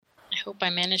hope I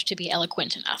managed to be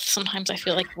eloquent enough. Sometimes I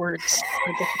feel like words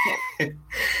are difficult.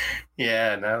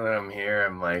 Yeah, now that I'm here,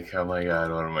 I'm like, oh my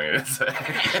god, what am I going to say?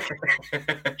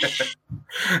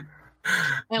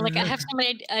 And I have so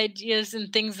many ideas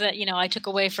and things that, I took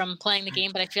away from playing the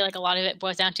game, but I feel like a lot of it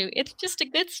boils down to, it's just a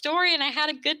good story and I had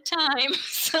a good time.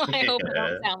 So I hope I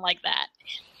don't sound like that.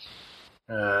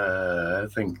 I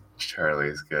think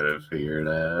Charlie's got it figured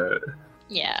out.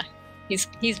 Yeah, he's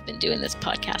been doing this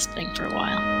podcast thing for a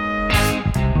while.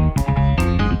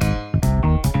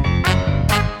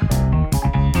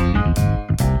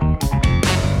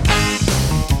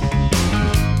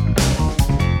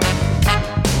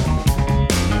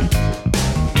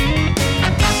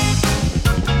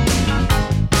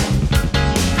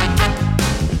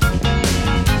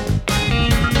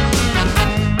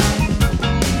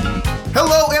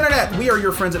 We are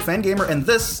your friends at Fangamer, and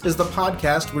this is the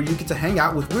podcast where you get to hang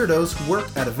out with weirdos who work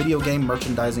at a video game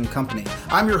merchandising company.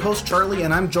 I'm your host, Charlie,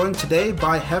 and I'm joined today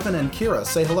by Heaven and Kira.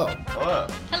 Say hello. Hello.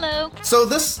 Hello. So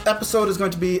this episode is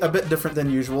going to be a bit different than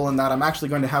usual in that I'm actually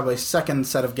going to have a second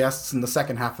set of guests in the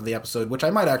second half of the episode, which I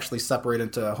might actually separate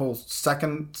into a whole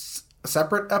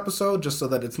separate episode, just so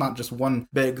that it's not just one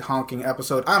big honking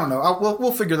episode. I don't know.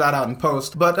 We'll figure that out in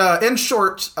post. But in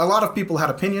short, a lot of people had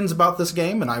opinions about this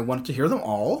game, and I wanted to hear them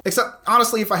all. Except,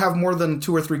 honestly, if I have more than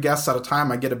 2 or 3 guests at a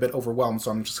time, I get a bit overwhelmed, so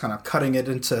I'm just kind of cutting it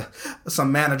into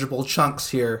some manageable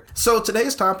chunks here. So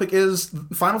today's topic is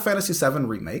Final Fantasy VII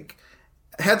Remake.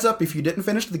 Heads up, if you didn't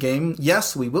finish the game,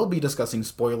 yes, we will be discussing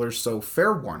spoilers, so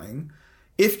fair warning.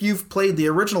 If you've played the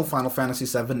original Final Fantasy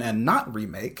VII and not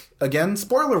Remake, again,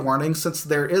 spoiler warning, since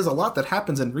there is a lot that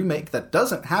happens in Remake that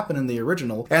doesn't happen in the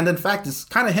original, and in fact, it's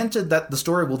kind of hinted that the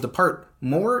story will depart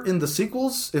more in the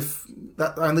sequels,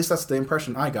 at least that's the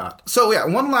impression I got. So yeah,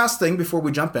 one last thing before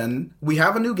we jump in. We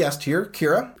have a new guest here,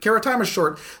 Kira. Kira, time is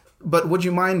short, but would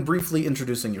you mind briefly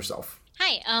introducing yourself?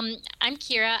 Hi, I'm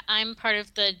Kira. I'm part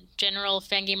of the general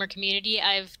Fangamer community.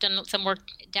 I've done some work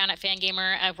down at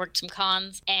Fangamer. I've worked some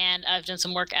cons, and I've done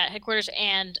some work at headquarters,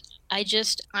 and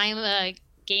I'm a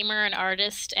gamer, an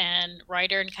artist, and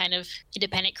writer, and kind of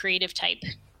independent creative type.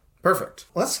 Perfect.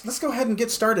 Let's go ahead and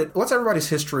get started. What's everybody's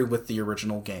history with the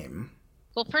original game?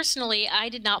 Well, personally, I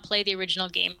did not play the original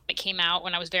game. It came out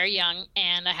when I was very young,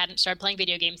 and I hadn't started playing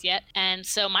video games yet. And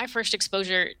so my first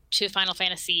exposure to Final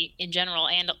Fantasy in general,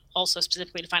 and also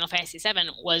specifically to Final Fantasy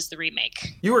VII, was the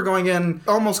remake. You were going in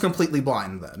almost completely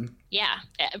blind then. Yeah,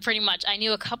 pretty much. I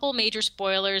knew a couple major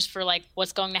spoilers for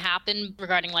what's going to happen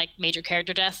regarding major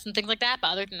character deaths and things like that. But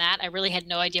other than that, I really had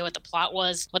no idea what the plot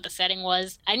was, what the setting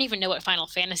was. I didn't even know what Final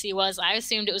Fantasy was. I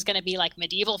assumed it was going to be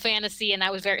medieval fantasy, and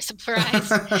I was very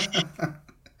surprised.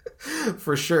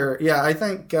 For sure. Yeah, I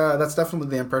think that's definitely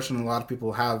the impression a lot of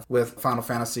people have with Final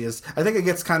Fantasy is I think it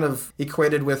gets kind of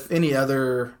equated with any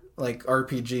other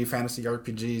RPG, fantasy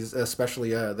RPGs, especially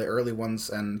the early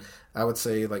ones, and I would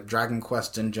say Dragon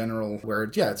Quest in general, where,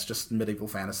 yeah, it's just medieval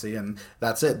fantasy and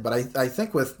that's it. But I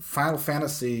think with Final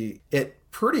Fantasy, it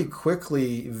pretty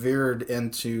quickly veered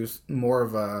into more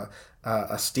of a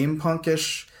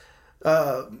steampunkish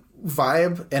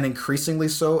vibe, and increasingly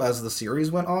so as the series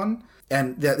went on.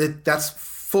 And that's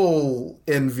full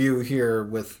in view here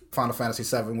with Final Fantasy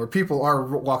VII, where people are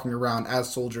walking around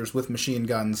as soldiers with machine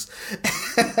guns,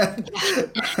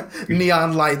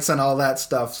 neon lights and all that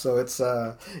stuff. So it's,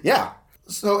 yeah.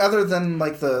 So other than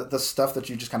the stuff that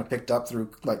you just kind of picked up through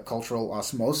cultural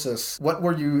osmosis, what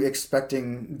were you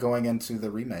expecting going into the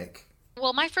remake?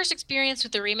 Well, my first experience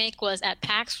with the remake was at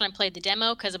PAX when I played the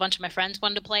demo because a bunch of my friends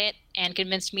wanted to play it and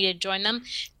convinced me to join them.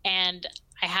 And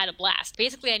I had a blast.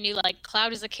 Basically, I knew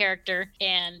Cloud is a character,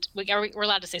 and we're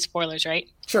allowed to say spoilers, right?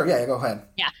 Sure, yeah, go ahead.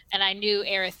 Yeah, and I knew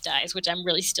Aerith dies, which I'm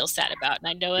really still sad about, and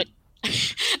I know it.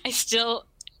 I still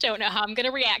don't know how I'm going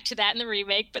to react to that in the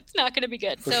remake, but it's not going to be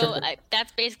good.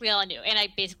 That's basically all I knew, and I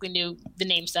basically knew the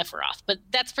name Sephiroth, but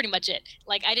that's pretty much it.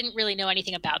 I didn't really know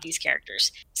anything about these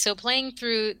characters. So playing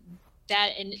through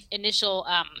that initial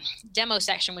demo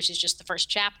section, which is just the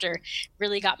first chapter,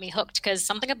 really got me hooked because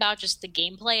something about just the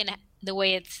gameplay and the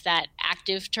way it's that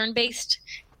active turn-based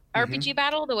RPG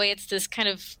battle, the way it's this kind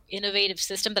of innovative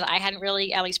system that I hadn't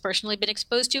really, at least personally, been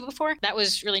exposed to before. That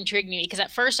was really intriguing me because at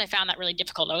first I found that really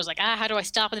difficult. I was like, how do I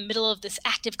stop in the middle of this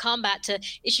active combat to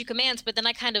issue commands? But then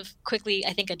I kind of quickly,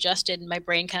 I think, adjusted and my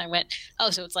brain kind of went, oh,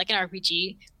 so it's like an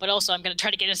RPG, but also I'm going to try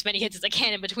to get as many hits as I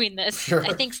can in between this. Sure.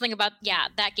 I think something about,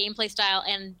 that gameplay style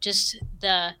and just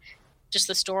the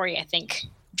story, I think,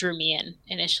 drew me in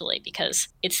initially because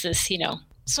it's this,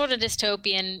 sort of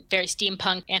dystopian, very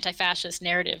steampunk, anti-fascist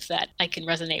narrative that I can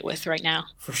resonate with right now.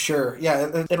 For sure.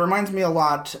 Yeah, it reminds me a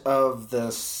lot of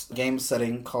this game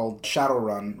setting called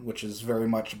Shadowrun, which is very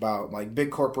much about, like,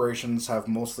 big corporations have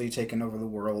mostly taken over the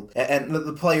world, and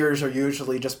the players are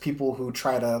usually just people who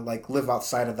try to, like, live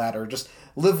outside of that or just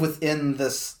live within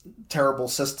this terrible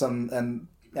system, and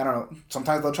I don't know,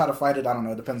 sometimes they'll try to fight it, I don't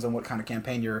know, it depends on what kind of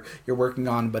campaign you're working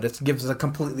on, but it gives a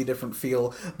completely different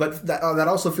feel. But that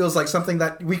also feels like something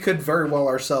that we could very well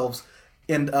ourselves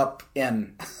end up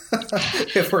in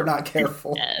if we're not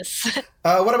careful. Yes.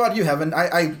 What about you, Heaven?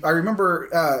 I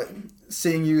remember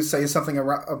seeing you say something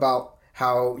about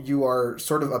how you are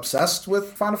sort of obsessed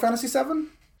with Final Fantasy VII?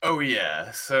 Oh,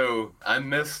 yeah. So I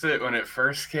missed it when it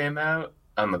first came out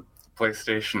on the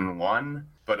PlayStation 1.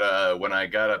 But when I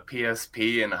got a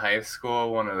PSP in high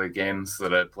school, one of the games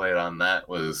that I played on that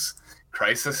was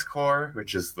Crisis Core,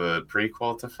 which is the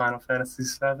prequel to Final Fantasy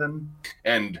VII.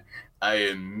 And I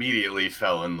immediately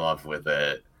fell in love with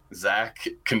it. Zack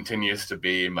continues to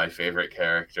be my favorite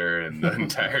character in the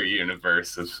entire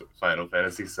universe of Final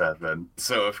Fantasy VII.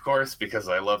 So, of course, because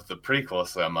I love the prequel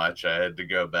so much, I had to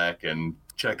go back and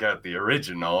check out the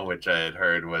original, which I had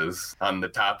heard was on the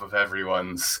top of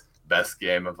everyone's best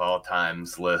game of all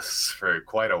times lists for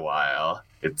quite a while,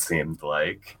 it seemed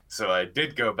like. So I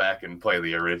did go back and play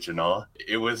the original.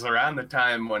 It was around the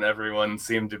time when everyone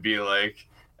seemed to be like,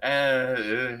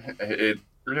 it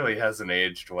really hasn't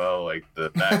aged well. Like, the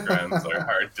backgrounds are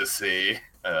hard to see.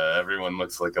 Everyone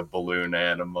looks like a balloon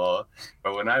animal.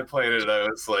 But when I played it, I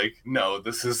was like, no,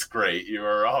 this is great. You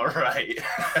are all right.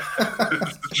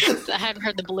 I haven't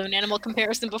heard the balloon animal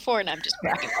comparison before, and I'm just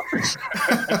cracking up.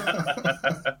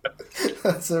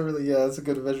 That's a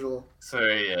good visual. So,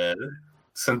 yeah.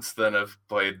 Since then, I've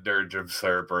played Dirge of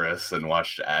Cerberus and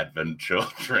watched Advent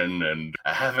Children, and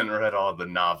I haven't read all the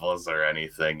novels or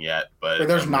anything yet, but... Wait,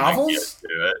 there's novels? Get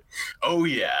to it. Oh,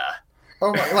 yeah.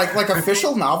 Oh, like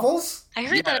official novels? I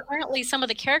heard that apparently some of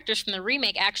the characters from the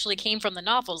remake actually came from the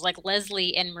novels, like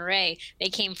Leslie and Murray. They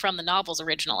came from the novels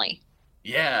originally.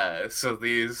 Yeah, so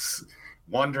these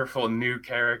wonderful new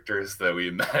characters that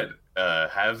we met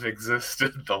have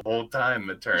existed the whole time,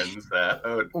 it turns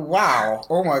out. Wow.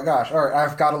 Oh my gosh. All right,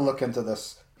 I've got to look into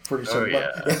this pretty soon. Oh,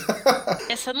 yeah.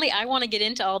 Yeah, suddenly I want to get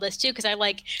into all this too, because I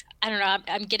don't know,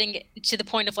 I'm getting to the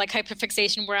point of like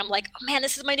hyperfixation where I'm like, oh man,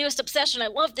 this is my newest obsession. I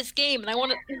love this game and I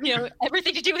want to,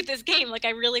 everything to do with this game. Like I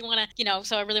really want to,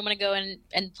 so I really want to go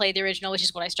and play the original, which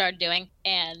is what I started doing.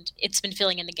 And it's been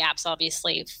filling in the gaps,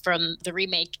 obviously, from the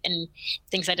remake and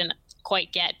things I didn't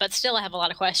quite get, but still I have a lot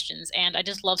of questions, and I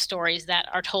just love stories that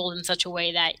are told in such a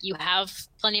way that you have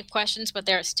plenty of questions, but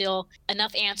there are still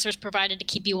enough answers provided to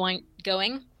keep you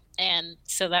going. And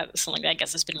so that's something that I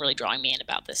guess has been really drawing me in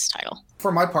about this title.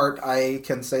 For my part, I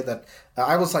can say that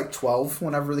I was like 12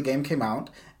 whenever the game came out,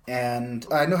 and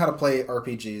I knew how to play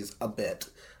RPGs a bit.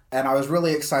 And I was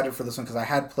really excited for this one because I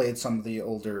had played some of the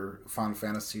older Final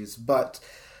Fantasies, but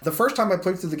the first time I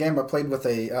played through the game, I played with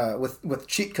with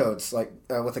cheat codes, like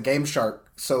with a Game Shark.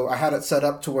 So I had it set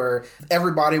up to where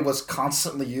everybody was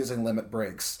constantly using limit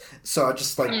breaks. So I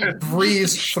just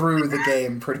breezed through the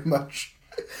game pretty much,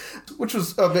 which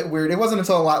was a bit weird. It wasn't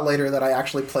until a lot later that I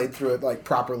actually played through it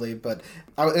properly, but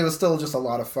it was still just a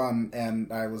lot of fun,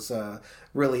 and I was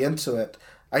really into it.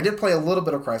 I did play a little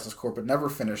bit of Crisis Core, but never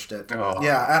finished it. Oh.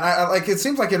 Yeah, and I it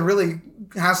seems like it really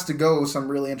has to go some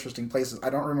really interesting places.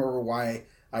 I don't remember why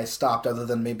I stopped, other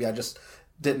than maybe I just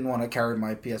didn't want to carry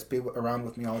my PSP around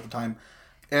with me all the time.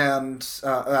 And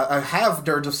I have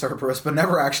Dirge of Cerberus, but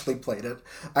never actually played it.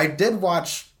 I did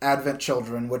watch Advent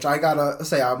Children, which I gotta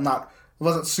say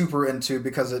wasn't super into,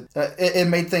 because it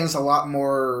made things a lot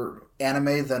more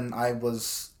anime than I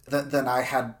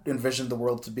had envisioned the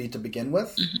world to be to begin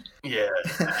with. Yeah.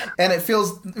 And it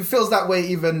feels that way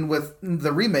even with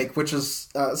the remake, which is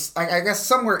I guess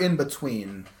somewhere in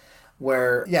between,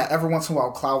 where every once in a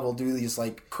while Cloud will do these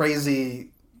crazy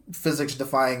physics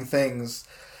defying things.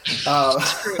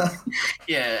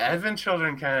 Yeah, Advent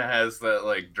Children kind of has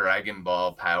that Dragon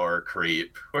Ball power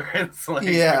creep, where it's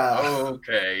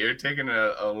okay, you're taking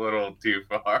it a little too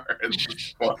far at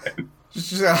this point.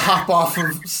 Just gonna hop off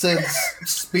of Sid's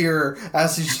spear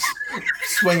as he's just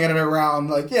swinging it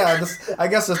around. I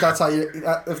guess if that's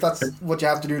what you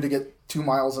have to do to get 2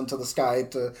 miles into the sky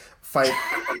to fight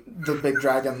the big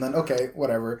dragon, then okay,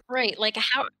 whatever. Right. Like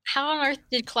how on earth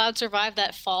did Cloud survive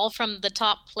that fall from the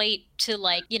top plate to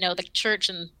like, the church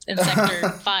in Sector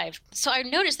 5? So I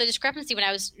noticed the discrepancy when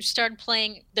I started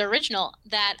playing the original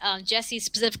that Jessie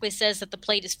specifically says that the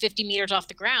plate is 50 meters off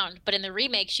the ground, but in the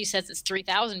remake she says it's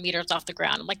 3,000 meters off the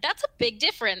ground. I'm like, that's a big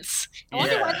difference. I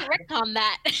wonder why they retconned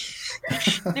that.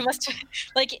 They must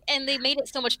and they made it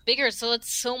so much bigger, so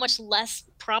it's so much less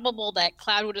probable that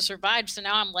Cloud would have survived. So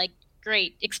now I'm like,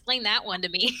 great, explain that one to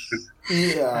me.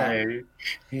 Yeah. Hey,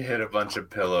 he hit a bunch of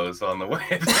pillows on the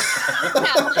way.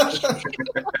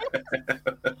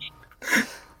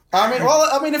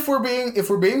 I mean, if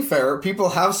we're being fair, people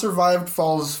have survived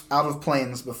falls out of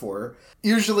planes before.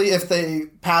 Usually, if they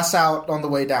pass out on the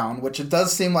way down, which it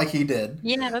does seem like he did.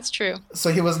 Yeah, that's true.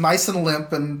 So he was nice and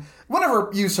limp, and whenever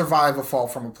you survive a fall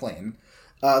from a plane,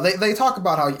 they talk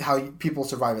about how people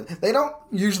survive it. They don't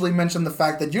usually mention the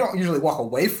fact that you don't usually walk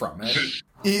away from it.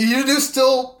 You do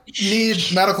still need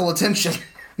medical attention.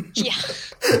 Yeah.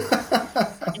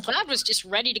 Cloud was just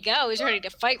ready to go. He was ready to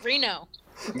fight Reno.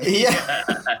 Yeah,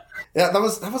 that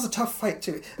was a tough fight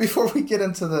too. Before we get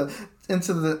into the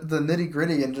nitty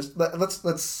gritty and just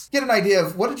let's get an idea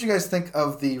of what did you guys think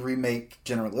of the remake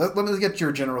generally. Let me get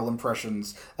your general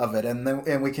impressions of it,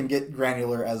 and we can get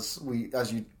granular as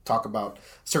you talk about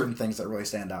certain things that really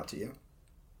stand out to you.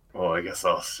 Well, I guess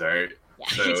I'll start. Yeah.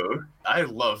 So I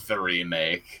love the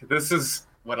remake. This is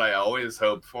what I always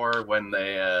hope for when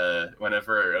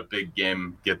whenever a big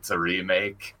game gets a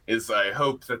remake, is I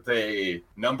hope that they,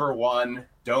 number one,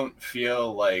 don't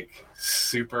feel like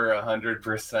super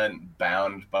 100%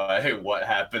 bound by what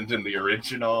happened in the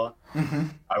original. Mm-hmm.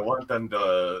 I want them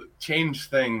to change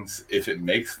things if it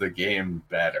makes the game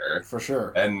better. For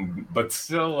sure. But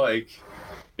still, like,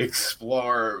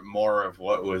 explore more of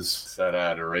what was set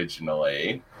out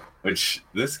originally, which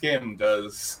this game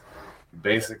does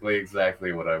basically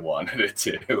exactly what I wanted it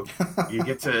to. You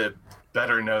get to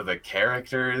better know the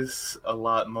characters a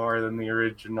lot more than the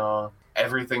original.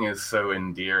 Everything is so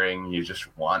endearing. You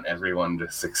just want everyone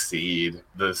to succeed.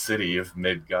 The city of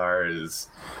Midgar is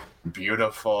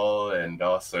beautiful and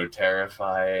also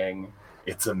terrifying.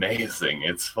 It's amazing.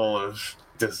 It's full of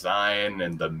design,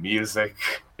 and the music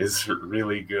is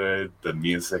really good. The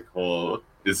music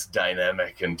is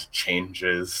dynamic and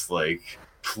changes like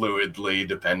fluidly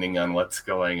depending on what's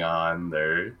going on.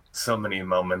 There are so many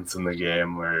moments in the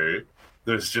game where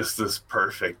there's just this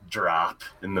perfect drop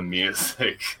in the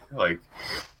music, like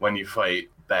when you fight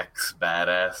Beck's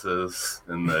badasses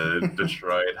in the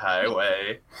Destroyed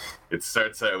Highway. It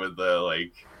starts out with the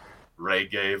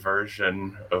reggae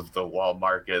version of the Wall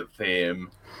Market theme,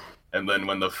 and then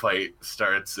when the fight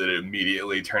starts, it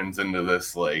immediately turns into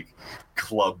this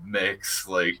club mix,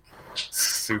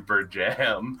 super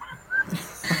jam.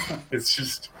 It's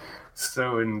just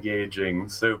so engaging,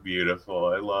 so beautiful.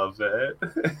 I love it.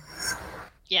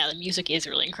 Yeah, the music is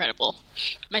really incredible.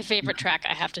 My favorite track,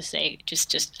 I have to say,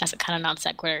 just as a kind of non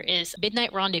sequitur, is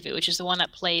Midnight Rendezvous, which is the one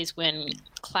that plays when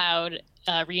Cloud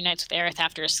reunites with Aerith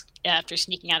after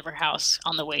sneaking out of her house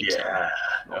on the way to.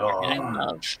 Oh. I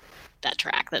love that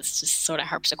track. That's just sort of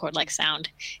harpsichord-like sound.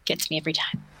 Gets me every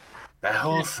time. That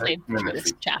whole segment through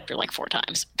this chapter 4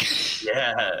 times.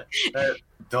 Yeah,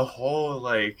 the whole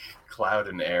Cloud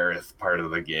and Aerith part of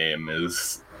the game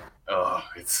is,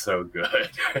 it's so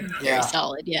good. Very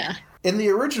solid. Yeah. In the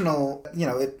original,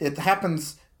 it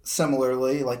happens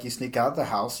similarly. Like, you sneak out the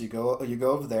house, you go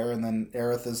over there, and then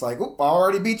Aerith is like, "Oh, I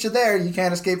already beat you there. You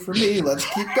can't escape from me. Let's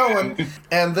keep going."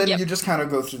 And then you just kind of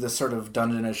go through this sort of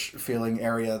dungeonish feeling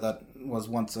area that was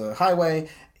once a highway.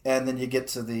 And then you get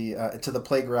to the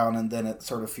playground, and then it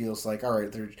sort of feels like, all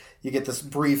right, you get this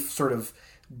brief sort of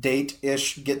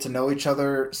date-ish, get to know each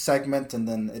other segment, and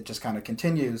then it just kind of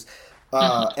continues.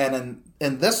 And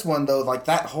in this one, though,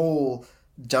 that whole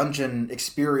dungeon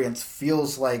experience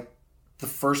feels like the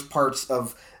first parts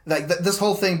of this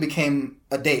whole thing became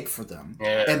a date for them,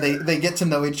 and they get to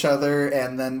know each other,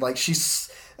 and then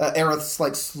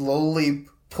Aerith's slowly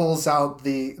pulls out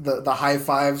the high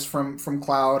fives from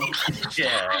Cloud.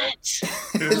 Yeah,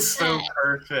 it's so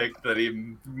perfect that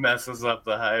he messes up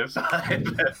the high five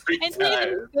every time.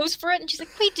 Then he goes for it, and she's like,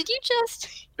 "Wait, did you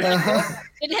just?"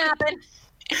 Didn't happen.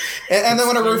 And then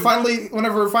whenever it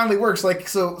finally works,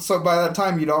 so by that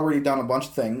time you'd already done a bunch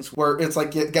of things where it's you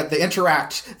get the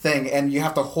interact thing, and you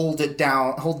have to hold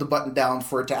the button down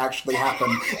for it to actually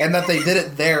happen, and that they did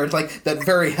it there. It's that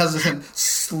very hesitant,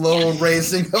 slow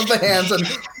raising of the hands, and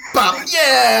bop,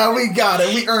 yeah, we got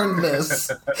it, we earned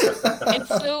this.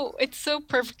 It's so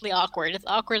perfectly awkward. It's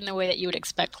awkward in the way that you would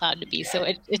expect Cloud to be, so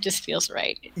it just feels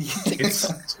right.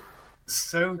 It's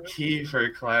so key for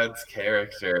Cloud's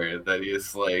character that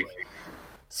he's like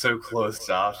so closed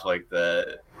off like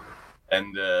that.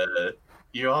 And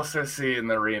you also see in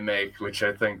the remake, which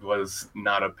I think was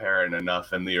not apparent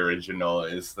enough in the original,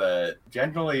 is that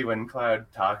generally when Cloud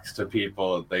talks to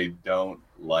people, they don't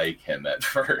like him at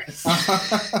first.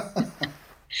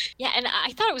 Yeah, and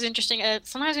I thought it was interesting.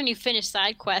 Sometimes when you finish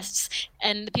side quests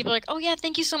and the people are like, oh yeah,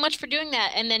 thank you so much for doing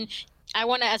that. And then I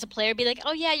want to, as a player, be like,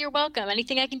 oh yeah, you're welcome.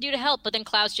 Anything I can do to help. But then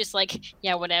Cloud's just like,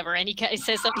 yeah, whatever. And he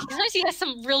says something. Sometimes he has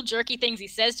some real jerky things he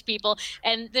says to people.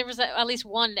 And there was at least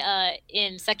one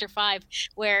in Sector 5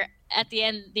 where at the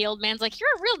end, the old man's like, you're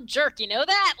a real jerk, you know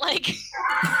that? Like,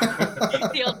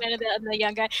 the old man and the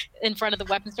young guy in front of the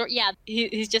weapon store. Yeah,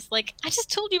 he's just like, I just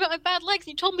told you about my bad legs.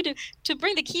 You told me to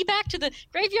bring the key back to the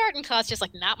graveyard. And Cloud's just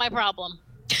like, not my problem.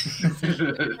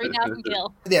 3,000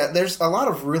 kill. Yeah, there's a lot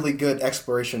of really good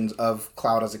explorations of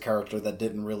Cloud as a character that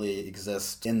didn't really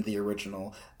exist in the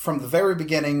original. From the very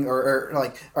beginning, or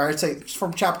I'd say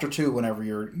from chapter 2, whenever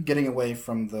you're getting away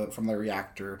from the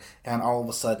reactor, and all of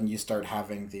a sudden you start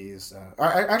having these.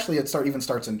 Actually, it even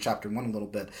starts in chapter 1 a little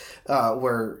bit,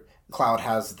 where Cloud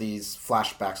has these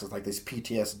flashbacks of like these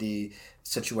PTSD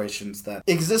situations that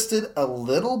existed a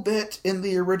little bit in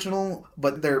the original,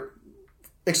 but they're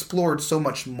explored so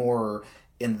much more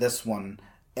in this one,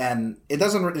 and it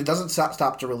doesn't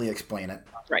stop to really explain it.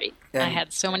 Right. And I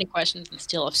had so many questions and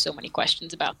still have so many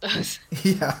questions about those.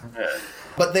 Yeah.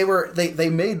 But they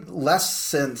made less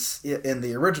sense in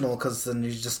the original, because then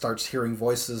you just starts hearing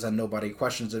voices and nobody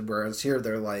questions it, whereas here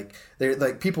they're like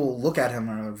people look at him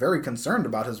and are very concerned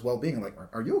about his well-being, like,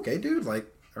 are you okay, dude?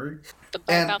 Like,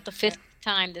 about the 5th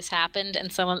time this happened,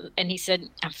 and he said,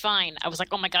 I'm fine. I was like,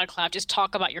 oh my god, Cloud, just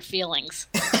talk about your feelings.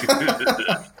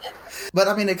 But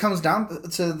I mean, it comes down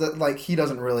to he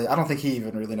doesn't really, I don't think he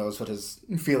even really knows what his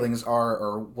feelings are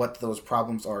or what those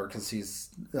problems are, because he's,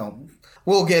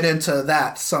 we'll get into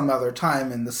that some other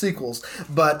time in the sequels.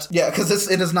 But yeah,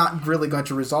 because it is not really going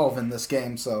to resolve in this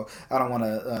game, so I don't want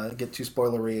to get too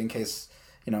spoilery in case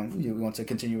you want to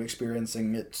continue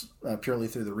experiencing it purely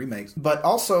through the remakes. But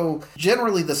also,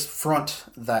 generally, this front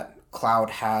that Cloud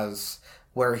has,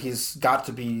 where he's got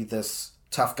to be this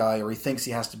tough guy, or he thinks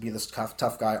he has to be this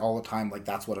tough guy all the time, like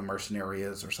that's what a mercenary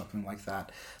is, or something like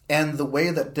that. And the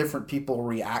way that different people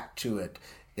react to it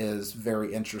is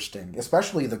very interesting,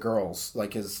 especially the girls,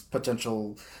 like his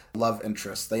potential love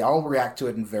interests. They all react to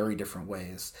it in very different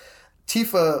ways.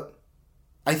 Tifa,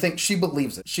 I think she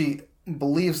believes it. She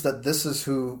believes that this is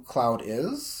who Cloud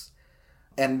is,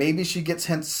 and maybe she gets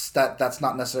hints that that's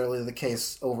not necessarily the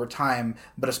case over time,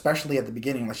 but especially at the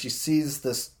beginning, like she sees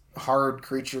this hard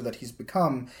creature that he's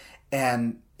become,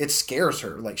 and it scares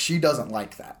her. Like, she doesn't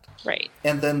like that. Right.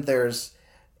 And then there's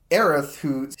Aerith,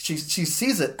 who she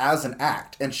sees it as an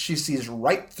act, and she sees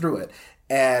right through it,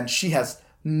 and she has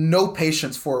no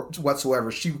patience for it whatsoever.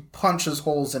 She punches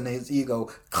holes in his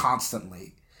ego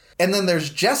constantly. And then there's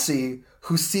Jessie,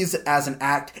 who sees it as an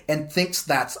act and thinks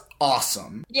that's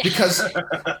awesome. Yeah. Because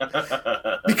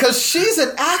she's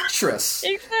an actress.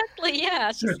 Exactly,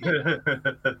 yeah.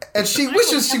 And she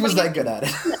wishes she was that good at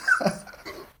it.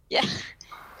 Yeah.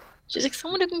 She's like,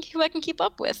 someone who I can keep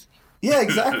up with. Yeah,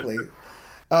 exactly.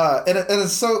 And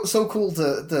it's so cool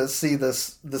to see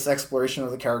this exploration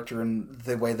of the character and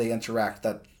the way they interact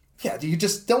that, yeah, you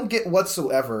just don't get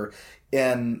whatsoever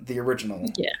in the original.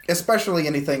 Yeah. Especially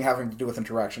anything having to do with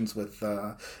interactions with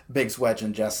Biggs, Wedge,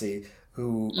 and Jesse,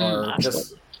 who are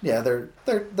just, yeah, they're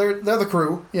the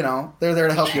crew, they're there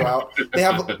to help you out.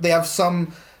 They have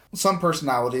some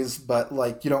personalities, but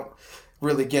like you don't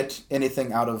really get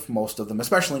anything out of most of them,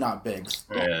 especially not Biggs.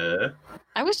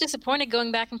 I was disappointed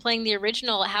going back and playing the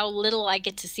original how little I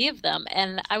get to see of them,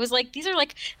 and I was like, this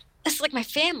is like my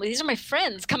family. These are my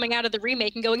friends coming out of the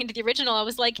remake and going into the original. I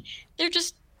was like,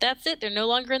 that's it. They're no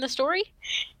longer in the story.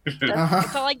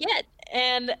 That's all I get.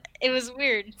 And it was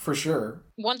weird. For sure.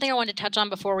 One thing I wanted to touch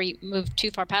on before we move too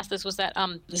far past this was that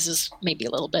this is maybe a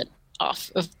little bit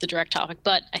off of the direct topic,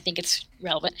 but I think it's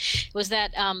relevant, was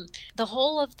that the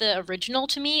whole of the original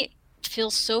to me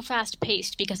feels so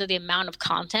fast-paced because of the amount of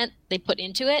content they put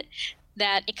into it,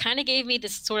 that it kind of gave me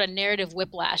this sort of narrative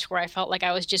whiplash where I felt like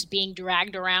I was just being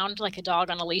dragged around like a dog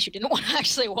on a leash who didn't want to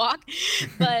actually walk.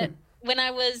 But when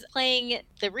I was playing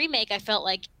the remake, I felt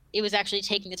like it was actually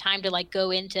taking the time to like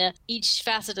go into each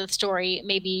facet of the story,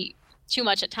 maybe too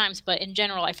much at times, but in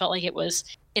general, I felt like it was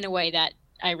in a way that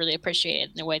I really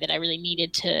appreciated, in a way that I really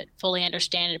needed to fully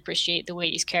understand and appreciate the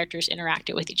way these characters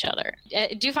interacted with each other.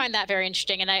 I do find that very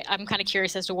interesting, and I'm kind of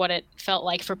curious as to what it felt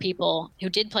like for people who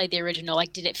did play the original.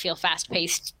 Like, did it feel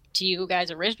fast-paced to you guys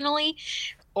originally?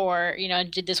 or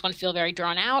did this one feel very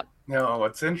drawn out? No,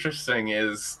 what's interesting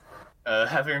is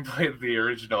having played the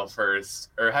original first,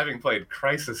 or having played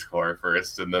Crisis Core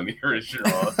first, and then the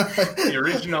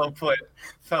original play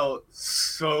felt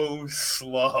so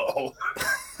slow.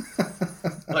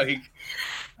 Like,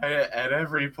 at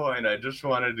every point, I just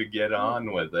wanted to get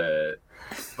on with it.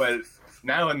 But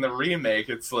now in the remake,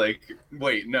 it's like,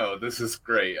 wait, no, this is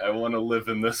great. I want to live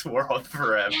in this world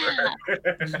forever. Yeah.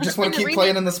 You just want to keep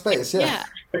playing in the space, yeah.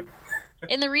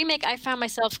 In the remake, I found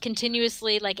myself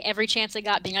continuously, like, every chance I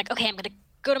got being like, okay, I'm going to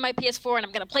go to my PS4 and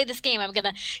I'm going to play this game. I'm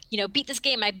going to, beat this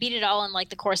game. I beat it all in, like,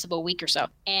 the course of a week or so.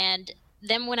 And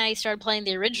then when I started playing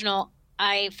the original,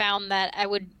 I found that I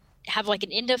would have, like,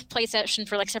 an end of play session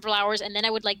for, like, several hours, and then I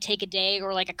would, like, take a day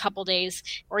or, like, a couple days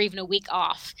or even a week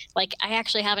off. Like, I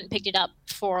actually haven't picked it up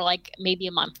for, like, maybe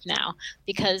a month now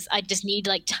because I just need,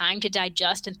 like, time to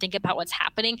digest and think about what's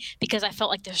happening because I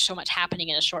felt like there's so much happening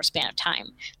in a short span of time.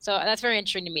 So that's very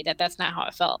interesting to me that that's not how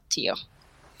it felt to you.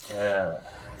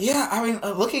 Yeah, I mean,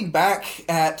 looking back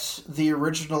at the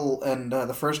original and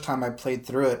the first time I played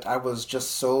through it, I was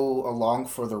just so along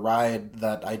for the ride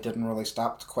that I didn't really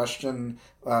stop to question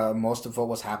most of what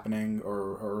was happening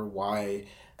or why.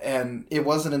 And it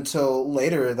wasn't until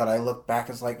later that I looked back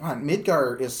as like, man,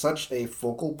 Midgar is such a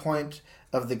focal point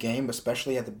of the game,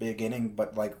 especially at the beginning,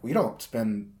 but like we don't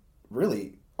spend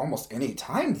really almost any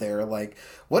time there. Like,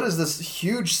 what is this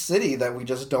huge city that we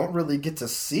just don't really get to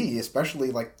see, especially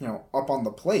like, up on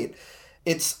the plate?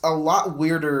 It's a lot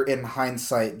weirder in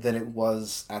hindsight than it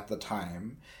was at the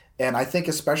time. And I think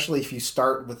especially if you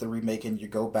start with the remake and you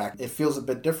go back, it feels a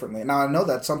bit differently. Now, I know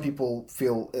that some people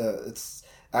feel it's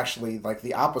actually like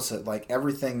the opposite, like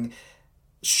everything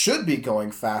should be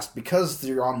going fast because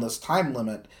you're on this time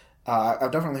limit.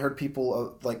 I've definitely heard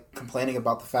people like complaining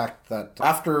about the fact that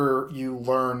after you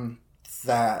learn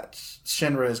that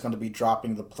Shinra is going to be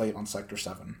dropping the plate on Sector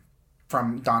 7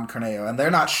 from Don Corneo, and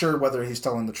they're not sure whether he's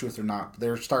telling the truth or not.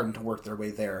 They're starting to work their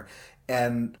way there.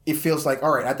 And it feels like,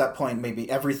 all right, at that point, maybe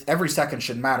every second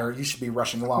should matter. You should be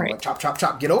rushing along, right. Like chop, chop,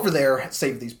 chop, get over there,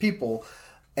 save these people.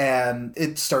 And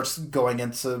it starts going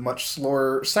into much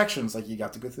slower sections. Like you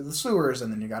got to go through the sewers,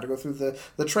 and then you got to go through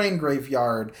the train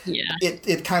graveyard. Yeah.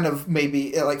 It kind of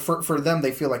maybe like for them,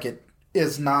 they feel like it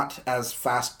is not as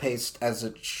fast paced as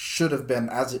it should have been,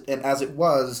 as it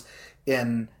was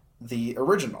in the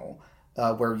original.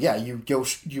 Where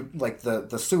you like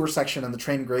the sewer section and the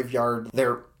train graveyard,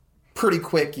 they're pretty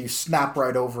quick. You snap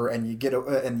right over and you get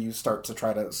and you start to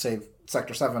try to save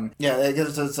Sector 7. Yeah,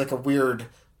 it's like a weird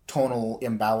tonal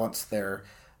imbalance there,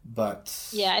 but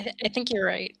yeah, I think you're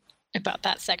right about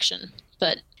that section.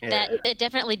 But that it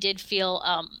definitely did feel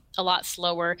a lot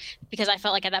slower because I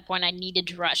felt like at that point I needed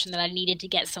to rush and that I needed to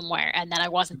get somewhere and that I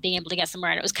wasn't being able to get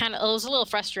somewhere, and it was a little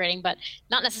frustrating, but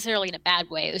not necessarily in a bad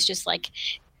way. It was just like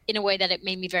in a way that it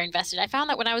made me very invested. I found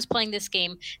that when I was playing this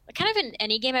game, kind of in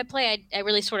any game I play, I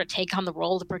really sort of take on the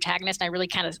role of the protagonist, and I really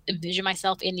kind of envision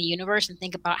myself in the universe and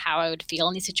think about how I would feel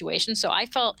in these situations. So I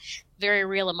felt very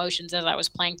real emotions as I was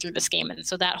playing through this game, and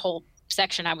so that whole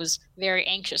section I was very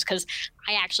anxious because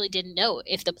I actually didn't know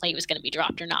if the plate was going to be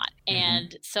dropped or not.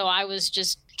 And so I was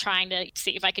just trying to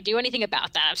see if I could do anything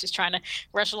about that. I was just trying to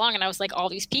rush along, and I was like, all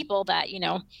these people that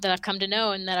that I've come to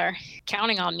know and that are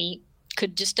counting on me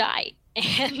could just die.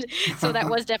 And so that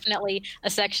was definitely a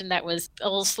section that was a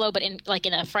little slow, but in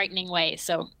a frightening way.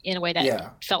 So in a way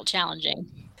that felt challenging.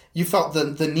 You felt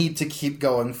the need to keep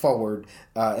going forward,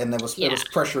 and it was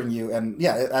pressuring you, and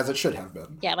as it should have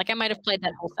been. Yeah, like I might have played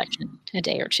that whole section in a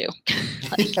day or two,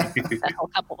 that whole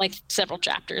couple, several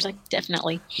chapters. I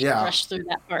definitely rushed through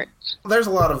that part. There's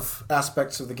a lot of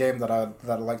aspects of the game that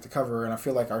I'd like to cover, and I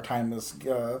feel like our time is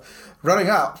running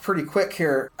out pretty quick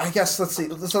here. I guess let's see.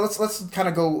 So let's kind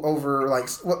of go over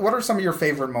what are some of your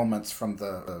favorite moments from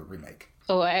the remake?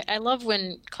 Oh, I love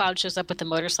when Cloud shows up with the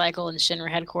motorcycle in Shinra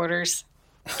headquarters.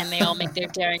 And they all make their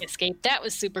daring escape. That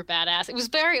was super badass. It was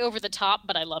very over the top,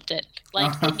 but I loved it.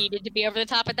 It needed to be over the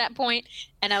top at that point.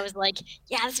 And I was like,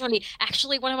 yeah, this is funny.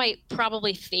 Actually, one of my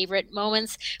probably favorite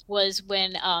moments was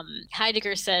when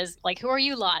Heidegger says, who are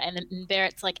you lot? And then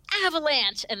Barrett's like,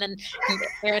 Avalanche. And then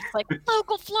Barrett's like,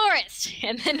 local florist.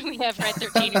 And then we have Red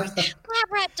 13 who's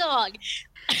Lab Rat Dog.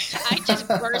 I just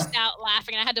burst out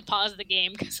laughing, and I had to pause the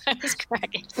game because I was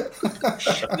cracking. I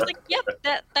was like, yep,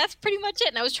 that's pretty much it.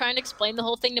 And I was trying to explain the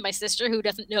whole thing to my sister who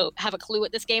doesn't have a clue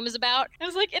what this game is about. I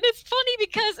was like, and it's funny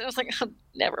because I was like, oh,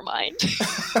 never mind.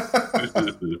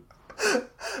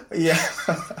 Yeah,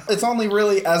 it's only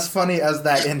really as funny as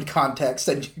that in context,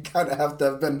 and you kind of have to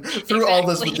have been through all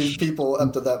this with these people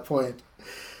up to that point.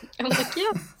 I was like,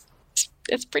 yeah,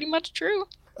 it's pretty much true.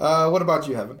 What about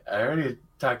you, Heaven? I already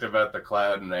talked about the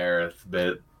Cloud and Aerith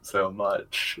bit so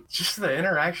much. Just the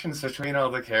interactions between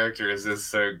all the characters is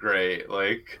so great.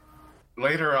 Like,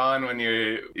 later on when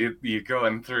you're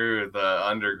going through the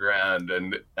underground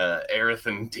and Aerith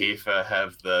and Tifa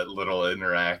have the little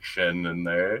interaction and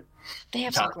they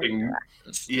have talking. some great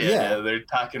interactions. Yeah, they're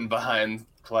talking behind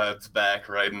Cloud's back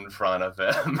right in front of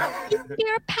him.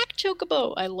 You're a pack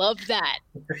chocobo. I love that.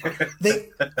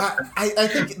 I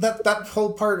think that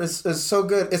whole part is so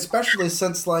good, especially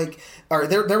since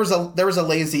there was a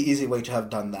lazy, easy way to have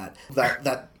done that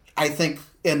I think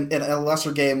in a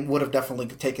lesser game would have definitely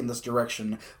taken this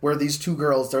direction, where these two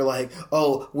girls, they're like,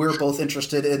 oh, we're both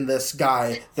interested in this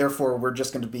guy, therefore we're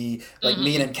just going to be like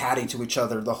mean and catty to each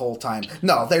other the whole time.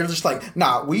 No, they're just like,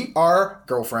 nah, we are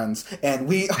girlfriends and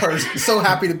we are so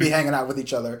happy to be hanging out with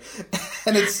each other.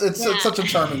 And it's such a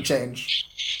charming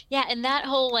change. Yeah, and that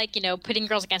whole putting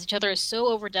girls against each other is so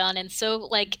overdone and so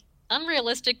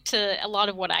unrealistic to a lot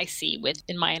of what I see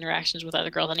in my interactions with other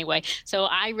girls anyway. So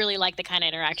I really like the kind of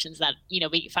interactions that,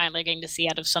 we finally are getting to see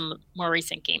out of some more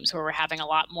recent games where we're having a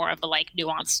lot more of a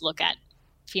nuanced look at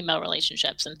female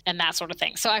relationships and that sort of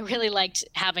thing. So I really liked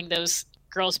having those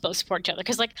girls both support each other.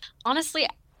 Because honestly,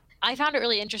 I found it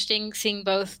really interesting seeing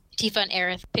both Tifa and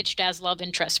Aerith pitched as love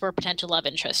interests or potential love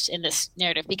interests in this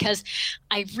narrative, because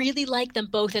I really like them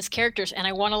both as characters and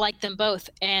I want to like them both.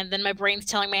 And then my brain's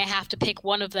telling me I have to pick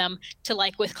one of them to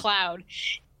like with Cloud.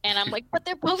 And I'm like, but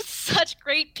they're both such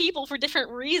great people for different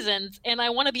reasons. And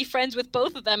I want to be friends with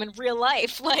both of them in real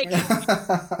life.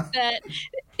 That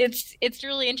it's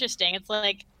really interesting. It's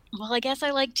like, well, I guess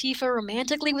I like Tifa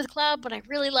romantically with Cloud, but I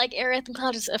really like Aerith and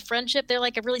Cloud as a friendship. They're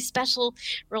like a really special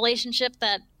relationship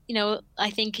that, I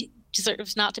think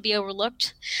deserves not to be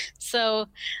overlooked. So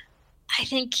I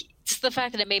think just the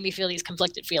fact that it made me feel these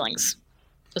conflicted feelings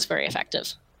was very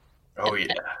effective. Oh,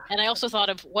 yeah. And I also thought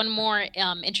of one more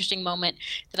interesting moment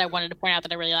that I wanted to point out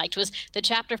that I really liked was the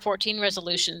Chapter 14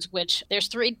 resolutions, which there's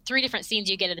three different scenes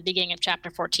you get at the beginning of Chapter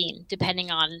 14,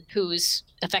 depending on whose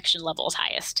affection level is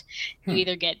highest. You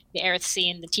either get the Aerith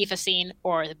scene, the Tifa scene,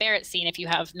 or the Barrett scene if you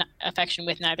have affection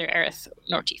with neither Aerith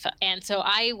nor Tifa. And so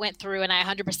I went through and I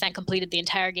 100% completed the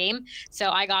entire game. So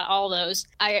I got all those.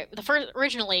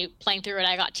 Originally playing through it,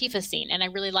 I got Tifa's scene, and I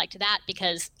really liked that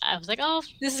because I was like, oh,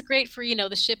 this is great for,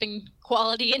 the shipping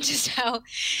quality and just how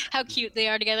cute they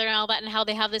are together and all that, and how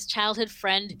they have this childhood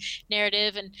friend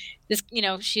narrative, and this,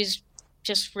 she's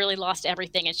just really lost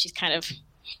everything and she's kind of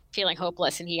feeling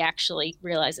hopeless, and he actually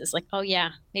realizes oh yeah,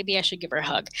 maybe I should give her a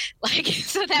hug.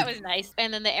 So that was nice.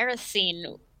 And then the Aerith scene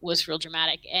was real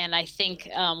dramatic, and I think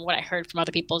what I heard from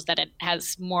other people is that it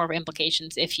has more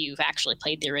implications if you've actually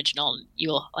played the original.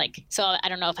 You'll so I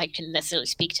don't know if I can necessarily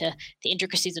speak to the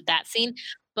intricacies of that scene,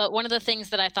 but one of the things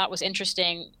that I thought was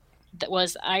interesting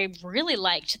I really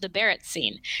liked the Barrett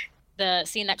scene. The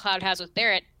scene that Cloud has with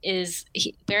Barrett is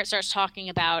Barrett starts talking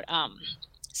about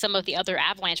some of the other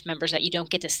Avalanche members that you don't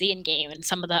get to see in game, and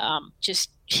some of the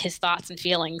just his thoughts and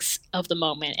feelings of the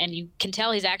moment. And you can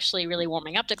tell he's actually really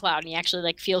warming up to Cloud, and he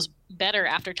actually feels better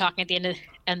after talking at the end of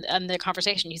and the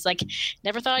conversation. He's like,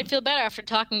 never thought I'd feel better after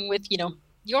talking with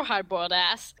your hard-boiled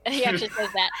ass. And he actually says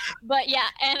that. But yeah,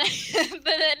 and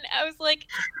but then I was like,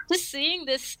 just seeing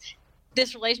this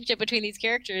relationship between these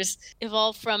characters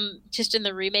evolved from just in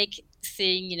the remake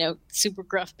seeing, super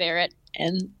gruff Barrett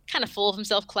and kind of full of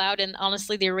himself Cloud, and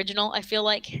honestly the original, I feel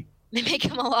like they make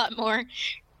him a lot more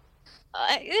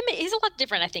he's a lot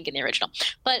different, I think, in the original.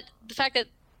 But the fact that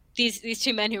these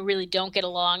two men who really don't get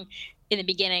along in the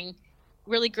beginning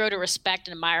really grow to respect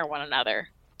and admire one another,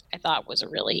 I thought was a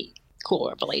really cool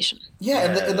revelation. Yeah,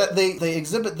 and they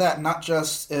exhibit that not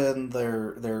just in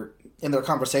their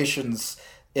conversations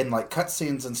in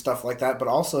cutscenes and stuff like that, but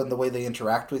also in the way they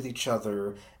interact with each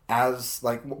other as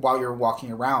while you're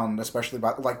walking around, especially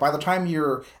by the time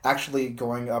you're actually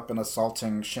going up and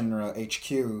assaulting Shinra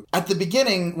HQ. At the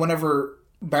beginning, whenever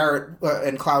Barrett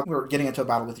and Cloud were getting into a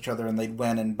battle with each other and they'd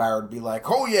win, and Barrett would be like,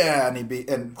 oh yeah,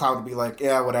 and Cloud would be like,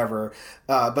 yeah, whatever.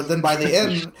 But then by the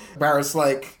end, Barrett's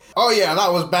like, oh yeah,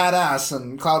 that was badass,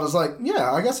 and Cloud was like,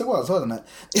 yeah, I guess it was, wasn't it?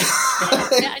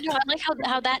 Yeah, no, I like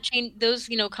how that changed. Those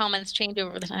comments change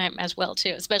over the time as well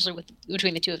too, especially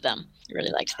between the two of them. I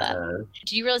really liked that.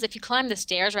 Do you realize if you climb the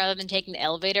stairs rather than taking the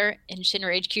elevator in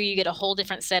Shinra HQ, you get a whole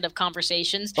different set of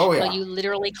conversations? Oh yeah. While you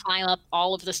literally climb up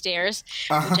all of the stairs,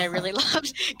 which I really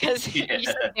loved, because you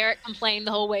see Barrett complain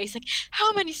the whole way. He's like,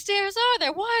 how many stairs are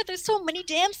there? Why are there so many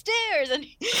damn stairs? And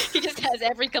he just has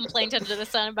every complaint under the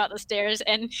sun about the stairs,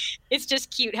 and it's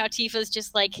just cute how Tifa's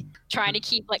just trying to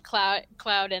keep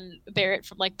Cloud and Barrett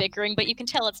from bickering, but you can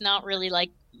tell it's not really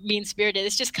mean-spirited.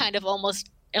 It's just kind of almost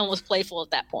almost playful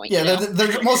at that point. Yeah, you know?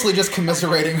 they're mostly just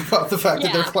commiserating about the fact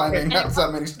that they're climbing that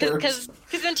many stairs.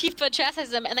 Because then Tifa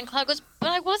chastises him, and then Cloud goes, "But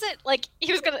I wasn't like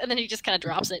he was gonna," and then he just kind of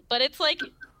drops it. But it's like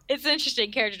it's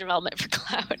interesting character development for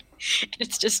Cloud.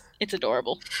 It's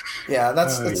adorable. Yeah,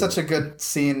 it's such a good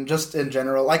scene just in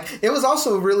general. Like, it was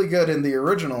also really good in the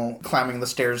original climbing the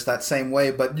stairs that same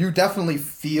way, but you definitely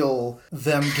feel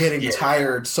them getting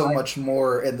tired so much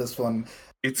more in this one.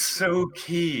 It's so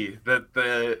key that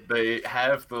they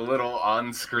have the little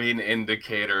on-screen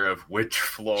indicator of which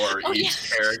floor each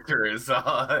character is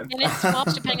on. And it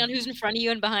swaps depending on who's in front of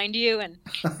you and behind you. And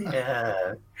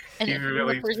you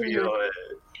really feel it.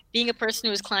 Being a person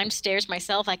who has climbed stairs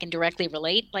myself, I can directly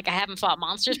relate. Like, I haven't fought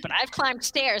monsters, but I've climbed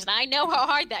stairs, and I know how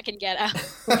hard that can get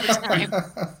over time.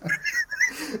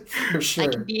 For sure. I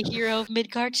can be a hero of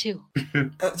Midgard, too.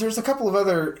 There's a couple of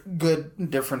other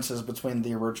good differences between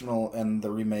the original and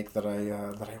the remake that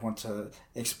I want to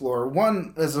explore.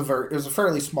 One is a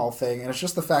fairly small thing, and it's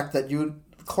just the fact that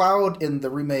Cloud in the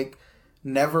remake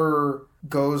never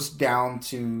goes down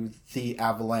to the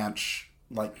avalanche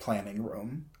planning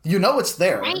room. You know it's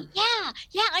there. Right?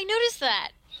 Yeah, I noticed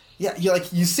that. Yeah,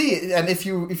 you see it, and if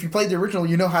you played the original,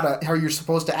 you know how you're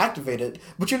supposed to activate it,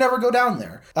 but you never go down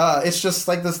there. It's just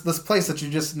like this place that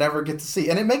you just never get to see,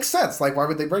 and it makes sense. Like, why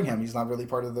would they bring him? He's not really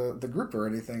part of the group or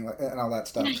anything, and all that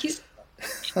stuff. Yeah, he's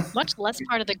much less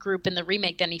part of the group in the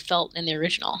remake than he felt in the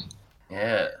original.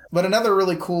 Yeah. But another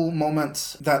really cool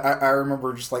moment that I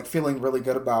remember just feeling really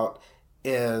good about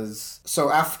is,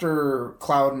 so after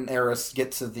Cloud and Aerith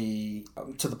get to the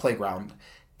playground,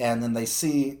 and then they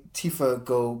see Tifa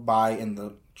go by in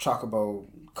the Chocobo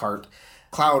cart,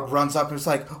 Cloud runs up and is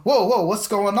like, whoa, what's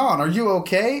going on? Are you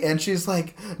okay? And she's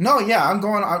like, no, yeah, I'm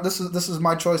going, this is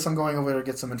my choice, I'm going over to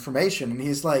get some information. And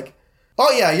he's like,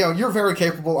 oh yeah, you're very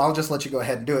capable, I'll just let you go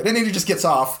ahead and do it. And then he just gets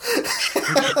off.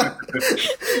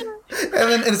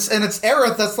 And then it's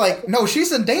Aerith that's like, no,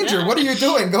 she's in danger. What are you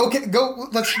doing? Go.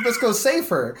 Let's go save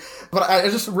her. But I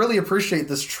just really appreciate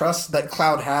this trust that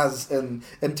Cloud has in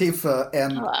Tifa,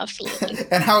 and absolutely.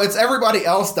 And how it's everybody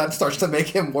else that starts to make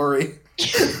him worry.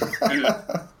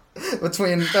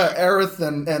 Between Aerith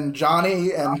and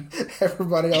Johnny and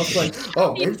everybody else,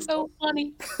 it's so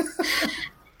funny.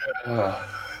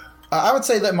 I would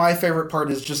say that my favorite part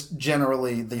is just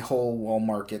generally the whole wall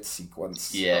market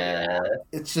sequence. Yeah.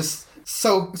 It's just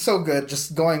so good.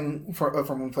 Just going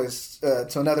from one place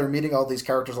to another, meeting all these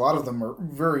characters. A lot of them are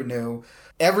very new.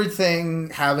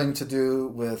 Everything having to do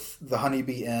with the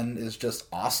Honeybee Inn is just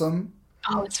awesome.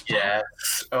 Oh, it's fun.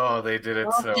 Yes. Oh, they did it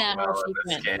so well in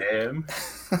this game.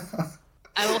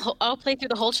 I'll play through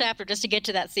the whole chapter just to get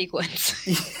to that sequence.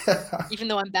 Yeah. Even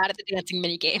though I'm bad at the dancing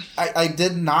minigame. I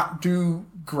did not do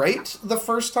great the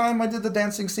first time I did the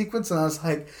dancing sequence, and I was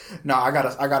like, no, I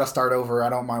gotta start over. I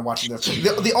don't mind watching this.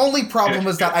 The only problem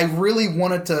is that I really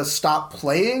wanted to stop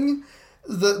playing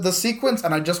the sequence,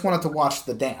 and I just wanted to watch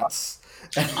the dance.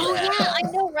 Oh yeah, I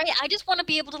know, right? I just want to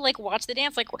be able to watch the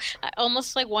dance. I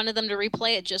almost wanted them to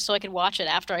replay it just so I could watch it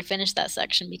after I finished that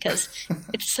section, because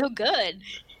it's so good.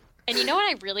 And you know what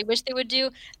I really wish they would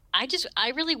do? I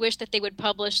really wish that they would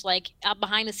publish a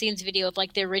behind the scenes video of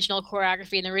the original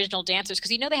choreography and the original dancers, because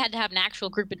they had to have an actual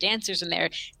group of dancers in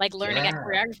there learning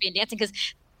choreography and dancing, because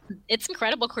it's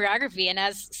incredible choreography. And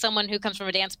as someone who comes from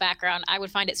a dance background, I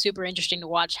would find it super interesting to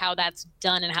watch how that's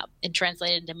done and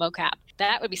translated into mocap.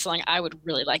 That would be something I would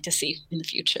really like to see in the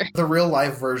future. The real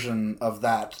life version of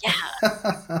that.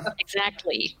 Yeah,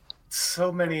 exactly.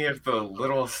 So many of the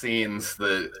little scenes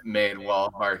that made Wall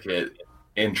Market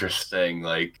interesting,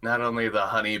 not only the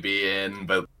Honeybee Inn,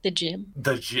 but the gym.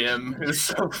 The gym is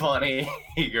so funny.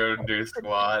 You go and do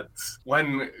squats.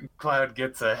 When Cloud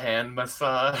gets a hand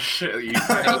massage, you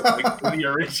kind of the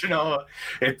original,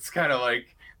 it's kind of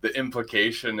the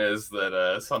implication is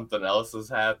that something else is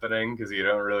happening because you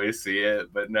don't really see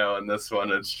it. But no, in this one,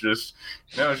 she's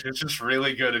just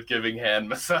really good at giving hand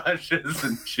massages,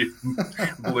 and she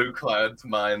blew Cloud's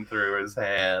mind through his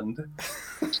hand.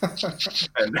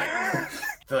 And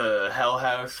the Hell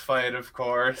House fight, of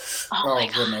course. Oh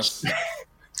goodness.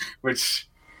 Which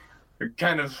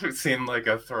kind of seemed like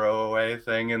a throwaway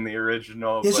thing in the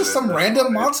original. It's just some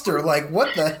random monster.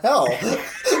 What the hell?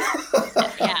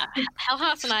 Yeah, Hell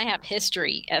House and I have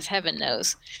history, as heaven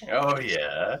knows. Oh,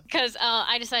 yeah. Because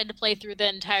I decided to play through the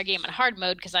entire game in hard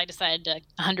mode because I decided to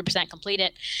 100% complete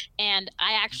it. And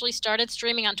I actually started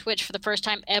streaming on Twitch for the first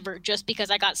time ever just because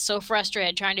I got so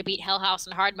frustrated trying to beat Hell House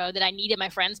in hard mode that I needed my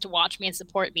friends to watch me and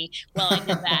support me while I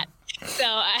did that. So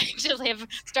I actually have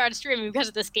started streaming because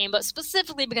of this game, but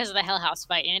specifically because of the Hell House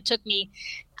fight. And it took me,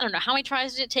 I don't know, how many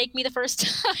tries did it take me the first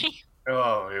time?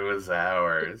 Oh, it was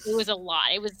hours. It was a lot.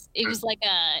 It was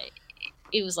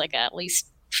like at least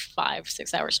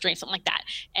 5-6 hours straight, something like that.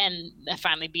 And I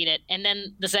finally beat it. And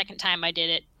then the second time I did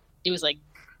it, it was like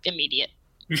immediate.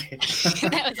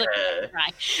 That was like a cry.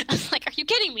 I was like, are you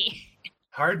kidding me?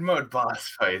 Hard mode boss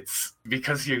fights,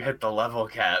 because you hit the level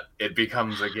cap, it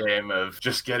becomes a game of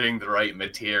just getting the right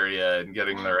materia and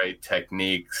getting the right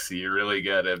techniques. You really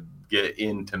gotta get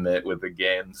intimate with the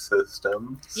game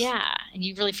system. Yeah, and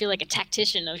you really feel like a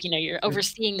tactician of, you're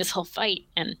overseeing this whole fight,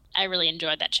 and I really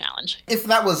enjoyed that challenge. If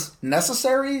that was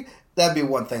necessary, that'd be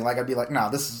one thing. Like, I'd be like, nah,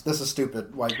 this is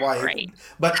stupid. Like, why? Right.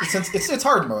 But since it's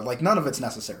hard mode, like, none of it's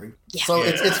necessary. Yeah. So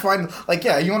it's fine. Like,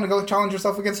 yeah, you want to go challenge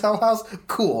yourself against Hell House?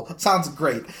 Cool. Sounds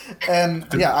great. And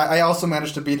yeah, I also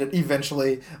managed to beat it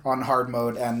eventually on hard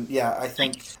mode. And yeah, I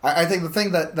think the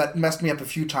thing that messed me up a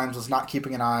few times was not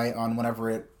keeping an eye on whenever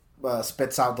it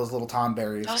spits out those little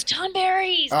tonberries. Those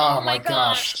tonberries! Oh my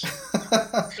gosh.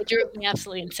 It drove me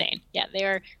absolutely insane. Yeah,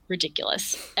 they're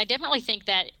ridiculous. I definitely think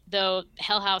that, though,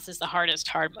 Hell House is the hardest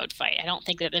hard mode fight. I don't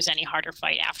think that there's any harder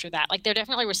fight after that. Like, there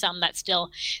definitely were some that still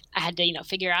I had to,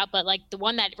 figure out. But, like, the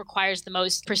one that requires the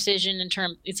most precision in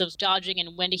terms of dodging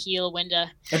and when to heal, when to...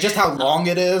 And just how long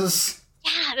it is.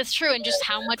 Yeah, that's true. And just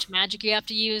how much magic you have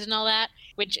to use and all that.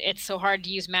 Which it's so hard to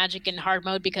use magic in hard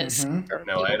mode because No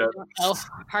items.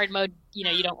 Hard mode,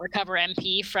 you don't recover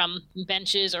MP from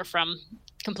benches or from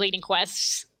completing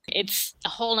quests. It's a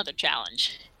whole other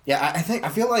challenge. Yeah, I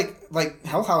feel like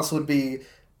Hell House would be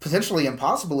potentially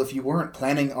impossible if you weren't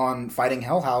planning on fighting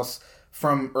Hell House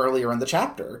from earlier in the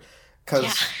chapter.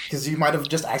 Because you might have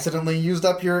just accidentally used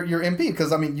up your MP.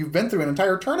 Because, I mean, you've been through an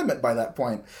entire tournament by that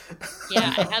point.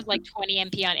 Yeah, I had like 20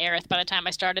 MP on Aerith by the time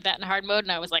I started that in hard mode.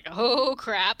 And I was like, oh,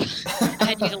 crap. I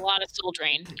had to use a lot of soul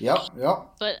drain. Yep.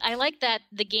 But I like that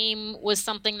the game was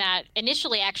something that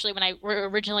initially, actually, when I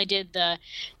originally did the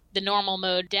normal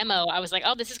mode demo, I was like,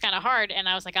 oh, this is kind of hard. And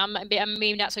I was like, I'm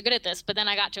maybe not so good at this. But then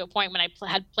I got to a point when I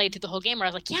had played through the whole game where I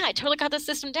was like, yeah, I totally got this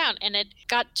system down. And it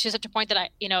got to such a point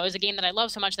that it was a game that I love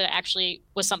so much that it actually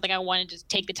was something I wanted to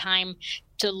take the time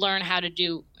to learn how to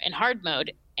do in hard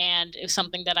mode. And it was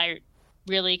something that I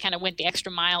really kind of went the extra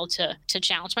mile to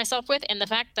challenge myself with. And the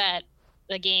fact that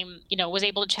the game, was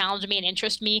able to challenge me and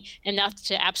interest me enough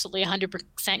to absolutely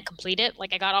 100% complete it.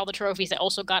 Like, I got all the trophies. I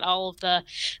also got all of the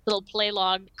little play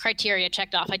log criteria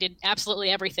checked off. I did absolutely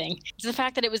everything. It's the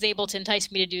fact that it was able to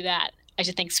entice me to do that, I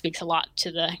just think speaks a lot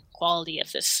to the quality of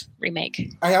this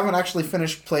remake. I haven't actually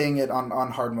finished playing it on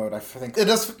hard mode. I think it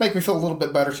does make me feel a little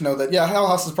bit better to know that, yeah, Hell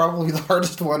House is probably the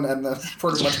hardest one, and that's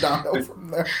pretty much downhill from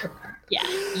there. Yeah,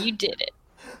 you did it.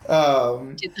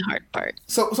 Did the hard part.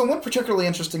 So one particularly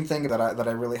interesting thing that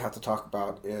I really have to talk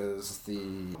about is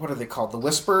what are they called? The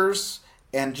Whispers,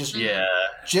 and just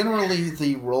generally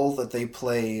the role that they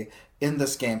play in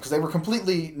this game, because they were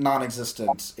completely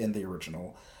non-existent in the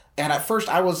original. And at first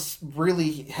I was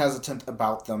really hesitant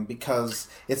about them because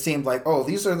it seemed like, oh,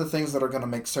 these are the things that are going to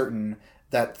make certain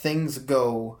that things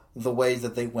go the way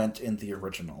that they went in the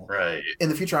original. Right. In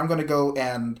the future, I'm going to go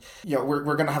and,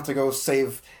 we're going to have to go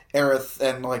save Aerith,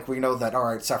 and, like, we know that, all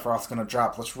right, Sephiroth's going to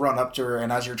drop. Let's run up to her,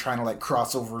 and as you're trying to, like,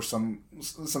 cross over some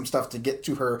stuff to get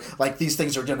to her, like, these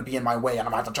things are going to be in my way, and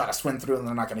I'm going to have to try to swim through, and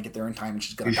they're not going to get there in time, and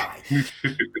she's going to die.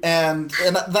 and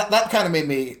that kind of made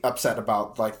me upset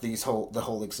about, like, the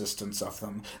whole existence of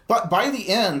them. But by the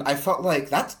end, I felt like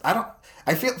that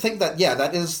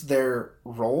is their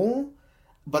role.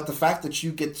 But the fact that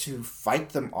you get to fight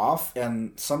them off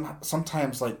and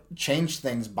sometimes like change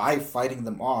things by fighting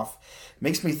them off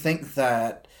makes me think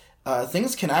that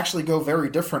things can actually go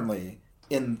very differently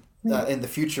in the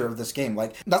future of this game.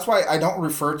 Like, that's why I don't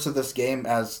refer to this game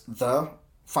as the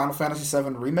Final Fantasy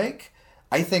VII Remake.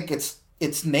 I think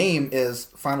its name is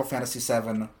Final Fantasy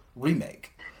VII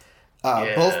Remake.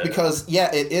 Both because,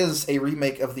 it is a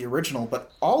remake of the original,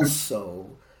 but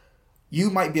also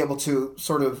you might be able to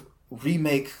sort of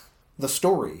remake the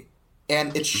story,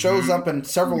 and it shows up in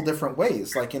several different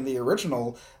ways. Like in the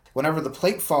original, whenever the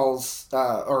plate falls,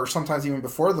 or sometimes even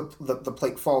before the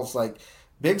plate falls, like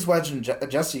Biggs, Wedge, and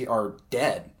Jesse are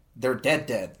dead. They're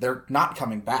dead. They're not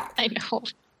coming back. I know.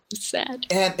 It's sad.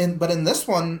 But in this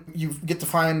one, you get to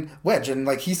find Wedge, and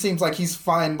like he seems like he's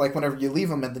fine. Like whenever you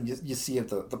leave him, and then you see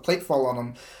the plate fall on him,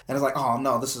 and it's like, oh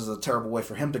no, this is a terrible way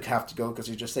for him to have to go because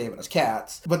he's just saving his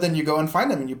cats. But then you go and find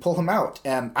him, and you pull him out,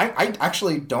 and I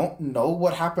actually don't know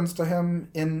what happens to him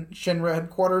in Shinra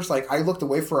headquarters. Like I looked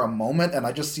away for a moment, and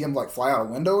I just see him like fly out a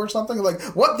window or something. Like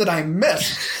what did I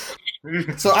miss?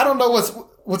 So I don't know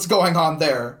what's going on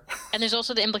there. And there's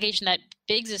also the implication that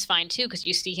Biggs is fine too, because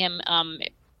you see him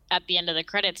at the end of the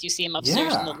credits, you see him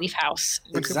upstairs in the Leaf House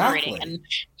recuperating. Exactly. And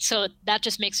so that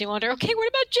just makes me wonder, okay, what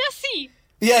about Jessie?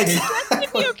 Yeah, exactly.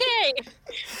 Jessie okay.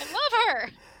 I love her.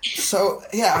 So,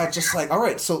 yeah, I just like, all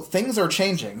right, so things are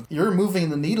changing. You're moving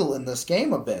the needle in this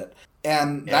game a bit.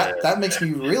 And that makes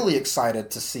me really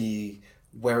excited to see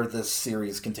where this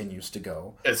series continues to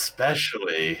go.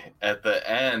 Especially at the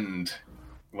end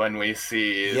when we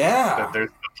see that there's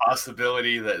the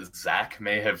possibility that Zach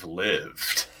may have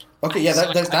lived. Okay, yeah,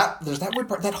 there's that weird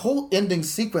part. That whole ending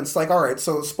sequence, like, all right,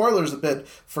 so spoilers a bit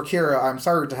for Kira. I'm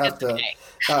sorry to have to. Okay.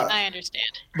 I understand.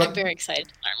 But I'm very excited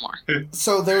to learn more.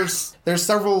 So there's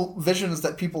several visions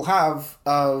that people have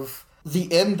of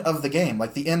the end of the game,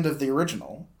 like the end of the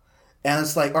original, and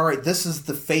it's like, all right, this is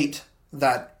the fate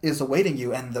that is awaiting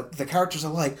you, and the characters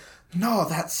are like, no,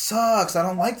 that sucks. I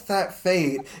don't like that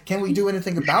fate. Can we do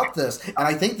anything about this? And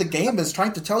I think the game is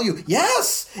trying to tell you,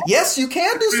 yes, you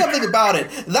can do something about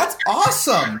it. That's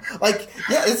awesome. Like,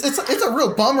 yeah, it's a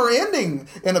real bummer ending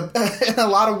in a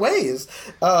lot of ways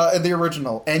in the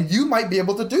original, and you might be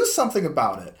able to do something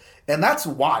about it, and that's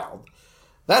wild.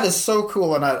 That is so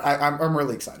cool, and I'm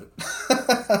really excited.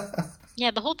 Yeah,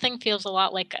 the whole thing feels a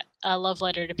lot like a love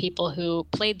letter to people who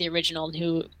played the original and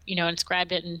who,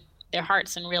 inscribed it in their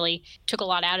hearts and really took a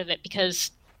lot out of it,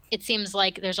 because it seems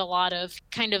like there's a lot of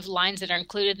kind of lines that are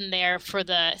included in there for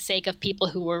the sake of people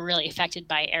who were really affected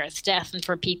by Aerith's death, and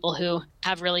for people who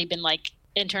have really been like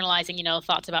internalizing,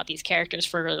 thoughts about these characters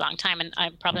for a really long time. And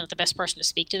I'm probably not the best person to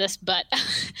speak to this, but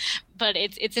but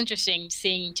it's interesting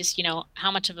seeing just,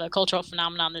 how much of a cultural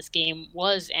phenomenon this game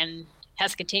was and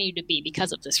has continued to be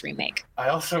because of this remake. I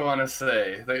also want to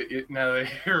say, now that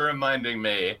you're reminding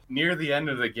me, near the end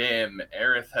of the game,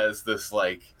 Aerith has this,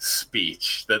 like,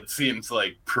 speech that seems,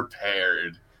 like,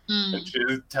 prepared. And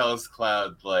she tells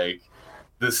Cloud, like,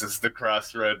 this is the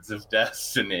crossroads of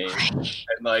destiny, and,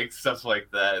 like, stuff like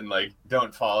that, and, like,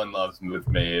 don't fall in love with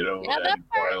me, it'll end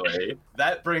poorly.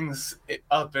 That brings it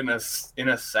up in a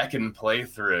second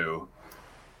playthrough,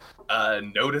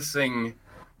 noticing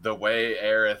the way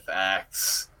Aerith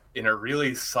acts in a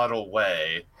really subtle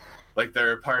way. Like,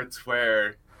 there are parts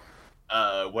where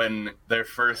when they're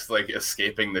first, like,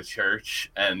 escaping the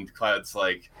church, and Cloud's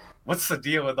like, what's the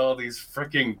deal with all these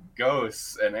freaking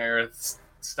ghosts? And Aerith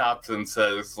stops and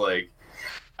says, like,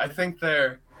 I think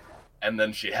they're... And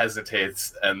then she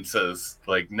hesitates and says,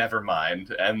 like, never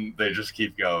mind. And they just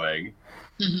keep going.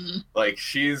 Mm-hmm. Like,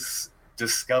 she's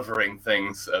discovering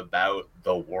things about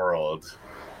the world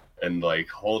and, like,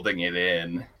 holding it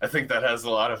in. I think that has a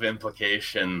lot of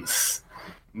implications,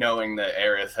 knowing that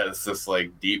Aerith has this,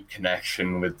 like, deep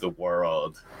connection with the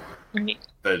world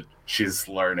that she's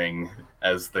learning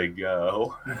as they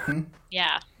go. Mm-hmm.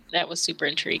 Yeah, that was super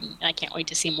intriguing. I can't wait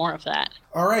to see more of that.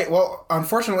 All right, well,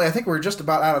 unfortunately, I think we're just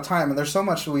about out of time, and there's so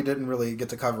much we didn't really get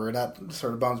to cover, and that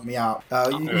sort of bums me out.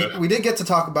 We did get to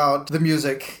talk about the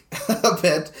music a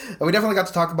bit. We definitely got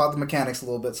to talk about the mechanics a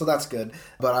little bit, so that's good.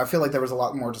 But I feel like there was a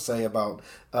lot more to say about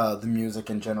the music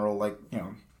in general, like,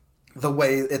 the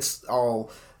way it's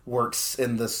all works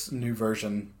in this new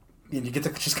version. And you get to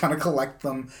just kind of collect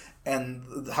them,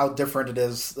 and how different it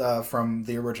is from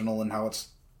the original, and how it's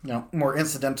more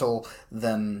incidental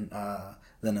than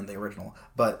in the original.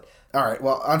 But all right,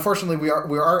 well, unfortunately, we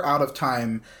are out of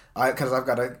time because I've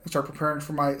got to start preparing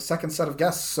for my second set of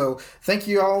guests. So thank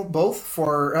you all both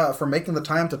for making the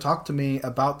time to talk to me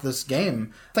about this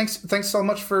game. Thanks so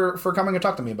much for coming and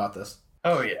talk to me about this.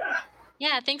 Oh yeah.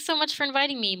 Yeah, thanks so much for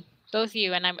inviting me, both of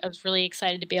you, and I was really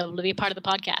excited to be able to be part of the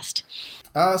podcast.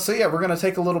 So yeah, we're going to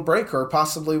take a little break, or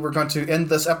possibly we're going to end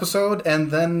this episode,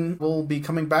 and then we'll be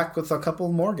coming back with a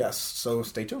couple more guests, so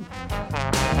stay tuned.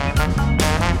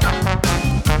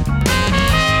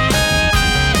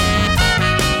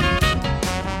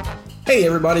 Hey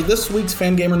everybody, this week's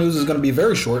Fangamer News is going to be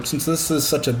very short since this is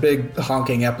such a big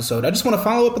honking episode. I just want to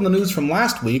follow up on the news from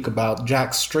last week about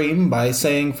Jack's stream by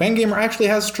saying Fangamer actually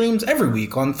has streams every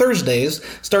week on Thursdays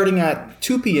starting at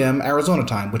 2 p.m. Arizona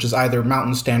time, which is either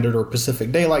Mountain Standard or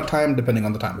Pacific Daylight Time depending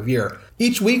on the time of year.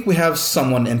 Each week we have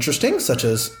someone interesting, such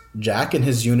as Jack in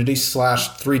his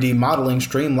Unity/3D modeling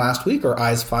stream last week, or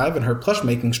Eyes5 in her plush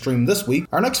making stream this week.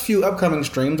 Our next few upcoming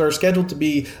streams are scheduled to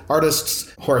be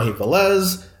artists Jorge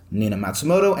Velez, Nina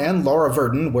Matsumoto, and Laura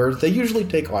Verdon, where they usually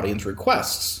take audience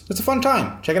requests. It's a fun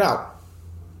time. Check it out.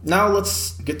 Now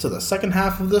let's get to the second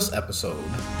half of this episode.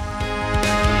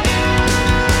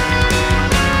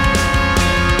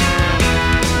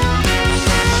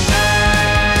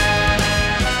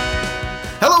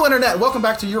 Hello Hello, Internet! Welcome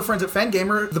back to Your Friends at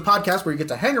Fangamer, the podcast where you get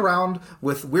to hang around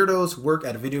with weirdos who work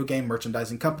at a video game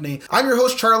merchandising company. I'm your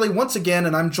host, Charlie, once again,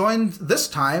 and I'm joined this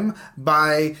time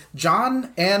by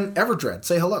John and Everdread.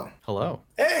 Say hello. Hello.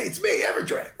 Hey, it's me,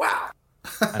 Everdread. Wow.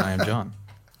 And I am John.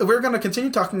 We're going to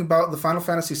continue talking about the Final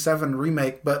Fantasy VII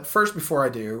Remake, but first, before I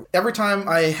do, every time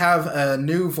I have a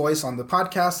new voice on the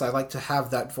podcast, I like to have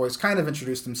that voice kind of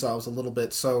introduce themselves a little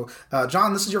bit. So,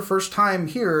 John, this is your first time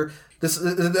here. This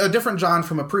is a different John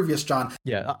from a previous John.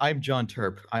 Yeah, I'm John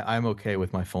Terp. I'm okay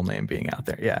with my full name being out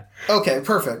there, yeah. Okay,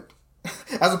 perfect.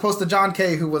 As opposed to John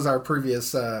K., who was our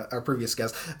previous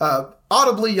guest.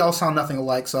 Audibly, y'all sound nothing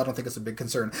alike, so I don't think it's a big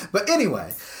concern. But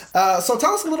anyway, so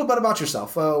tell us a little bit about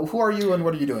yourself. Who are you and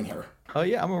what are you doing here?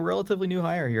 Yeah, I'm a relatively new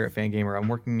hire here at Fangamer. I'm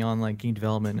working on like game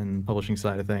development and publishing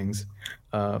side of things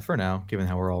for now, given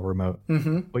how we're all remote.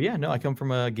 Mm-hmm. But yeah, no, I come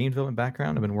from a game development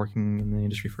background. I've been working in the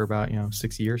industry for about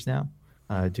 6 years now,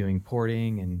 doing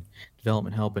porting and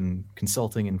development help and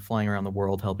consulting and flying around the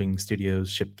world, helping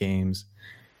studios ship games.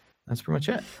 That's pretty much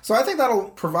it. So I think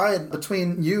that'll provide,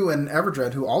 between you and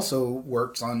Everdread, who also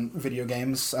works on video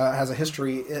games, has a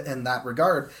history in that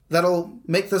regard, that'll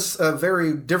make this a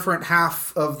very different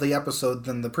half of the episode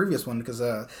than the previous one, because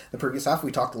the previous half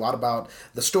we talked a lot about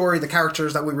the story, the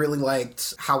characters that we really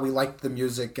liked, how we liked the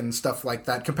music and stuff like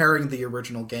that, comparing the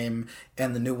original game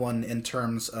and the new one in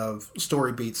terms of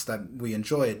story beats that we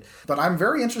enjoyed. But I'm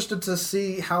very interested to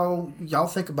see how y'all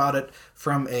think about it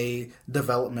from a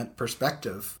development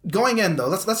perspective. Going in, though,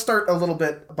 let's start a little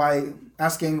bit by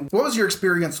asking, what was your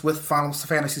experience with Final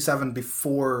Fantasy VII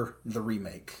before the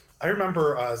remake? I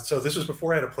remember, so this was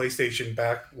before I had a PlayStation,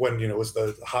 back when, it was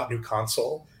the hot new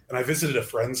console, and I visited a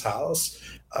friend's house,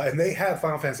 and they had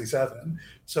Final Fantasy VII.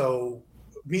 So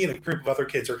me and a group of other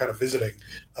kids are kind of visiting.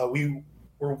 We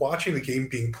were watching the game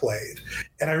being played,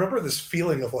 and I remember this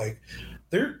feeling of like,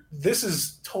 this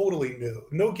is totally new.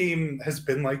 No game has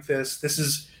been like this. This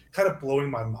is kind of blowing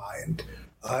my mind.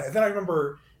 And then I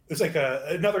remember it was like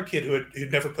another kid who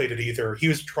had never played it either. He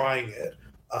was trying it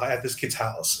at this kid's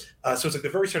house. So it's like the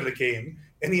very start of the game,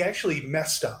 and he actually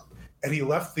messed up. And he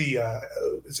left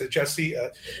is it Jessie?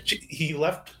 He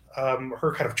left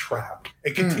her kind of trapped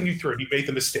and continued through it. He made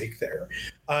the mistake there.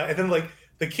 And then like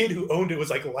the kid who owned it was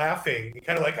like laughing,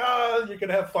 kind of like, you're going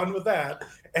to have fun with that.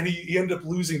 And he ended up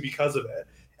losing because of it.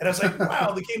 And I was like,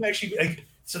 wow, the game actually,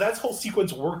 so that whole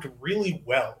sequence worked really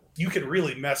well. You could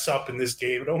really mess up in this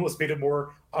game. It almost made it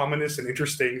more ominous and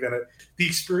interesting than the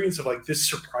experience of like this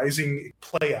surprising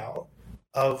play out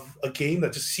of a game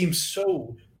that just seems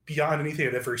so beyond anything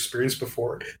I'd ever experienced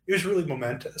before. It was really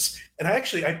momentous. And I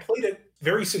played it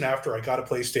very soon after I got a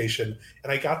PlayStation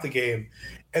and I got the game.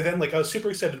 And then like I was super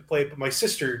excited to play it, but my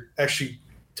sister actually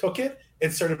took it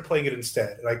and started playing it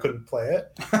instead, and I couldn't play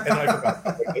it. And I forgot.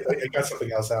 I got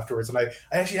something else afterwards. And I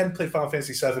actually hadn't played Final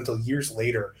Fantasy VII until years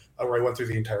later, where I went through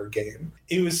the entire game.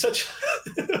 It was such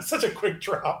a quick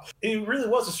drop. It really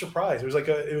was a surprise.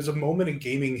 It was a moment in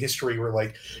gaming history where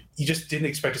like you just didn't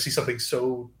expect to see something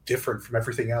so different from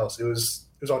everything else. It was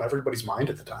on everybody's mind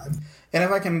at the time. And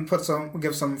if I can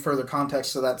give some further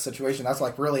context to that situation, that's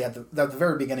like really at the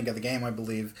very beginning of the game, I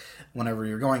believe, whenever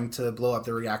you're going to blow up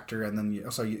the reactor, and then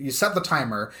you set the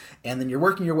timer, and then you're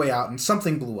working your way out, and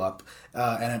something blew up,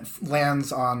 and it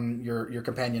lands on your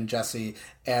companion Jessie,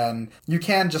 and you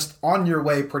can just on your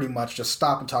way pretty much just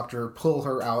stop and talk to her, pull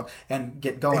her out, and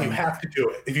get going. And you have to do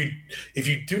it. If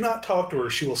you do not talk to her,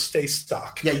 she will stay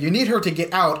stuck. Yeah, you need her to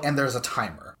get out, and there's a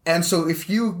timer. And so if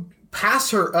you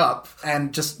pass her up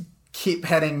and just keep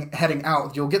heading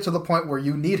out, you'll get to the point where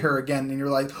you need her again, and you're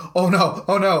like, oh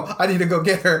no, I need to go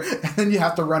get her. And then you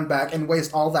have to run back and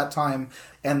waste all that time.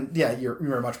 And yeah,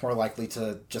 you're much more likely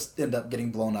to just end up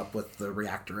getting blown up with the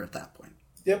reactor at that point.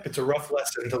 Yep, it's a rough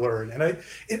lesson to learn. And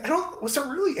was there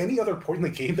really any other point in the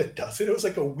game that does it? It was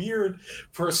like a weird,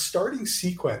 for a starting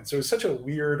sequence, it was such a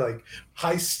weird, like,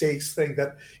 high stakes thing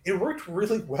that it worked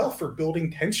really well for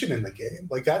building tension in the game.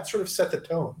 Like, that sort of set the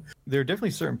tone. There are definitely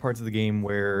certain parts of the game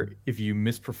where if you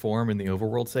misperform in the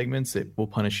overworld segments, it will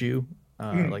punish you,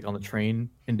 like on the train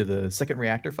into the second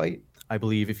reactor fight. I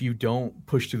believe if you don't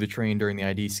push through the train during the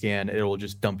ID scan, it will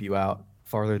just dump you out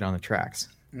farther down the tracks.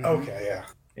 Okay, yeah.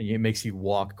 And it makes you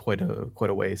walk quite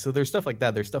a way. So there's stuff like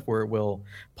that. There's stuff where it will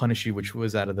punish you, which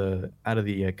was out of the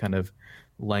kind of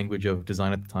language of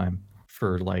design at the time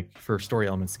for story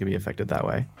elements to be affected that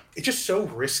way. It's just so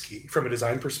risky from a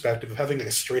design perspective of having like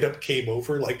a straight up game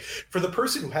over. Like for the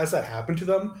person who has that happen to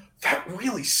them, that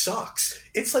really sucks.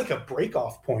 It's like a break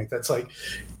off point. That's like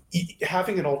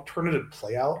having an alternative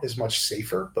play out is much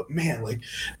safer. But man, like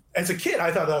as a kid,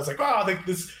 I thought that I was like, oh, like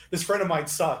this friend of mine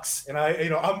sucks, and I'm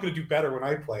going to do better when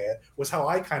I play it. Was how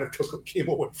I kind of came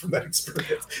away from that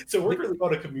experience. So it worked really well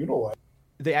in a communal way.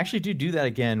 They actually do that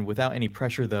again without any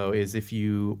pressure, though. Is if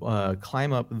you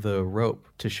climb up the rope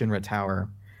to Shinra Tower,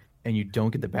 and you don't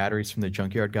get the batteries from the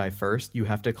junkyard guy first, you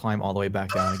have to climb all the way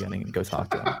back down again and go talk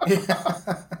to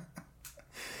him.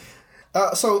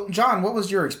 So, John, what was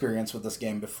your experience with this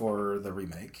game before the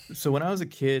remake? So when I was a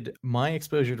kid, my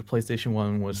exposure to PlayStation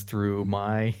 1 was through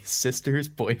my sister's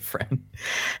boyfriend.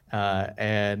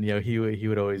 And, he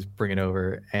would always bring it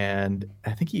over. And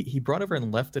I think he brought over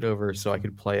and left it over so I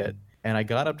could play it. And I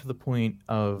got up to the point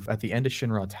of, at the end of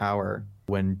Shinra Tower,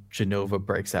 when Genova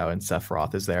breaks out and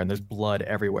Sephiroth is there and there's blood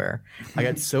everywhere. I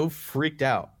got so freaked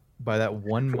out by that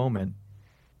one moment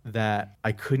that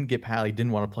I couldn't get past. I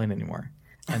didn't want to play it anymore.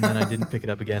 And then I didn't pick it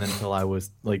up again until I was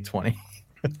like 20.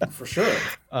 For sure.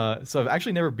 So I've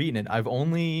actually never beaten it. I've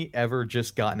only ever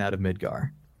just gotten out of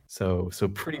Midgar. So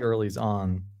pretty early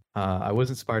on. I was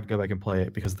inspired to go back and play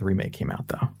it because the remake came out,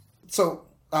 though. So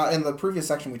in the previous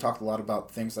section, we talked a lot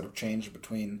about things that have changed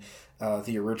between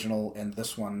the original and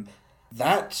this one.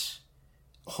 That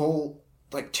whole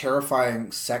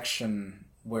terrifying section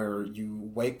where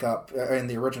you wake up in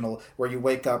the original, where you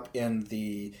wake up in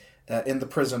the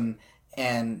prison.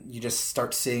 And you just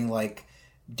start seeing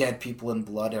dead people and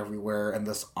blood everywhere, and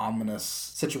this ominous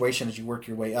situation as you work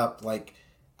your way up.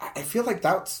 I feel like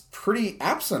that's pretty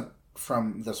absent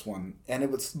from this one, and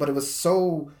it was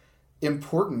so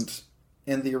important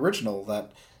in the original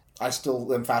that I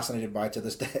still am fascinated by it to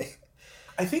this day.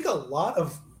 I think a lot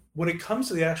of when it comes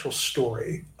to the actual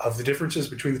story of the differences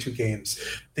between the two games,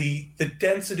 the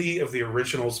density of the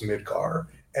original's Midgar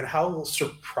and how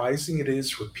surprising it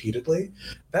is repeatedly,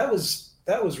 that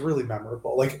was really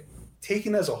memorable.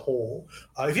 Taken as a whole,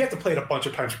 if you have to play it a bunch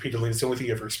of times repeatedly, it's the only thing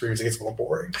you ever experience, it gets a little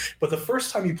boring. But the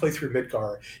first time you play through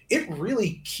Midgar, it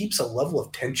really keeps a level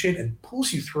of tension and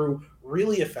pulls you through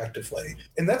really effectively.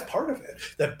 And that's part of it.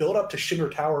 That build up to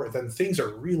Shinra Tower, then things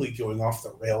are really going off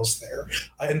the rails there.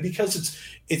 And because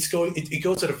it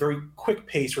goes at a very quick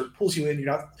pace where it pulls you in, you're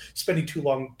not spending too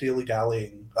long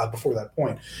dilly-dallying before that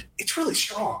point. It's really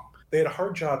strong. They had a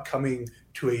hard job coming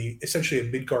to essentially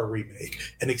a Midgar remake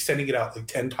and extending it out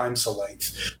 10 times the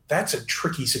length. That's a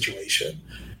tricky situation.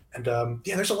 And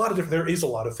there is a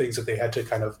lot of things that they had to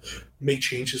kind of make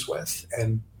changes with,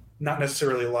 and not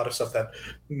necessarily a lot of stuff that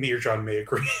me or John may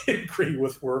agree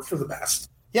with were for the best.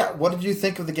 Yeah, what did you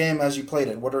think of the game as you played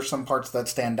it? What are some parts that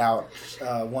stand out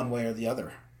one way or the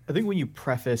other? I think when you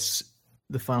preface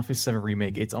the Final Fantasy VII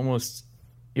Remake, it's almost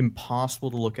impossible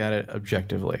to look at it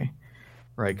objectively,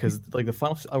 right? Because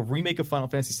a remake of Final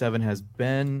Fantasy VII has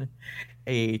been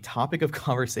a topic of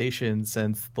conversation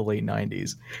since the late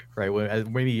 90s, right?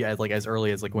 Maybe as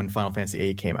early as when Final Fantasy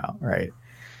VIII came out, right?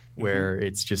 Where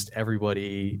it's just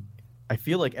everybody, I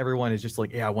feel like everyone is just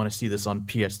I want to see this on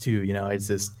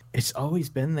PS2, it's always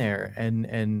been there.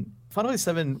 And Final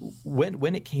Fantasy VII,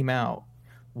 when it came out,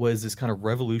 was this kind of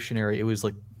revolutionary. It was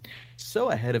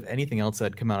so ahead of anything else that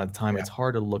had come out at the time. Yeah. It's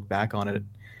hard to look back on it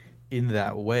in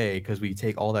that way, because we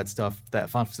take all that stuff that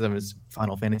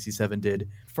Final Fantasy VII did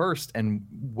first, and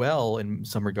in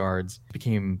some regards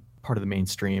became part of the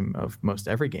mainstream of most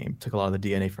every game. Took a lot of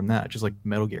the DNA from that, just like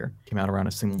Metal Gear came out around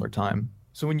a similar time.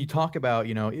 So when you talk about,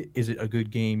 is it a good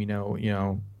game,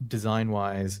 design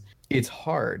wise, it's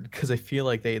hard, because I feel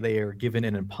like they are given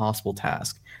an impossible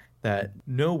task that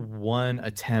no one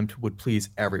attempt would please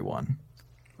everyone.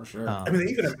 For sure. They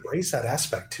even embrace that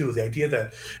aspect too. The idea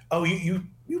that,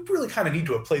 you really kind of need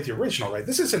to have played the original, right?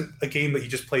 This isn't a game that you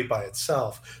just played by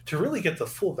itself. To really get the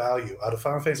full value out of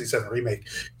Final Fantasy VII Remake,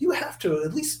 you have to,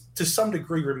 at least to some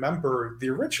degree, remember the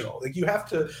original. You have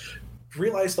to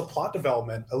realize the plot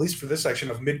development, at least for this section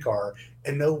of Midgar,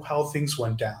 and know how things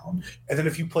went down. And then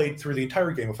if you played through the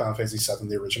entire game of Final Fantasy VII,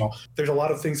 the original, there's a lot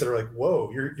of things that are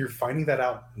whoa, you're finding that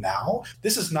out now?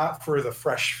 This is not for the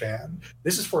fresh fan.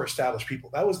 This is for established people.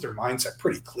 That was their mindset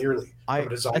pretty clearly from a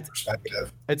design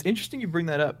perspective. It's interesting you bring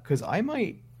that up, because I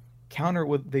might counter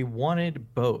with they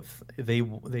wanted both. They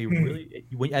really,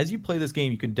 as you play this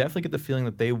game, you can definitely get the feeling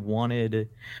that they wanted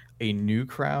a new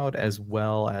crowd as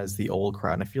well as the old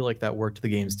crowd, and I feel like that worked to the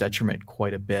game's detriment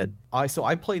quite a bit. I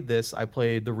played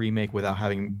the remake without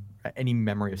having any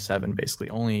memory of 7, basically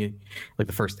only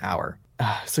the first hour.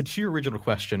 So to your original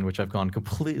question, which I've gone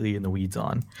completely in the weeds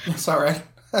on, it's all right.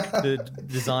 The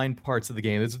design parts of the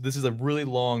game, this is a really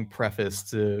long preface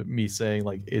to me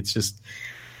saying it's just,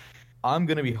 I'm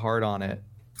going to be hard on it,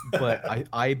 but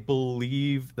I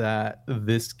believe that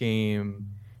this game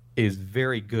is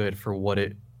very good for what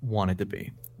it wanted to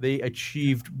be. They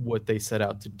achieved what they set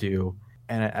out to do,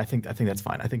 and I think that's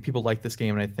fine. I think people like this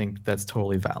game, and I think that's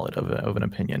totally valid of an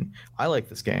opinion. I like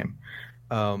this game,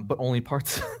 but only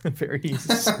parts, very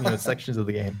sections of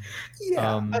the game.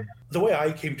 Yeah, the way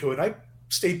I came to it, I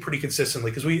stayed pretty consistently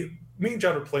because me and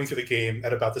John were playing through the game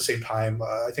at about the same time.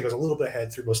 I think I was a little bit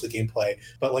ahead through most of the gameplay,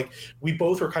 but like we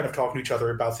both were kind of talking to each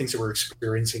other about things that we're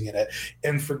experiencing in it.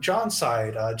 And for John's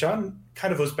side, John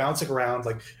kind of was bouncing around.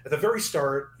 Like at the very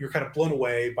start, you're kind of blown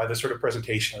away by the sort of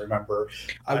presentation. I remember.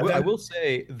 I will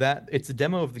say that it's a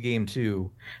demo of the game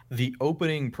too. The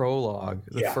opening prologue,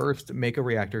 the first make a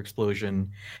reactor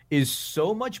explosion, is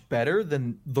so much better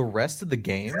than the rest of the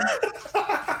game.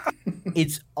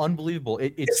 It's unbelievable.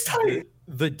 It's tight.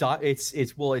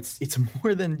 It's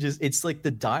more than just. It's like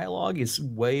the dialogue is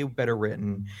way better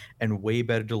written and way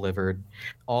better delivered.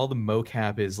 All the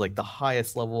mocap is like the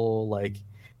highest level. Like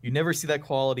you never see that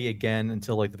quality again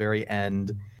until like the very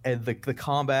end. And the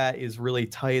combat is really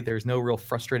tight. There's no real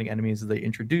frustrating enemies as they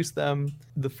introduce them.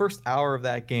 The first hour of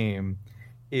that game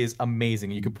is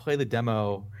amazing. You can play the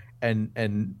demo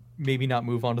and maybe not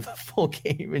move on to the full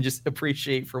game and just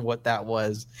appreciate for what that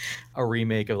was, a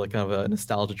remake of like kind of a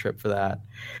nostalgia trip for that.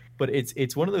 But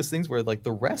it's one of those things where like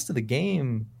the rest of the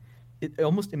game,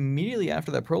 almost immediately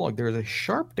after that prologue, there is a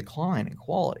sharp decline in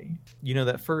quality.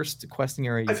 That first questing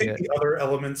area I think the other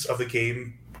elements of the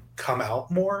game come out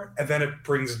more, and then it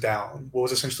brings down what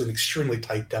was essentially an extremely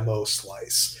tight demo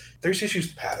slice. There's issues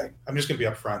with padding. I'm just going to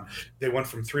be upfront. They went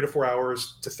from 3 to 4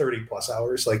 hours to 30 plus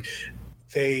hours. Like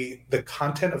the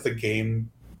content of the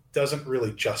game doesn't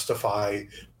really justify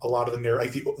a lot of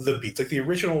the beats. Like the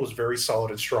original was very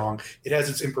solid and strong. It has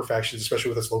its imperfections, especially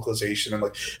with its localization and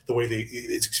like the way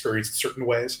it's experienced in certain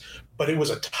ways. But it was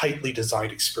a tightly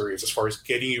designed experience as far as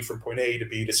getting you from point A to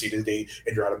B to C to D,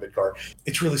 and you're out of Midgard.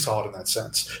 It's really solid in that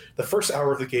sense. The first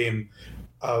hour of the game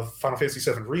of Final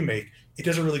Fantasy VII Remake, it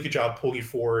does a really good job pulling you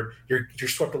forward. You're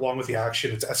swept along with the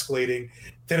action. It's escalating.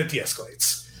 Then it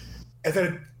de-escalates. And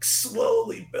then it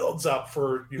slowly builds up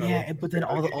for but then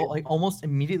almost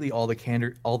immediately all the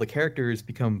characters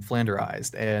become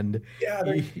flanderized, and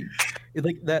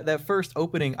like that first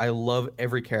opening, I love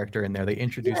every character in there. They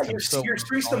introduce them. You're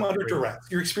experiencing them under duress.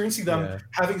 You're experiencing them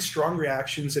having strong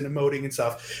reactions and emoting and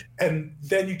stuff, and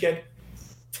then you get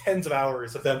tens of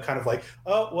hours of them kind of like,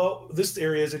 oh well, this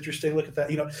area is interesting. Look at that.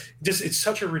 Just it's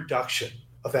such a reduction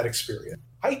of that experience.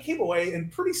 I came away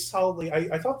and pretty solidly.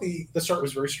 I thought the start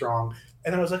was very strong,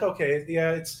 and then I was like, okay,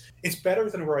 yeah, it's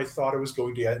better than where I thought it was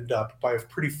going to end up by a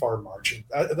pretty far margin.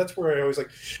 That's where I always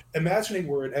like imagining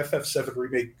where an FF7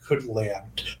 remake could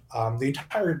land. The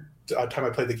entire time I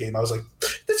played the game, I was like,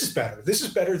 this is better. This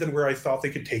is better than where I thought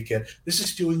they could take it. This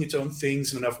is doing its own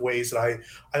things in enough ways that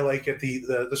I like it.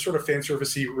 The sort of fan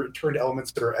servicey return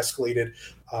elements that are escalated,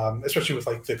 especially with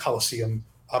like the Colosseum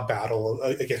battle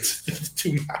against the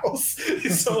two mouths.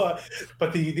 So,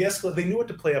 but the escalate, they knew what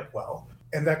to play up well,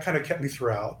 and that kind of kept me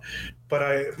throughout.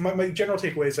 But my general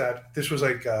takeaway is that this was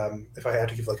like, if I had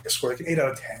to give like a score, like an 8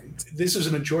 out of 10. This is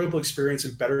an enjoyable experience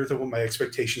and better than what my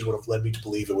expectations would have led me to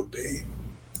believe it would be.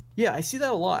 Yeah, I see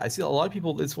that a lot. I see a lot of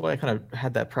people. That's why I kind of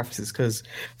had that preface, is because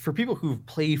for people who've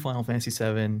played Final Fantasy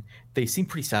VII, they seem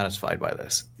pretty satisfied by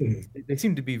this. Mm-hmm. They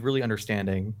seem to be really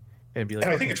understanding and be like.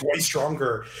 And I think it's way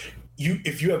stronger.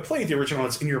 If you have played the original,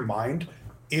 it's in your mind.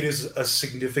 It is a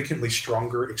significantly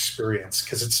stronger experience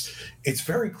because it's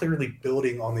very clearly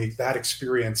building on that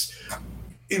experience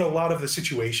in a lot of the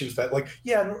situations that, like,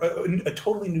 a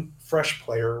totally new, fresh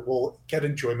player will get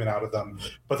enjoyment out of them.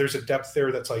 But there's a depth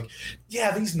there that's like,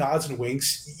 these nods and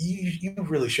winks, you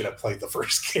really should have played the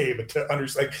first game to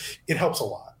understand. Like, it helps a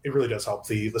lot. It really does help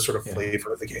the sort of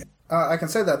flavor of the game. I can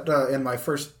say that in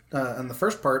the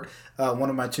first part, one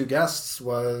of my two guests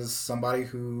was somebody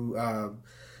who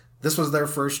this was their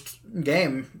first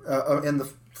game in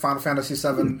the Final Fantasy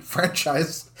VII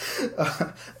franchise,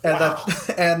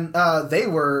 and they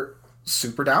were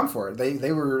super down for it.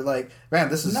 They were like, "Man,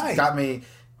 this has got me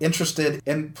interested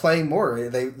in playing more."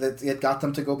 It got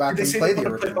them to go back and play the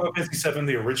original. Final Fantasy VII,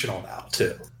 the original now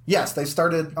too. Yes, they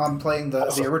started on playing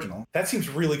the original. That seems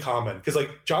really common because,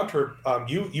 like, John Turp,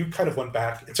 you kind of went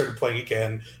back and started playing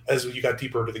again as you got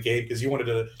deeper into the game because you wanted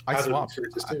to. I swapped.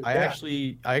 I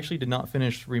actually did not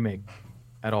finish Remake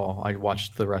at all. I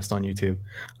watched the rest on YouTube.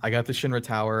 I got the Shinra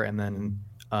Tower and then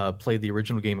played the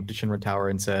original game up to Shinra Tower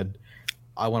and said,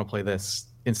 I want to play this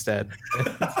instead.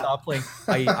 Stop playing.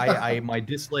 My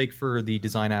dislike for the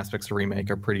design aspects of Remake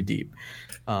are pretty deep.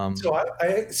 So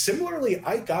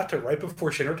I got to right before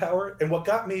Shinra Tower, and what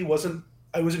got me wasn't,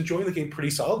 I was enjoying the game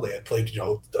pretty solidly. I played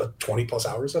 20 plus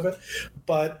hours of it,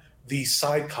 but the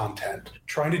side content,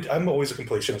 I'm always a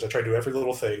completionist. I try to do every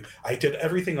little thing. I did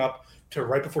everything up to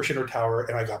right before Shinra Tower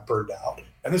and I got burned out.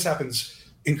 And this happens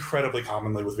incredibly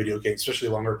commonly with video games, especially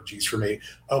long RPGs for me.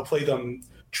 I'll play them,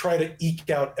 try to eke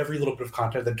out every little bit of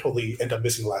content, then totally end up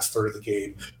missing the last third of the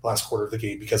game, last quarter of the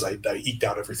game, because I eked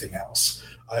out everything else.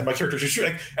 And my characters are,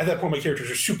 at that point, my characters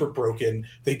are super broken.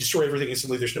 They destroy everything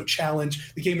instantly. There's no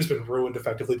challenge. The game has been ruined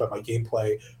effectively by my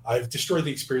gameplay. I've destroyed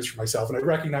the experience for myself, and I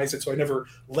recognize it, so I never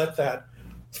let that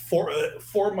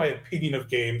form my opinion of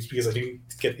games because I didn't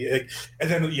get the. And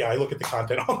then, I look at the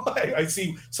content online. I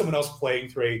see someone else playing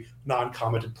through a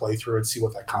non-commented playthrough and see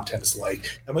what that content is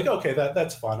like. I'm like, okay,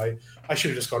 that's fun. I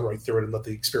should have just gone right through it and let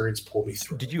the experience pull me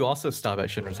through. Did you also stop at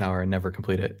Shinra Tower and never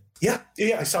complete it? Yeah,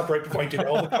 I stopped right before I did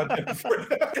all the content before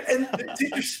that. And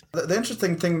the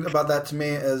interesting thing about that to me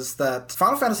is that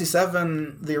Final Fantasy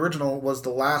VII, the original, was the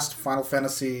last Final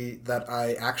Fantasy that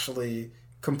I actually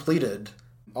completed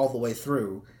all the way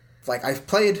through. Like, I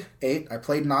played 8, I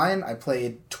played 9, I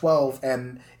played 12,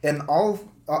 and in all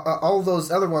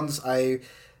those other ones, I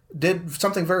did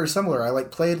something very similar. I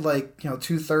played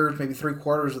 2/3, maybe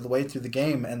 3/4 of the way through the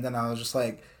game, and then I was just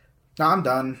like, no, I'm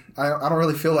done. I don't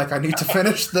really feel like I need to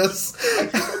finish this.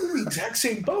 I'm in the exact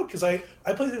same boat, because I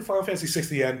played through Final Fantasy VI to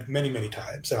the end many, many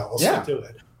times, and I'll still do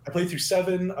it. I played through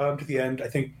 7 to the end, I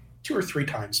think, 2 or 3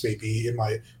 times maybe in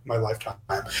my lifetime.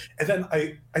 And then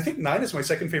I think 9 is my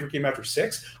second favorite game after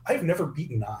 6. I've never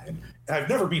beaten 9. And I've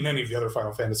never beaten any of the other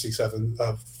Final Fantasy 7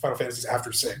 Final Fantasies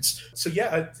after 6. So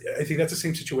I think that's the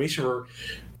same situation where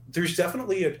there's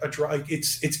definitely a draw.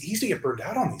 It's easy to get burned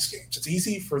out on these games. It's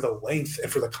easy for the length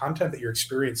and for the content that you're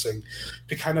experiencing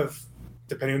to kind of,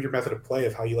 depending on your method of play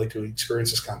of how you like to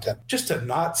experience this content, just to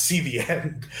not see the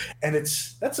end. And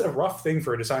that's a rough thing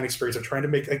for a design experience of trying to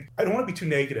make, I don't want to be too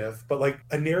negative, but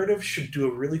a narrative should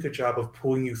do a really good job of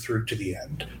pulling you through to the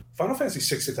end. Final Fantasy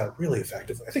VI did that really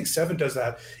effectively. I think 7 does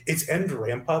that. Its end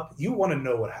ramp up, you want to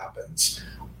know what happens.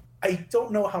 I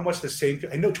don't know how much the same.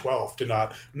 I know 12 did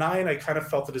not. 9, I kind of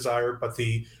felt the desire, but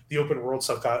the open world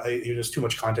stuff got just too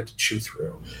much content to chew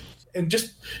through. And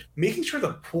just making sure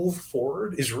the pull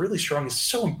forward is really strong is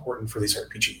so important for these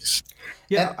RPGs.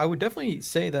 Yeah, I would definitely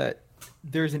say that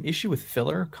there's an issue with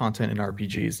filler content in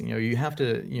RPGs. You have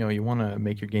to, you want to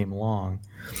make your game long,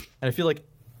 and I feel like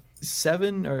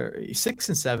 7 or 6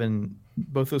 and 7,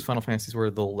 both those Final Fantasies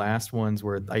were the last ones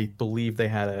where I believe they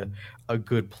had a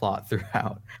good plot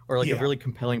throughout, or a really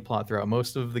compelling plot throughout.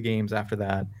 Most of the games after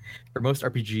that, or most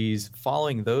RPGs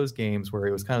following those games where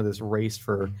it was kind of this race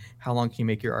for how long can you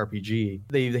make your RPG,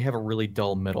 they have a really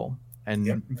dull middle.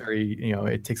 And very,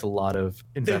 it takes a lot of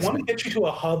investment. They want to get you to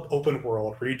a hub open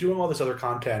world where you're doing all this other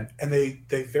content, and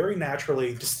they very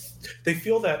naturally they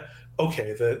feel that,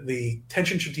 okay, the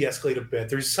tension should de-escalate a bit.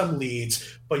 There's some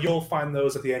leads, but you'll find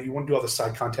those at the end. You want to do all the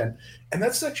side content. And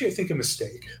that's actually, I think, a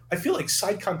mistake. I feel like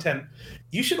side content,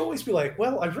 you should always be like,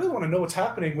 well, I really want to know what's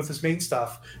happening with this main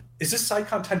stuff. Is this side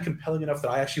content compelling enough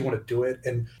that I actually want to do it?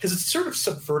 And because it's sort of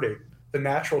subverting the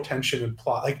natural tension and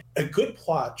plot. Like, a good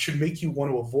plot should make you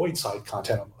want to avoid side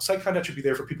content almost. Side content should be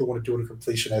there for people who want to do it in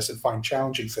completionist and find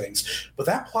challenging things. But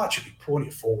that plot should be pulling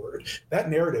you forward. That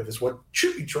narrative is what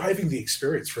should be driving the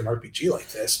experience for an RPG like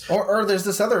this. Or there's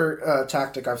this other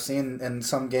tactic I've seen in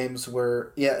some games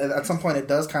where, at some point it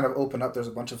does kind of open up. There's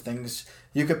a bunch of things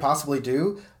you could possibly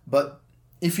do, but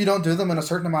if you don't do them in a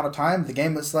certain amount of time, the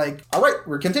game is like, all right,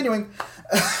 we're continuing.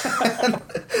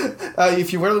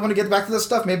 If you really want to get back to this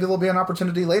stuff, maybe there'll be an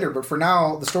opportunity later. But for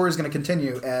now, the story is going to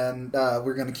continue, and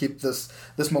we're going to keep this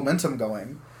momentum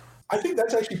going. I think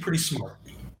that's actually pretty smart.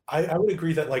 I would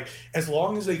agree that, like, as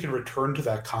long as they can return to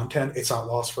that content, it's not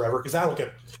lost forever, because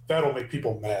that'll make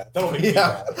people mad. That'll make me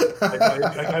mad.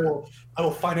 I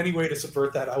will find any way to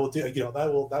subvert that. I will do,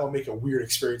 that will make a weird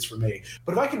experience for me.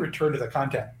 But if I can return to that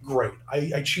content, great.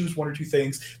 I choose 1 or 2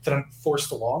 things that I'm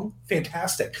forced along.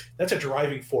 Fantastic. That's a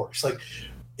driving force. Like,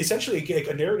 essentially,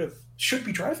 a narrative should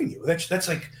be driving you. That's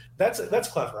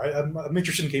clever. I'm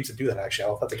interested in games that do that. Actually,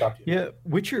 I'll have to talk to you. Yeah,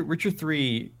 Witcher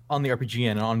 3 on the RPG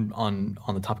and on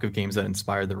the topic of games that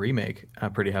inspired the remake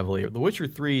pretty heavily. The Witcher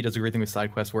 3 does a great thing with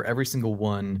side quests where every single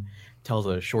one tells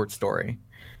a short story.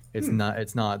 It's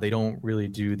not. They don't really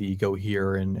do the go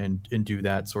here and do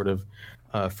that sort of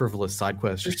frivolous side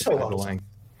quest just to add the length.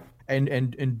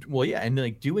 And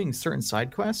like doing certain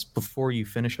side quests before you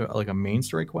finish a main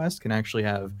story quest can actually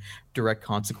have direct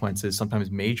consequences,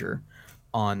 sometimes major,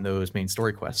 on those main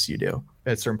story quests you do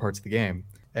at certain parts of the game.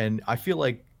 And I feel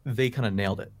like they kind of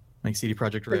nailed it. Like CD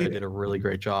Projekt Red did a really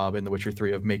great job in The Witcher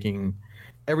 3 of making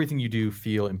everything you do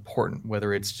feel important,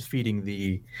 whether it's just feeding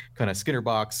the kind of Skinner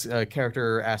box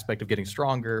character aspect of getting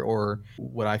stronger, or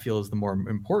what I feel is the more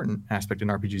important aspect in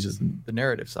RPGs is the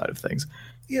narrative side of things.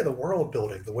 Yeah, the world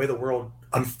building, the way the world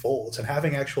unfolds, and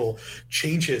having actual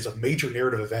changes of major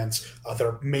narrative events of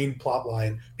their main plot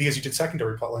line because you did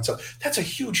secondary plot lines. So that's a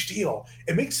huge deal.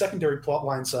 It makes secondary plot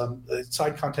lines,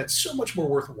 side content, so much more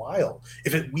worthwhile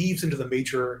if it weaves into the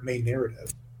major main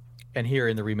narrative. And here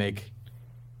in the remake,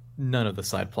 none of the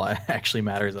side plot actually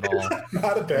matters at all.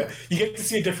 Not a bit. You get to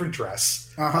see a different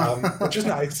dress, which is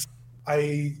nice.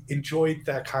 I enjoyed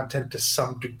that content to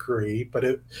some degree, but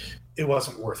it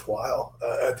wasn't worthwhile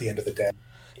at the end of the day.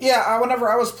 Yeah, whenever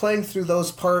I was playing through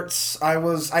those parts, I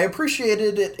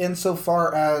appreciated it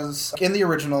insofar as in the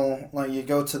original, like, you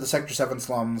go to the Sector 7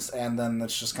 slums, and then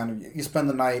it's just kind of, you spend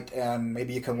the night, and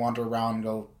maybe you can wander around and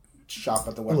go shop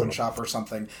at the weapon shop or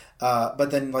something.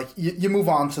 But then, like, you move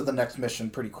on to the next mission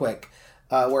pretty quick.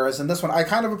 Whereas in this one, I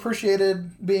kind of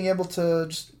appreciated being able to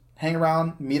just hang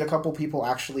around, meet a couple people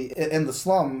actually in the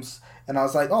slums, and I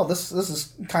was like, oh, this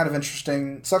is kind of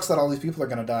interesting. Sucks that all these people are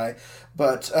going to die,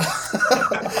 but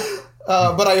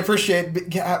but I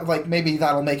appreciate, like, maybe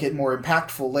that'll make it more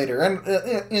impactful later.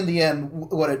 And in the end,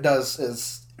 what it does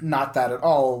is not that at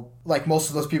all. Like, most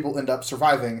of those people end up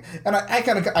surviving, and I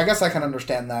guess I can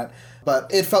understand that,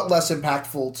 but it felt less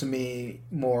impactful to me,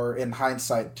 more in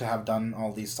hindsight, to have done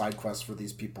all these side quests for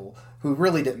these people who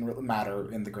really didn't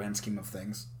matter in the grand scheme of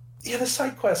things. Yeah, the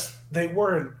side quests, they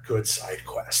weren't good side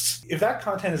quests. If that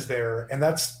content is there, and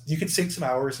you can sink some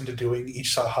hours into doing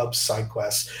each hub's side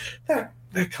quests, that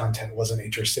content wasn't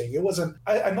interesting. It wasn't.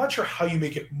 I'm not sure how you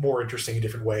make it more interesting in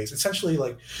different ways. Essentially,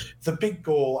 like, the big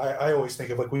goal, I always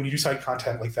think of, like, when you do side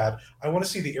content like that, I want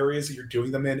to see the areas that you're doing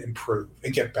them in improve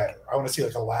and get better. I want to see,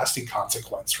 like, a lasting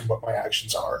consequence from what my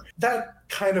actions are. That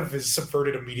kind of is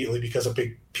subverted immediately because a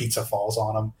big pizza falls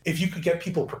on them. If you could get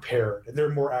people prepared and they're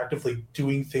more actively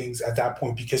doing things at that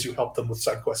point because you helped them with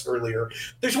side quests earlier,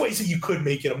 there's ways that you could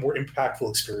make it a more impactful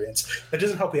experience. That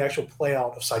doesn't help the actual play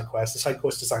out of side quests. The side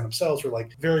quest design themselves were,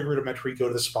 like, very rudimentary. Go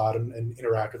to the spot and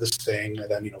interact with this thing,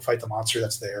 and then, fight the monster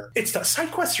that's there. It's tough.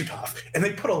 Side quests are tough, and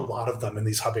they put a lot of them in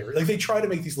these hub areas. Like, they try to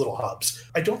make these little hubs.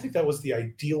 I don't think that was the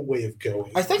ideal way of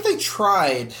going. I think they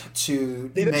tried to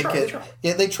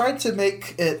They tried to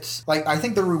make it, like, I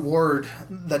think the reward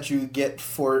that you get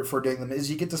for doing them is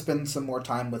you get to spend some more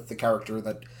time with the character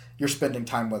that you're spending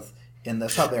time with in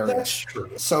this hub area. That's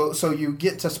true. So you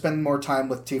get to spend more time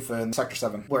with Tifa in Sector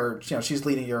 7, where, she's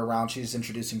leading you around, she's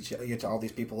introducing you to all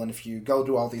these people, and if you go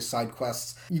do all these side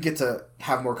quests, you get to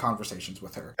have more conversations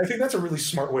with her. I think that's a really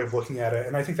smart way of looking at it,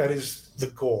 and I think that is the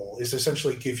goal, is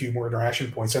essentially give you more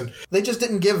interaction points. And they just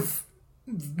didn't give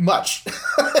much.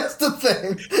 That's the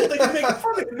thing. They can make it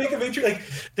fun. Make it interesting. Like,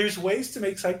 there's ways to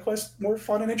make side quests more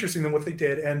fun and interesting than what they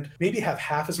did, and maybe have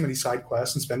half as many side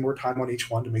quests and spend more time on each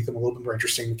one to make them a little bit more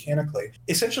interesting mechanically.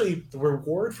 Essentially, the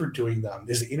reward for doing them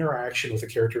is the interaction with the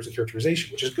characters and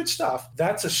characterization, which is good stuff.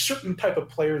 That's a certain type of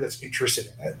player that's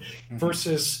interested in it,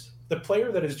 versus the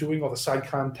player that is doing all the side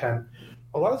content.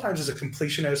 A lot of times is a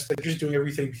completionist. They're just doing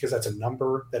everything because that's a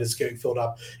number that is getting filled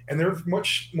up. And they're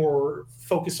much more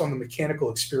focused on the mechanical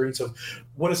experience of,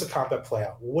 what does the combat play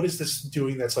out? What is this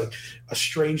doing that's like a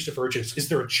strange divergence? Is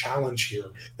there a challenge here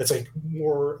that's like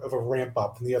more of a ramp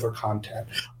up than the other content?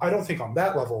 I don't think on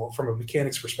that level, from a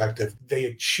mechanics perspective, they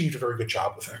achieved a very good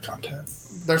job with that content.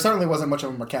 There certainly wasn't much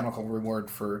of a mechanical reward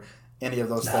for any of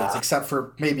those things, except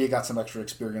for maybe you got some extra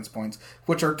experience points,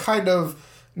 which are kind of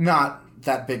not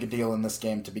that big a deal in this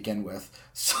game to begin with.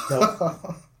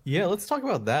 So. Yeah, let's talk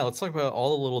about that. Let's talk about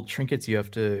all the little trinkets you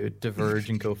have to diverge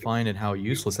and go find, and how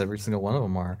useless every single one of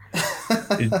them are.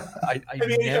 I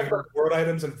mean, you talk about world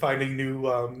items and finding new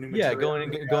material. Yeah,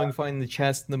 going find the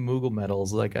chest and the Moogle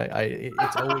medals. Like,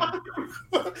 it's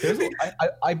always.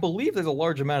 I believe there's a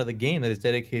large amount of the game that is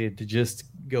dedicated to just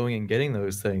going and getting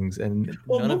those things, and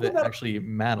none of it actually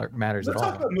matters at all.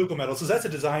 Let's talk about Moogle medals, because that's a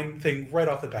design thing right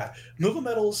off the bat. Moogle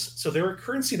medals, so they're a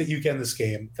currency that you get in this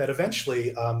game that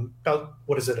eventually, about,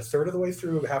 what is it, a third of the way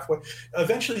through, halfway,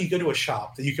 eventually you go to a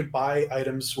shop that you can buy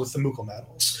items with the Moogle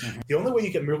medals. Mm-hmm. The only way you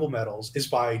get Moogle medals is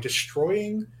by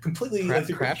destroying completely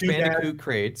Craft Bandicoot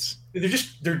crates.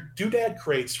 They're doodad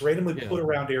crates randomly put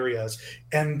around areas,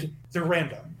 and they're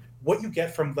random. What you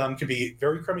get from them can be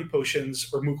very crummy potions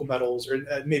or Moogle medals, or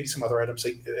maybe some other items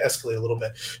that escalate a little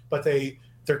bit, but they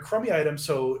They're crummy items,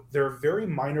 so they're a very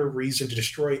minor reason to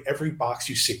destroy every box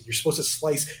you see. You're supposed to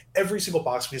slice every single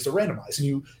box because they're randomized. And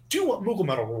you do want Moogle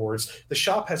Medal rewards. The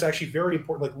shop has actually very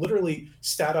important, like literally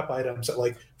stat up items that,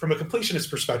 like, from a completionist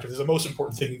perspective, is the most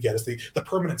important thing you get is the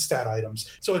permanent stat items.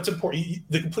 So it's important.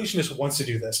 The completionist wants to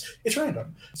do this. It's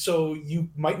random. So you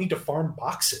might need to farm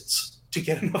boxes to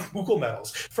get enough Moogle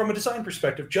medals. From a design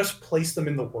perspective, just place them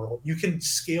in the world. You can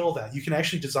scale that. You can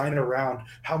actually design it around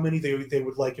how many they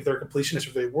would like if they're a completionist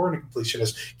or if they weren't a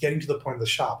completionist, getting to the point of the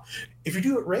shop. If you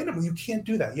do it randomly, you can't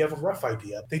do that. You have a rough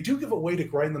idea. They do give a way to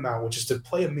grind them out, which is to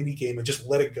play a mini game and just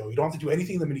let it go. You don't have to do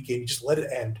anything in the mini game. You just let it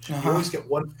end. You always get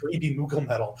one freebie Moogle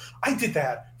medal. I did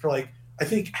that for I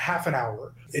think half an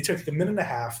hour. It took a minute and a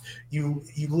half. You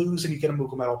lose and you get a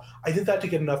Moogle medal. I did that to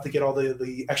get enough to get all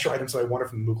the extra items that I wanted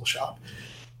from the Moogle shop.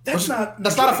 That's not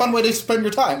a fun way to spend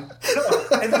your time.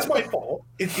 No, and that's my fault.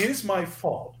 It is my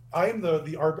fault. I am the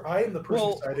person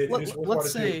who decided it is worthwhile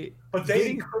to do. But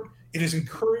it is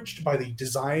encouraged by the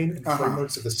design and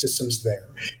frameworks of the systems there.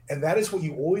 And that is what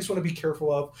you always want to be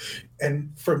careful of.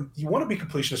 And you want to be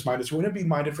completionist minded. You want to be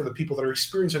minded for the people that are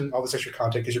experiencing all this extra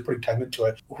content because you're putting time into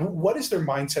it. What is their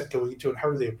mindset going into it? And how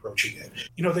are they approaching it?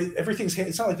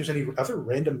 It's not like there's any other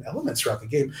random elements throughout the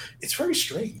game. It's very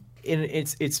strange. And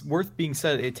it's worth being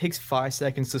said, it takes 5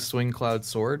 seconds to swing Cloud's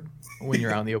sword when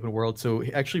you're out in the open world. So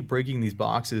actually breaking these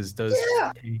boxes does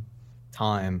take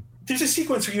time. There's a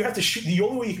sequence where you have to shoot. The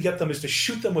only way you can get them is to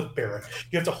shoot them with Barret.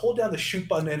 You have to hold down the shoot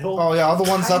button, and he'll all the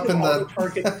ones up in the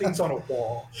target things on a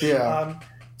wall. Yeah.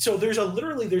 So there's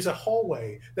a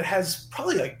hallway that has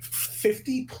probably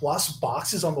 50 plus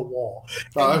boxes on the wall.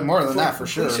 Oh, more than that for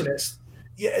sure.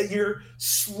 Yeah, you're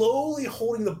slowly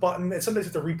holding the button, and sometimes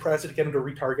you have to repress it to get him to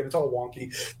retarget. It's all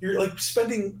wonky. You're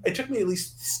it took me at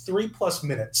least 3+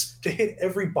 minutes to hit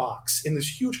every box in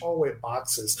this huge hallway of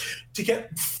boxes to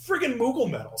get friggin' Moogle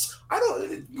medals.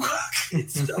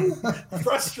 It's so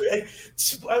frustrating.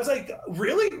 I was like,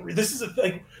 really? This is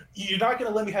you're not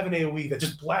going to let me have an AoE that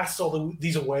just blasts all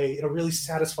these away in a really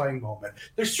satisfying moment.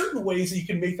 There's certain ways that you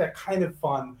can make that kind of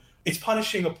fun. It's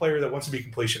punishing a player that wants to be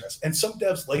completionist. And some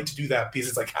devs like to do that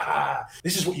because it's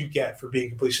this is what you get for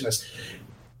being completionist.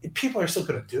 People are still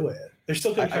going to do it. They're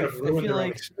still going to kind of ruin their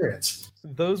own experience.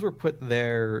 Those were put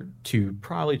there to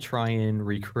probably try and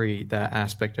recreate that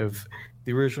aspect of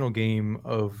the original game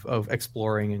of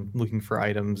exploring and looking for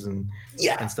items and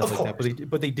stuff like that.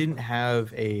 But they didn't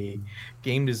have a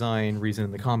game design reason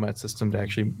in the combat system to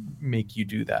actually make you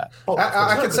do that.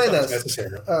 I can say this.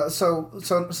 So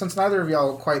since neither of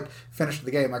y'all quite finished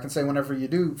the game, I can say whenever you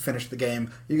do finish the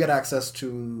game, you get access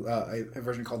to a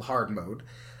version called hard mode,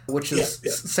 which is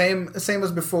same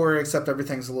as before, except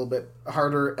everything's a little bit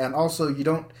harder, and also you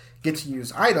don't get to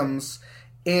use items.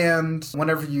 And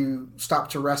whenever you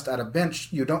stop to rest at a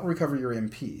bench, you don't recover your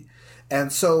MP.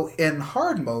 And so in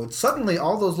hard mode, suddenly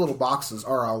all those little boxes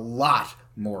are a lot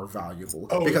more valuable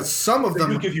because some of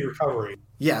them do give you recovery.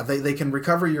 Yeah, they can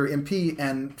recover your MP,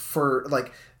 and for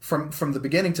from the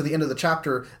beginning to the end of the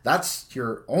chapter, that's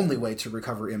your only way to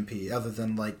recover MP, other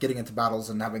than getting into battles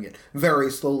and having it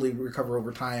very slowly recover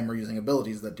over time or using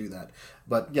abilities that do that.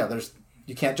 But yeah,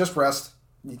 you can't just rest.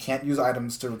 You can't use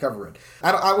items to recover it.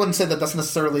 I wouldn't say that that's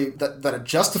necessarily that it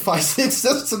justifies the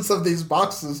existence of these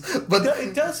boxes, but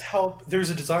it does help.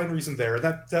 There's a design reason there.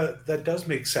 That does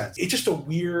make sense. It's just a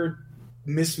weird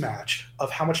mismatch of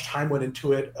how much time went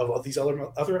into it, of these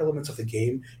other elements of the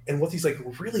game, and what these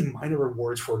really minor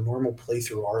rewards for a normal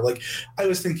playthrough are. I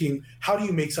was thinking, how do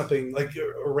you make something like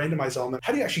a randomized element?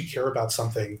 How do you actually care about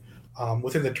something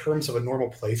within the terms of a normal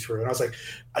playthrough? And I was like,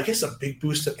 I guess a big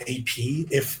boost of AP.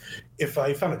 If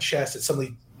I found a chest that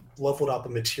suddenly leveled up a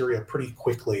materia pretty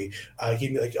quickly,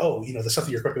 gave me the stuff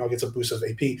that you're equipping all gets a boost of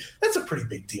AP. That's a pretty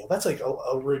big deal. That's a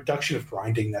reduction of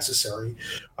grinding necessary.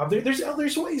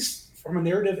 There's ways from a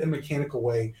narrative and mechanical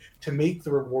way to make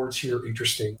the rewards here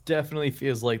interesting. Definitely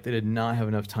feels like they did not have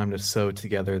enough time to sew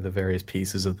together the various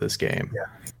pieces of this game. Yeah.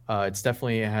 It's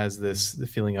definitely has the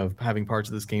feeling of having parts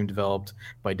of this game developed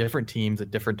by different teams at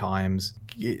different times.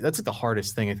 That's the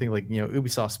hardest thing. I think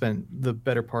Ubisoft spent the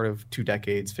better part of 2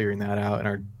 decades figuring that out and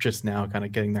are just now kind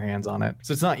of getting their hands on it.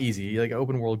 So it's not easy.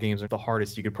 Open world games are the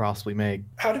hardest you could possibly make.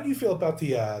 How did you feel about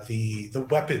the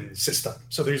weapon system?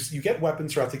 So you get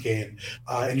weapons throughout the game,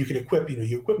 and you can equip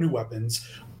new weapons,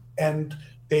 and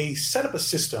they set up a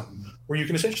system where you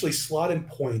can essentially slot in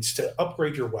points to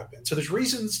upgrade your weapon. So there's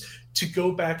reasons to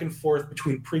go back and forth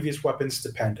between previous weapons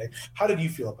depending. How did you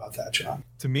feel about that, John?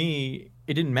 To me,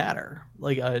 it didn't matter.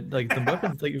 The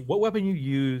weapons, what weapon you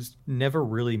used never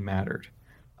really mattered.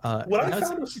 What I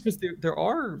found was because there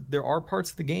are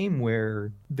parts of the game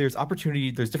where there's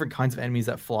opportunity. There's different kinds of enemies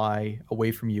that fly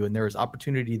away from you, and there is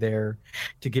opportunity there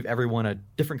to give everyone a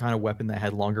different kind of weapon that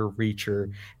had longer reach or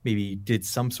maybe did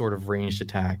some sort of ranged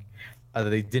attack that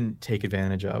they didn't take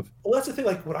advantage of. Well, that's the thing.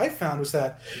 Like what I found was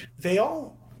that they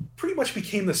all pretty much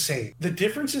became the same. The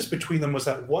differences between them was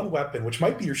that one weapon, which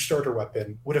might be your starter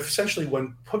weapon, would have essentially,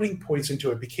 when putting points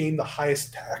into it, became the highest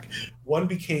attack. One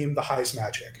became the highest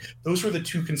magic. Those were the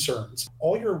two concerns.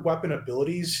 All your weapon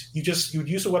abilities, you would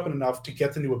use a weapon enough to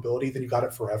get the new ability, then you got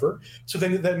it forever. So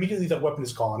then immediately that weapon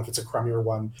is gone if it's a crummier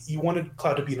one. You wanted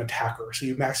Cloud to be an attacker, so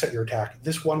you max out your attack.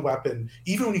 This one weapon,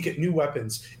 even when you get new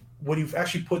weapons, when you've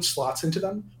actually put slots into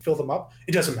them, fill them up,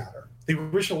 it doesn't matter. The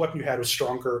original weapon you had was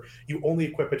stronger. You only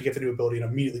equip it to get the new ability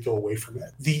and immediately go away from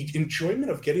it. The enjoyment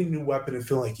of getting a new weapon and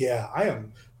feeling like, yeah, I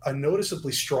am a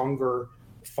noticeably stronger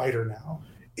fighter now,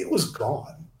 it was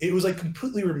gone. It was like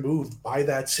completely removed by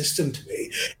that system to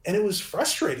me. And it was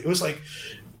frustrating. It was like,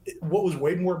 what was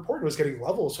way more important was getting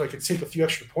levels so I could sink a few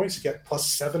extra points to get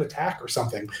 +7 attack or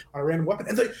something on a random weapon.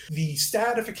 And the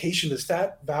statification, the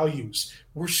stat values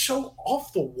were so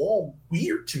off the wall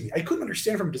weird to me. I couldn't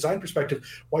understand from a design perspective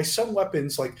why some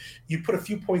weapons, like you put a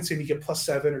few points in, you get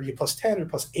 +7 or you get +10 or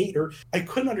 +8, or I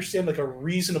couldn't understand like a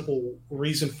reasonable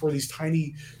reason for these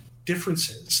tiny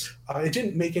differences. It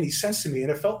didn't make any sense to me, and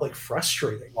it felt like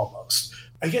frustrating almost.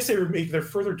 I guess they're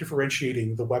further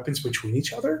differentiating the weapons between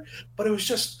each other, but it was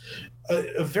just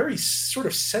a very sort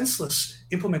of senseless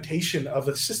implementation of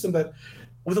a system that,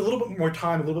 with a little bit more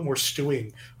time, a little bit more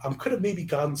stewing, could have maybe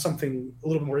gotten something a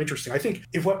little bit more interesting. I think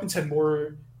if weapons had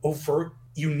more overt,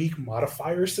 unique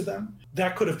modifiers to them,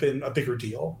 that could have been a bigger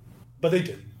deal, but they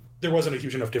didn't. There wasn't a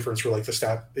huge enough difference for like the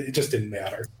stat. It just didn't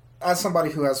matter. As somebody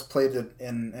who has played it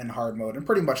in hard mode and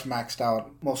pretty much maxed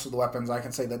out most of the weapons, I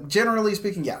can say that generally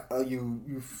speaking, yeah,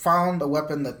 you found a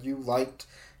weapon that you liked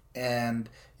and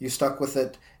you stuck with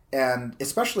it, and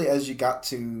especially as you got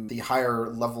to the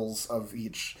higher levels of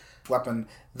each weapon,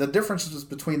 the differences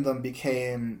between them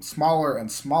became smaller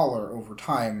and smaller over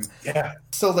time. Yeah.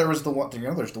 So there was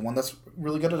there's the one that's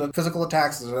really good at physical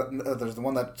attacks. There's the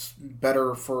one that's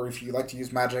better for if you like to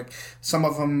use magic. Some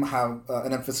of them have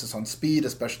an emphasis on speed,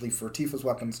 especially for Tifa's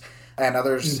weapons, and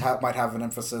others might have an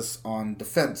emphasis on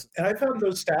defense. And I found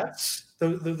those stats,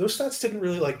 those stats didn't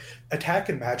really like attack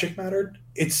and magic mattered.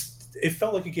 It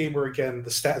felt like a game where, again,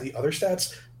 the other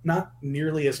stats not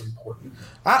nearly as important.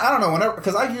 I don't know,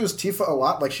 because I used Tifa a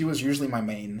lot. Like, she was usually my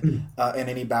main in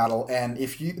any battle, and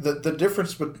if you the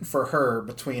difference for her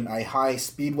between a high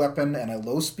speed weapon and a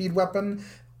low speed weapon,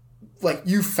 like,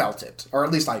 you felt it, or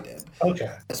at least I did.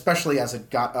 Okay. Especially as it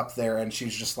got up there and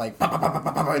she's just like, bah, bah, bah,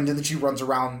 bah, bah, bah, and then she runs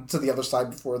around to the other side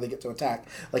before they get to attack.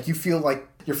 Like, you feel like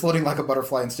you're floating like a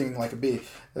butterfly and stinging like a bee.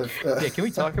 Yeah, can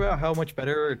we talk about how much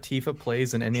better Tifa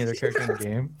plays than any other character in the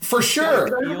game? For sure.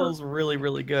 It feels really,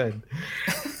 really good.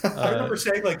 I remember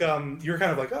saying, like, you were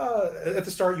kind of like, at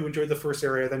the start you enjoyed the first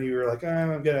area, then you were like,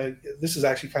 this is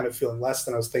actually kind of feeling less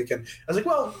than I was thinking. I was like,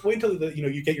 well, wait until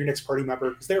you get your next party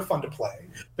member, because they're fun to play.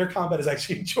 Their combat is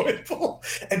actually enjoyable,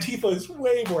 and Tifa is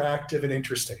way more active and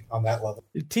interesting on that level.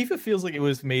 Tifa feels like it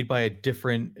was made by a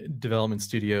different development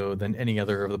studio than any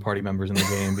other of the party members in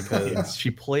the game, because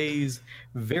she plays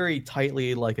very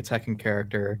tightly like a Tekken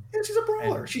character. And she's a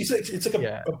brawler. It's like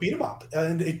a beat 'em up,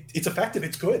 and it's effective.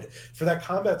 It's good for that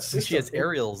combat system. She has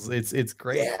aerials. It's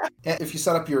great. Yeah. If you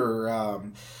set up your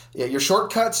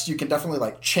shortcuts, you can definitely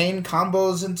like chain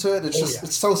combos into it.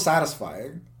 It's so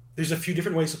satisfying. There's a few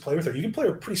different ways to play with her. You can play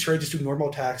her pretty straight, just do normal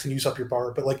attacks and use up your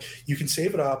bar, but like you can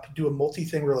save it up, do a multi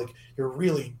thing where like you're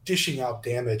really dishing out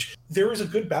damage. There is a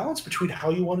good balance between how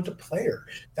you wanted to play her.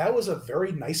 That was a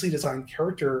very nicely designed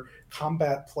character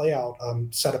combat playout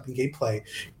setup and gameplay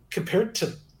compared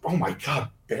to, oh my god,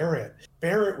 Barrett.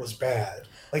 Barrett was bad.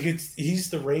 Like he's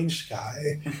the ranged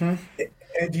guy. Mm-hmm.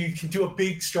 And you can do a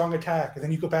big, strong attack, and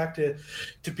then you go back to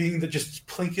being just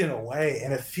plinking away,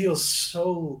 and it feels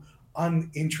so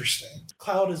uninteresting.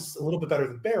 Cloud is a little bit better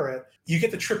than Barrett. You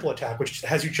get the triple attack, which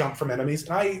has you jump from enemies.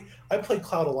 And I played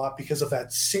Cloud a lot because of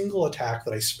that single attack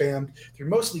that I spammed through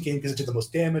most of the game because it did the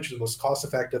most damage, the most cost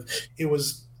effective. It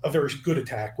was a very good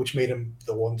attack, which made him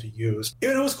the one to use.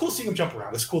 It was cool seeing him jump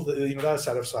around. It's cool that that was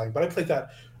satisfying. But I played that.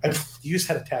 I used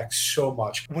that attack so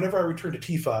much. Whenever I returned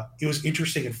to Tifa, it was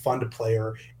interesting and fun to play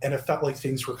her, and it felt like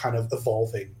things were kind of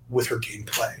evolving with her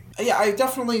gameplay. Yeah, I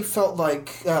definitely felt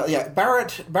like,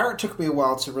 Barrett took me a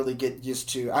while to really get used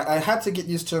to. I had to get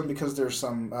used to him because there's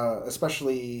some,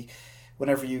 especially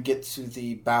whenever you get to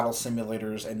the battle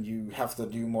simulators and you have to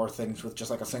do more things with just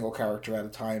like a single character at a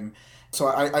time. So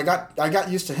I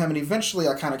got used to him, and eventually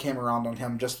I kind of came around on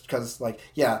him just because, like,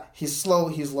 yeah, he's slow,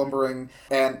 he's lumbering,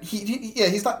 and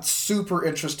he's not super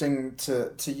interesting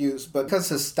to use, but because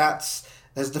his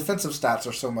defensive stats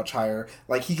are so much higher,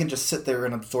 like, he can just sit there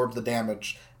and absorb the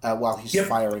damage while he's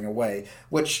firing away,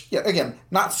 which, yeah, again,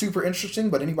 not super interesting,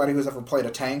 but anybody who's ever played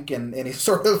a tank in any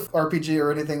sort of RPG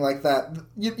or anything like that,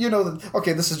 you know that,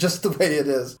 okay, this is just the way it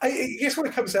is. I guess what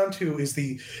it comes down to is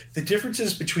the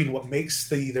differences between what makes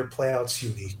their playouts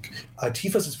unique.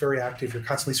 Tifa's is very active. You're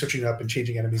constantly switching up and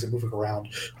changing enemies and moving around.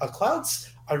 Cloud's,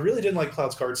 I really didn't like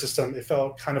Cloud's guard system. It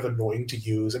felt kind of annoying to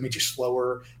use. It made you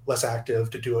slower, less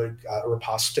active to do a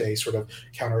riposte sort of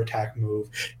counterattack move.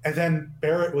 And then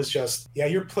Barrett was just, yeah,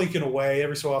 you're plinking away.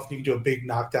 Every so often you can do a big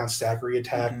knockdown staggery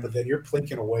attack, but then you're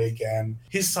plinking away again.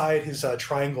 His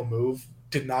triangle move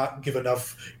did not give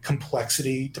enough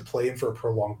complexity to play him for a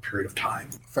prolonged period of time.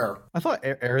 Fair. I thought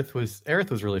Aerith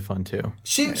was really fun too.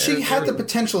 She had the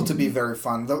potential to be very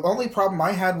fun. The only problem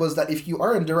I had was that if you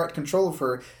are in direct control of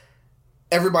her,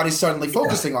 everybody's suddenly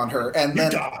focusing on her, and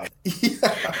then die.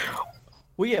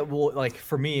 Well, like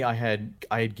for me, I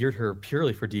had geared her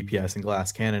purely for DPS and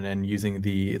glass cannon, and using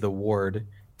the ward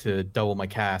to double my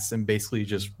casts, and basically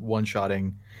just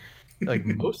one-shotting like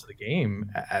most of the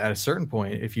game at a certain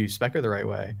point if you spec her the right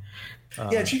way.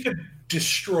 And she could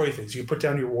destroy things. You put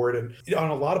down your ward, and on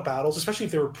a lot of battles, especially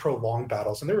if they were prolonged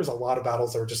battles, and there was a lot of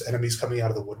battles that were just enemies coming out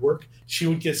of the woodwork, she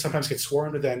would sometimes get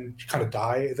swarmed and then kind of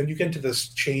die. And then you get into this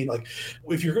chain, like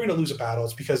if you're going to lose a battle,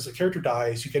 it's because the character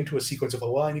dies, you get into a sequence of,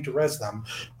 I need to res them.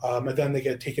 And then they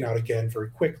get taken out again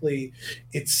very quickly.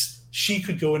 She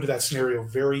could go into that scenario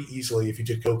very easily if you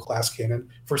did go glass cannon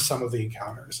for some of the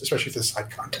encounters, especially for the side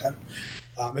content.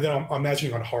 And then I'm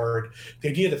imagining on hard, the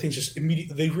idea that things just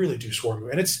immediately, they really do swarm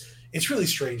you. And it's really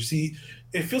strange.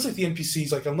 It feels like the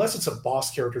NPCs, like unless it's a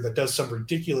boss character that does some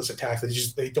ridiculous attack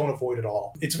that they don't avoid at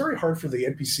all, it's very hard for the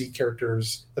NPC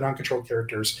characters, the non-controlled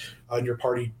characters in your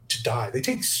party to die. They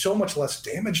take so much less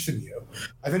damage than you.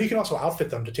 And then you can also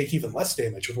outfit them to take even less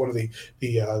damage with one of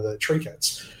the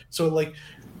trinkets. So like,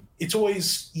 it's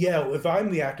always, if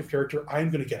I'm the active character, I'm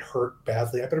going to get hurt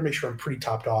badly. I better make sure I'm pretty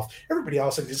topped off. Everybody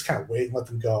else, I can just kind of wait and let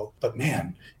them go. But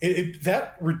man,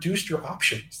 that reduced your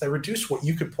options. That reduced what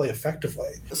you could play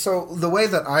effectively. So the way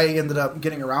that I ended up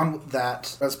getting around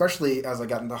that, especially as I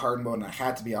got into hard mode and I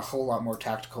had to be a whole lot more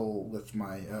tactical with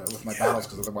my battles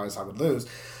because otherwise I would lose,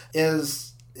 is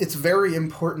it's very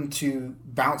important to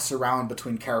bounce around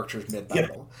between characters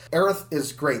mid-battle. Yeah. Aerith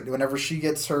is great. Whenever she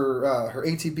gets her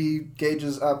ATB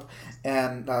gauges up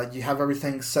and you have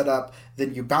everything set up,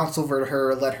 then you bounce over to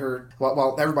her, let her,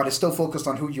 while everybody's still focused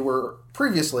on who you were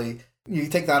previously, you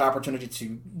take that opportunity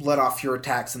to let off your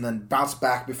attacks and then bounce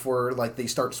back before like they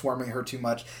start swarming her too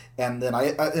much. And then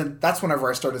and that's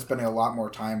whenever I started spending a lot more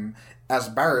time as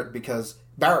Barrett, because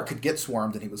Barrett could get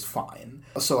swarmed and he was fine.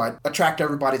 So I'd attract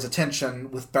everybody's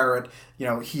attention with Barrett.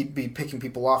 He'd be picking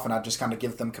people off and I'd just kind of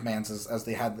give them commands as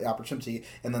they had the opportunity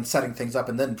and then setting things up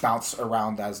and then bounce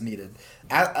around as needed.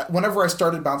 Whenever I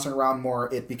started bouncing around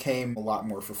more, it became a lot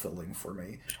more fulfilling for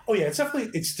me. Oh yeah,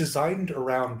 it's designed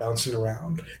around bouncing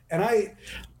around. And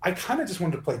I kind of just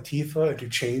wanted to play Tifa and do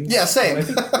chains. Yeah, same. And I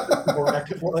think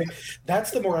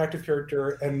that's the more active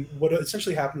character. And what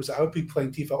essentially happened was I would be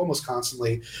playing Tifa almost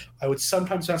constantly. I would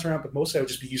sometimes bounce around, but mostly I would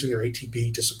just be using their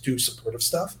ATB to do supportive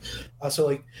stuff.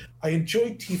 So I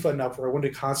enjoyed Tifa enough where I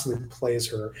wanted to constantly play as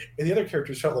her. And the other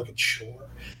characters felt like a chore.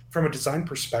 From a design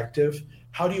perspective,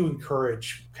 how do you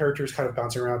encourage characters kind of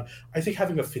bouncing around? I think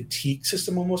having a fatigue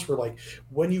system almost where like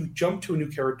when you jump to a new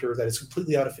character that is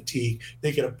completely out of fatigue,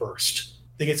 they get a burst.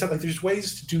 They get something. There's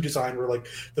ways to do design where like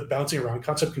the bouncing around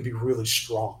concept can be really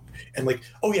strong and like,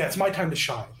 oh yeah, it's my time to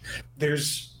shine.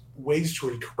 There's ways to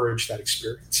encourage that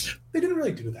experience. They didn't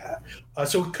really do that.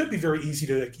 So it could be very easy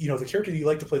to, the character that you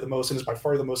like to play the most and is by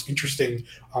far the most interesting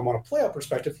on a playout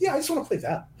perspective. Yeah, I just want to play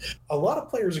them. A lot of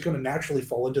players are going to naturally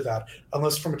fall into that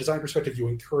unless from a design perspective you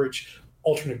encourage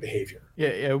alternate behavior.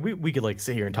 Yeah, we could like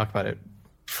sit here and talk about it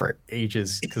for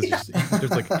ages because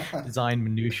there's like design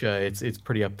minutia. It's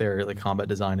pretty up there. Like combat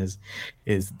design is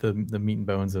the meat and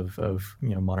bones of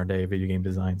modern day video game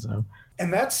design. So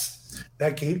and that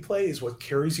gameplay is what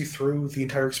carries you through the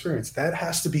entire experience. That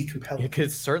has to be compelling.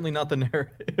 It's certainly not the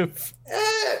narrative.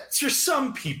 It's for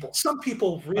some people. Some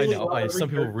people really love it. Some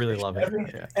people really love it.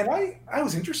 Yeah. And I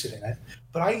was interested in it,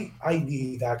 but I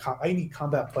need that. I need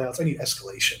combat playouts. I need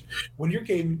escalation. When the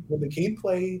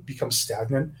gameplay becomes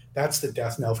stagnant, that's the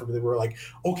death knell for me. We're like,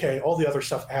 okay, all the other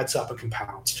stuff adds up and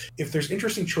compounds. If there's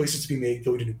interesting choices to be made,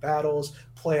 going to new battles,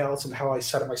 playouts, and how I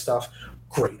set up my stuff,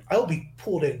 great. I'll be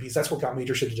pulled in because that's what got me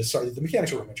interested to decide the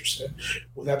mechanics are what I'm interested in.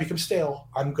 When that becomes stale,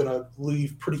 I'm going to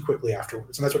leave pretty quickly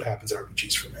afterwards. And that's what happens in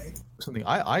RPGs for me. Something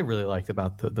I really liked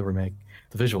about the remake,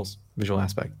 the visual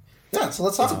aspect. Yeah, so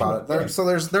let's talk about it. So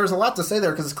there's a lot to say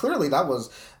there because clearly that was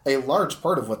a large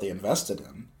part of what they invested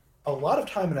in. A lot of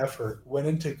time and effort went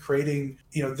into creating,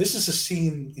 this is a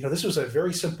scene, this was a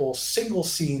very simple single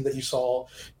scene that you saw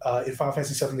in Final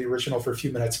Fantasy VII, the original, for a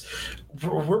few minutes.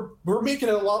 We're making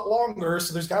it a lot longer,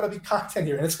 so there's got to be content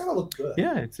here, and it's got to look good.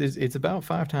 Yeah, it's about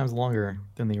 5 times longer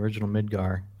than the original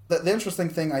Midgar. The interesting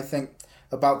thing, I think,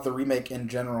 about the remake in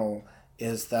general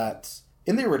is that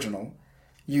in the original,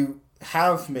 you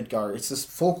have Midgar. It's this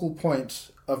focal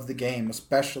point of the game,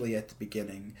 especially at the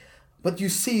beginning. But you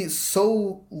see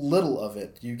so little of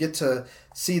it. You get to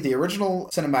see the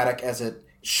original cinematic as it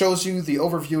shows you the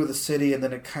overview of the city, and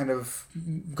then it kind of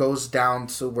goes down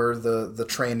to where the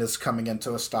train is coming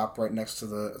into a stop right next to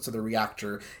the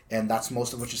reactor, and that's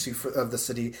most of what you see of the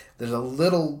city. There's a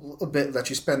little bit that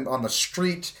you spend on the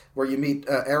street where you meet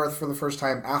Aerith for the first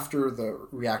time after the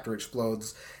reactor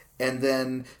explodes, and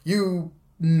then you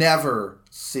never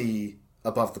see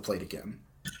above the plate again.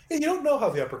 You don't know how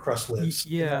the upper crust lives.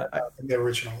 Yeah, in the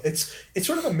original, it's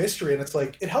sort of a mystery, and it's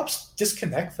like it helps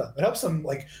disconnect them. It helps them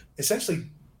like essentially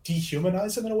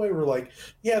dehumanize them in a way. Where like,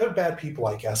 yeah, they're bad people,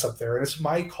 I guess, up there, and it's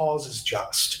my cause is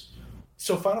just.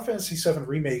 So Final Fantasy VII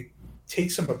Remake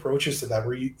takes some approaches to that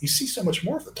where you see so much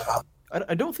more of the top.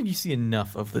 I don't think you see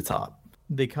enough of the top.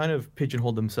 They kind of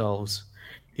pigeonhole themselves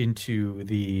into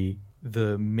the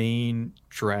main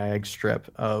drag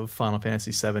strip of Final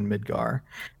Fantasy VII Midgar,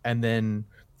 and then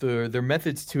their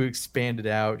methods to expand it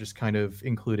out just kind of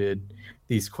included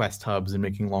these quest hubs and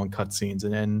making long cutscenes.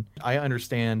 And I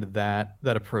understand that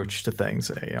approach to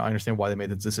things. I understand why they made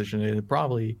the decision. It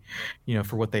probably,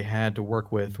 for what they had to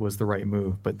work with was the right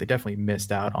move, but they definitely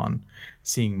missed out on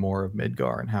seeing more of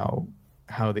Midgar and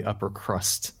how the upper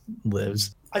crust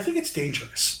lives. I think it's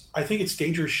dangerous. I think it's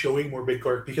dangerous showing more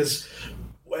Midgar because,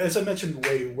 as I mentioned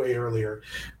way earlier,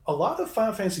 a lot of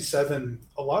Final Fantasy VII,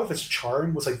 a lot of its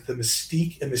charm was like the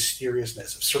mystique and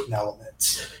mysteriousness of certain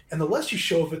elements. And the less you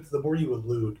show of it, the more you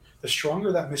elude, the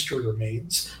stronger that mystery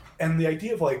remains. And the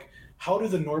idea of like, how do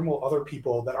the normal other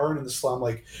people that aren't in the slum,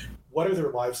 like, what are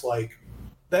their lives like?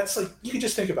 That's like, you can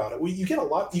just think about it. You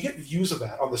get views of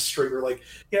that on the street where like,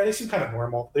 yeah, they seem kind of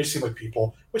normal. They seem like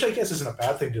people, which I guess isn't a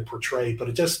bad thing to portray, but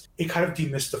it kind of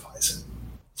demystifies it.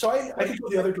 So I could go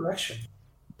the other direction.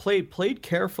 Played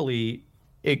carefully,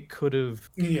 it could have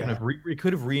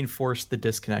reinforced the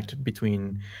disconnect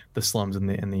between the slums and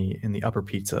the upper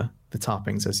pizza, the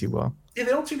toppings, as you will. Yeah, they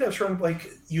don't seem to have strong.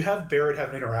 Like you have Barrett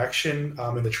have an interaction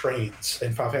in the trains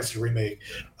in Final Fantasy Remake,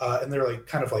 and they're like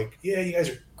kind of like, yeah, you guys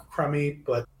are crummy,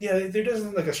 but yeah, there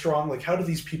doesn't like a strong like, how do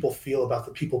these people feel about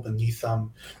the people beneath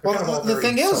them? Well, kind of the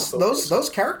thing is, those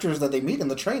characters that they meet in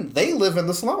the train, they live in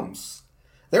the slums.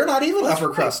 They're not even upper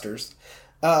crusters.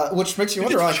 Which makes you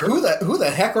wonder, like, who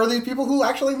the heck are these people who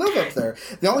actually live up there?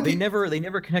 They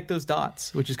never connect those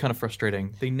dots, which is kind of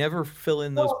frustrating. They never fill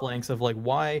in those blanks of like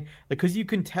why, because you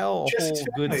can tell a whole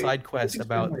good side quest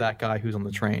about that guy who's on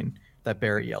the train that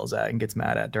Barrett yells at and gets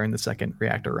mad at during the second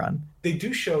reactor run. They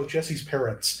do show Jesse's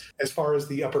parents as far as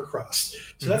the upper crust,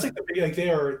 so that's like they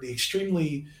are the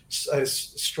extremely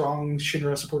strong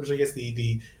Shinra supporters. I guess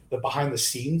the behind the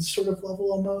scenes sort of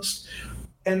level almost.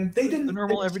 And they didn't. The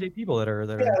normal everyday people that are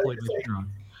employed with Shinra.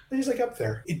 They're just like up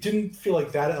there. It didn't feel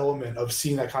like that element of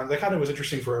seeing that kind of was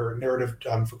interesting for narrative,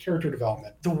 for character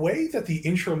development. The way that the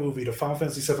intro movie to Final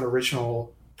Fantasy VII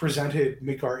Original presented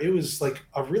Midgar, it was like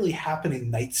a really happening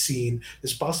night scene,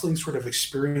 this bustling sort of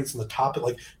experience on the top.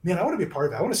 Like, man, I want to be a part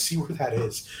of that. I want to see where that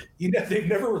is. They've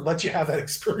never let you have that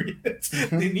experience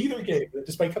in either game.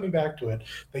 Despite coming back to it,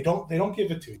 they don't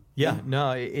give it to you. Yeah, no,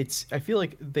 I feel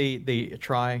like they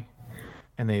try.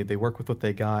 And they work with what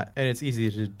they got, and it's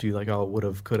easy to do like, oh,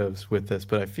 would've, could've with this,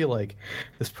 but I feel like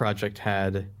this project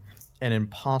had an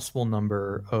impossible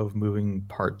number of moving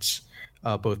parts,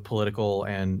 both political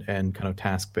and kind of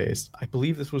task based. I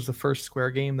believe this was the first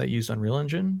Square game that used Unreal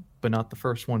Engine, but not the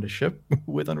first one to ship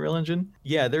with Unreal Engine.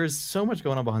 Yeah, there's so much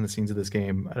going on behind the scenes of this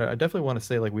game. I definitely want to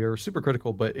say like we are super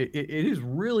critical, but it is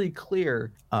really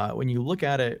clear when you look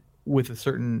at it with a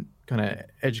certain kind of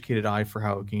educated eye for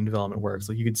how game development works.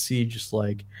 Like you could see just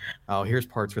like, oh, here's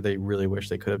parts where they really wish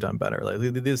they could have done better. Like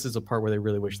this is a part where they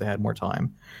really wish they had more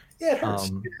time. Yeah, it hurts.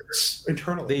 It hurts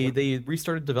internally. They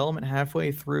restarted development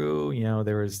halfway through.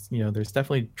 There's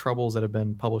definitely troubles that have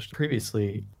been published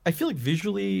previously. I feel like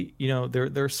visually,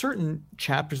 there are certain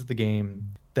chapters of the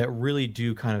game that really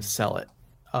do kind of sell it.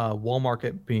 Wall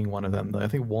Market being one of them. I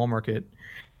think Wall Market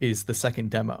is the second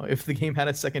demo. If the game had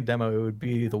a second demo, it would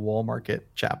be the Wall Market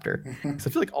chapter. So I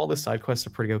feel like all the side quests are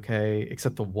pretty okay,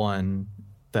 except the one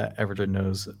that Everdred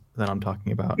knows that I'm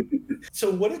talking about.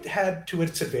 So what it had to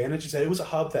its advantage is that it was a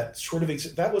hub that sort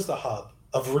of that was the hub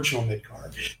of original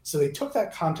Midgard. So they took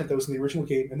that content that was in the original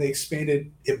game and they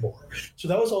expanded it more. So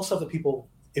that was all stuff that people,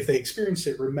 if they experienced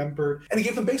it, remembered, and it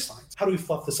gave them baselines. How do we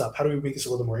fluff this up? How do we make this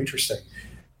a little more interesting?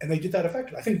 And they did that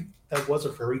effectively. I think that was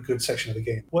a very good section of the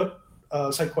game. What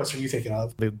side quests are you thinking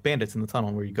of? The bandits in the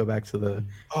tunnel where you go back to the...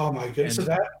 Oh my goodness. So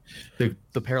that...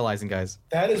 The paralyzing guys.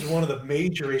 That is one of the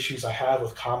major issues I have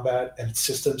with combat and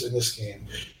systems in this game.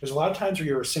 There's a lot of times where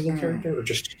you're a single character or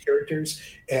just two characters,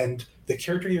 and the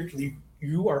character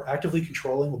you are actively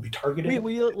controlling will be targeted.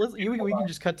 We can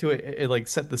just cut to it, like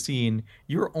set the scene.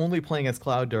 You're only playing as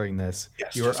Cloud during this.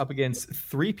 Yes, you're up against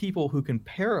 3 people who can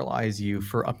paralyze you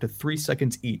for up to 3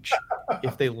 seconds each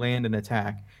if they land an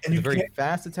attack. And it's a very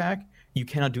fast attack. You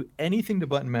cannot do anything to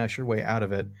button mash your way out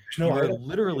of it. You are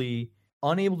literally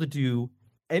unable to do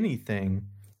anything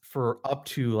for up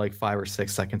to like 5 or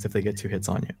 6 seconds if they get 2 hits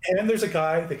on you. And there's a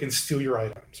guy that can steal your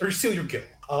items or steal your gear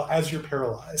as you're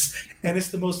paralyzed. And it's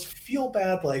the most feel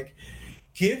bad, like,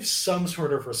 give some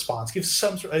sort of response. Give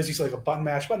some sort, as you say, like a button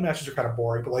mash. Button mashes are kind of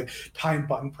boring, but like time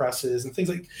button presses and things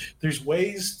like, there's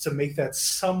ways to make that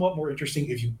somewhat more interesting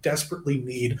if you desperately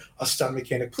need a stun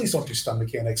mechanic. Please don't do stun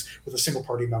mechanics with a single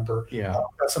party member. Yeah.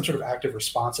 Some sort of active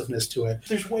responsiveness to it.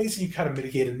 There's ways that you kind of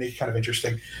mitigate and make it kind of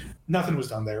interesting. Nothing was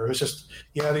done there. It was just,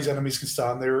 yeah, these enemies can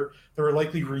stun. They were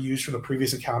likely reused from the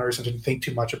previous encounters and didn't think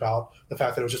too much about the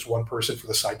fact that it was just one person for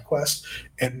the side quest.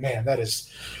 And man, that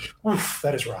is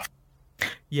rough.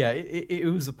 Yeah, it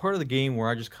was a part of the game where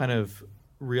I just kind of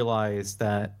realized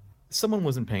that someone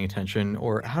wasn't paying attention,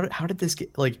 or how did this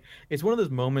get, like, it's one of those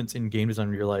moments in game design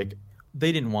where you're like,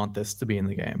 they didn't want this to be in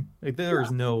the game. Like, there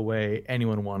is no way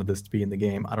anyone wanted this to be in the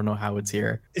game. I don't know how it's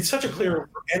here. It's such a clear,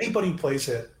 for anybody who plays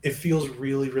it, it feels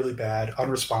really, really bad,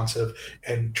 unresponsive,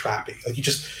 and trappy. Like,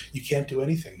 you can't do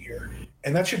anything here.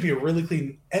 And that should be a really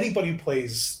clean, anybody who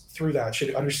plays through that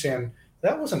should understand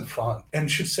that wasn't fun,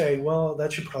 and should say, well,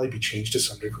 that should probably be changed to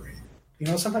some degree. You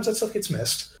know, sometimes that stuff gets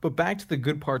missed. But back to the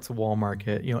good parts of Wall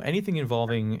Market, you know, anything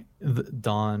involving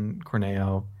Don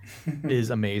Corneo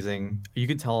is amazing. You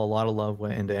can tell a lot of love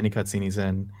went into any cutscene he's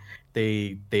in.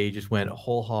 They just went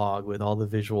whole hog with all the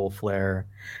visual flair.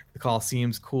 The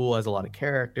Coliseum's cool, has a lot of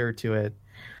character to it.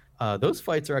 Those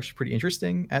fights are actually pretty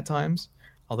interesting at times.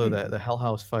 Although the Hell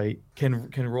House fight can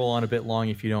roll on a bit long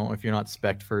if you're not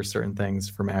spec'd for certain things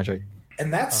for magic.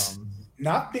 And that's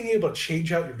not being able to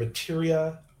change out your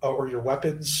materia or your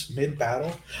weapons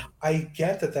mid-battle. I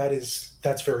get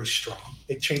that's very strong.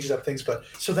 It changes up things, but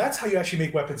so that's how you actually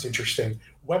make weapons interesting.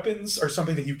 Weapons are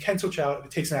something that you can switch out.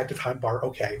 It takes an active time bar.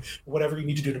 Okay, whatever you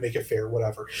need to do to make it fair,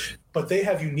 whatever. But they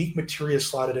have unique materia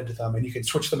slotted into them, and you can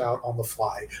switch them out on the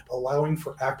fly, allowing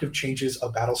for active changes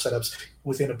of battle setups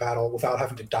within a battle without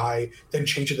having to die, then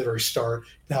change at the very start.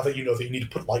 Now that you know that you need to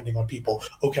put lightning on people.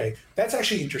 Okay, that's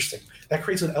actually interesting. That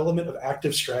creates an element of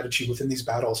active strategy within these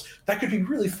battles that could be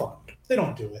really fun. They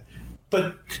don't do it,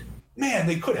 but man,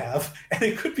 they could have, and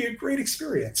it could be a great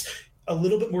experience. A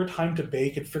little bit more time to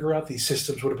bake and figure out these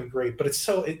systems would have been great, but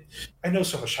I know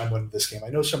so much time went into this game. I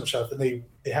know so much stuff, and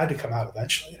it had to come out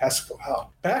eventually. It has to go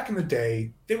out. Back in the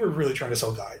day, they were really trying to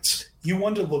sell guides. You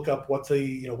wanted to look up what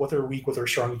they're weak, what they're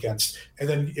strong against, and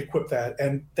then equip that,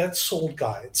 and that sold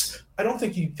guides. I don't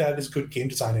think that is good game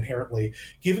design inherently.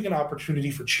 Giving an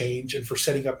opportunity for change and for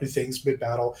setting up new things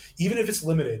mid-battle, even if it's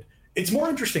limited, it's more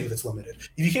interesting if it's limited.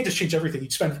 If you can't just change everything,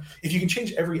 if you can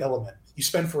change every element, you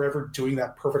spend forever doing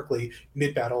that perfectly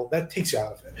mid-battle, that takes you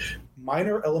out of it.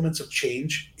 Minor elements of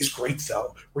change is great,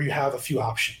 though, where you have a few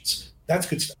options. That's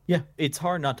good stuff. Yeah, it's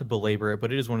hard not to belabor it,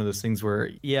 but it is one of those things where,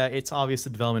 yeah, it's obvious the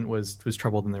development was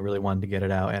troubled and they really wanted to get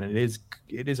it out, and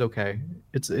it is okay.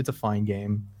 It's a fine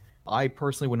game. I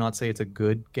personally would not say it's a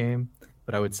good game,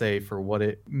 but I would say for what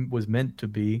it was meant to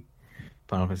be,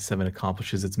 Final Fantasy VII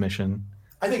accomplishes its mission.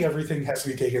 I think everything has to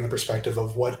be taken in the perspective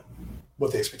of what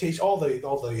the expectation, all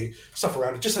the stuff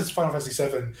around it. Just as Final Fantasy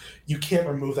VII, you can't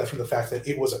remove that from the fact that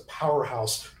it was a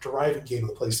powerhouse driving game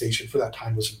of the PlayStation for that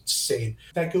time was insane.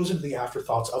 That goes into the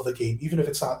afterthoughts of the game, even if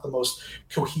it's not the most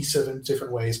cohesive in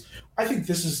different ways. I think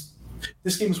this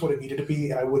game is what it needed to be,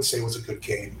 and I would say it was a good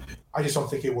game. I just don't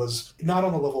think it was not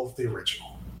on the level of the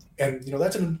original. And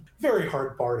that's a very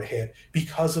hard bar to hit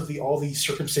because of all these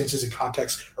circumstances and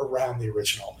context around the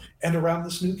original and around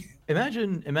this new game.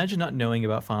 Imagine not knowing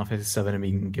about Final Fantasy VII and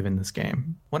being given this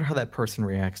game. Wonder how that person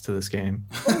reacts to this game,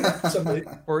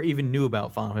 or even knew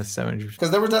about Final Fantasy VII.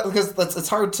 Because it's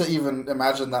hard to even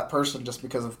imagine that person just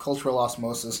because of cultural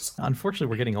osmosis. Unfortunately,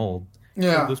 we're getting old.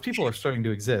 Yeah, those people are starting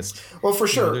to exist. Well, for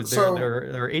sure.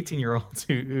 There are 18-year-olds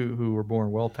who were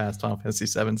born well past Final Fantasy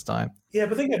VII's time. Yeah,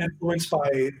 but they get influenced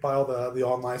by all the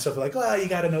online stuff. Like, you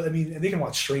got to know. I mean, and they can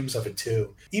watch streams of it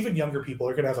too. Even younger people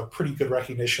are going to have a pretty good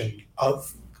recognition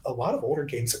of a lot of older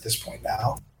games at this point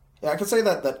now. Yeah, I could say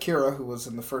that Kira, who was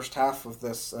in the first half of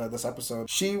this episode,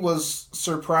 she was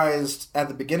surprised at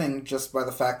the beginning just by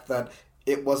the fact that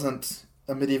it wasn't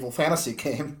a medieval fantasy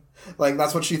game. Like,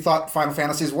 that's what she thought Final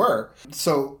Fantasies were.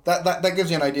 So that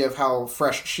gives you an idea of how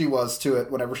fresh she was to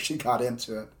it whenever she got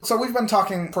into it. So we've been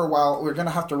talking for a while. We're going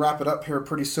to have to wrap it up here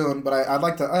pretty soon, but I'd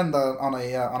like to end on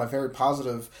a very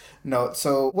positive note.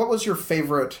 So what was your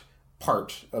favorite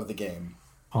part of the game?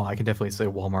 Oh, I can definitely say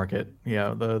Wall Market.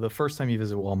 Yeah, the first time you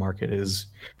visit Wall Market is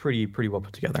pretty well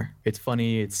put together. It's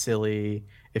funny, it's silly,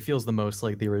 it feels the most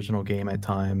like the original game at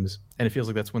times, and it feels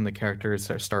like that's when the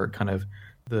characters start kind of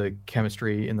the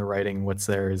chemistry in the writing, what's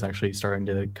there is actually starting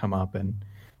to come up, and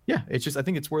yeah, it's just I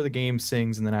think it's where the game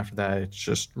sings, and then after that, it's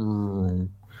just.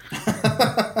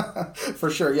 For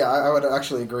sure, yeah, I would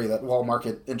actually agree that Wall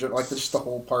Market, like just the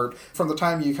whole part, from the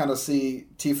time you kind of see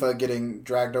Tifa getting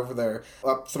dragged over there,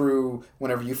 up through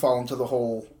whenever you fall into the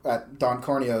hole at Don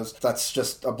Corneo's, that's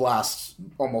just a blast,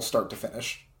 almost start to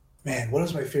finish. Man, what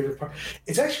is my favorite part?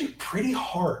 It's actually pretty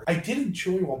hard. I did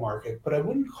enjoy Wall Market, but I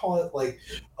wouldn't call it like,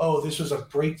 oh, this was a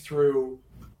breakthrough.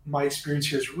 My experience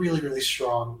here is really, really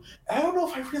strong. I don't know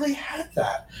if I really had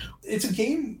that. It's a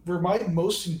game where my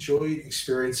most enjoyed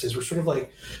experiences were sort of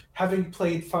like having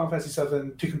played Final Fantasy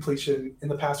VII to completion in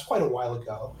the past quite a while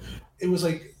ago. It was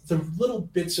like the little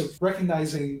bits of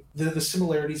recognizing the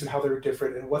similarities and how they were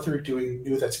different and what they were doing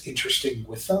new that's interesting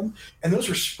with them. And those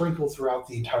were sprinkled throughout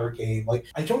the entire game. Like,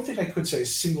 I don't think I could say a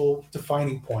single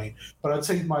defining point, but I'd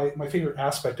say my favorite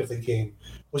aspect of the game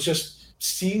was just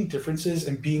seeing differences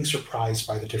and being surprised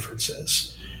by the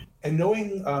differences. And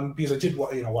knowing, because I did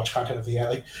watch content of the end,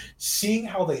 like seeing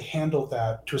how they handled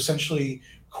that to essentially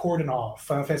cordon off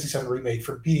Final Fantasy VII Remake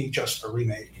for being just a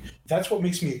remake. That's what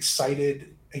makes me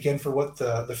excited, again, for what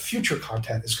the future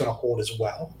content is going to hold as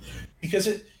well. Because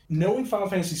knowing Final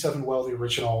Fantasy VII well, the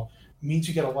original, means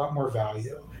you get a lot more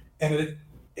value. And it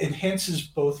enhances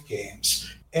both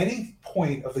games. Any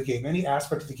point of the game, any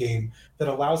aspect of the game that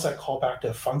allows that callback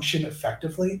to function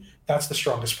effectively, that's the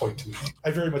strongest point to me.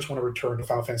 I very much want to return to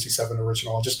Final Fantasy VII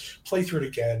Original and just play through it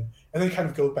again, and then kind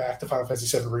of go back to Final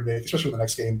Fantasy VII Remake, especially when the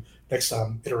next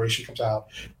iteration comes out,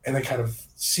 and then kind of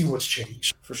see what's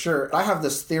changed. For sure. I have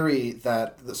this theory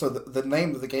that, so the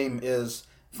name of the game is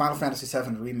Final Fantasy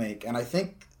VII Remake, and I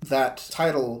think that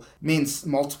title means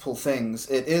multiple things.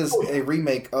 It is a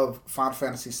remake of Final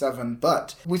Fantasy VII,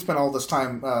 but we spent all this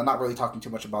time not really talking too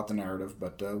much about the narrative,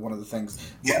 but one of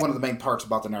the main parts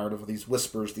about the narrative are these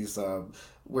whispers, these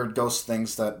weird ghost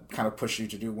things that kind of push you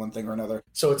to do one thing or another.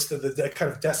 So it's the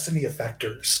kind of destiny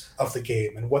effectors of the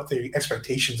game and what the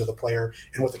expectations of the player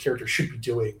and what the character should be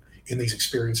doing in these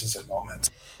experiences and moments.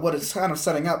 What it's kind of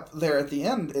setting up there at the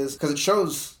end is, because it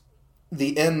shows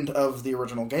the end of the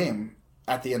original game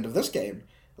at the end of this game.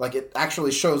 Like, it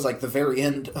actually shows, like, the very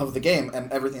end of the game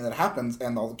and everything that happens,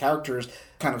 and all the characters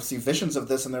kind of see visions of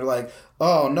this, and they're like,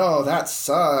 oh, no, that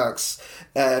sucks.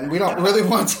 And we don't really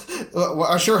want... Well,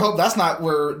 I sure hope that's not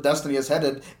where Destiny is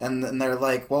headed. And they're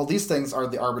like, well, these things are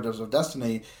the arbiters of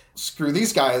Destiny. Screw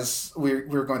these guys.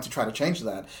 We're going to try to change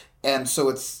that. And so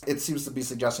it seems to be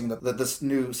suggesting that this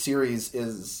new series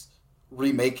is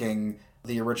remaking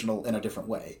the original in a different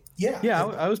way. Yeah,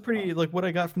 I was pretty, like, what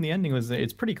I got from the ending was that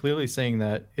it's pretty clearly saying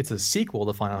that it's a sequel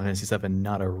to Final Fantasy VII,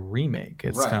 not a remake.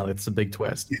 It's kind of, it's a big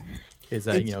twist. Yeah. Is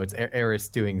that, it's Aeris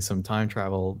doing some time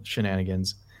travel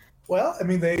shenanigans. Well, I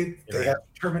mean, they have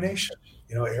determination.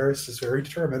 Aeris is very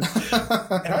determined.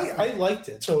 And I liked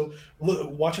it. So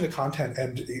watching the content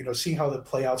and, seeing how the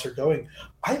playouts are going,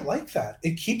 I like that.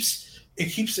 It keeps,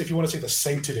 if you want to say the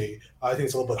sanctity, I think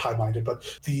it's a little bit high-minded,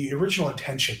 but the original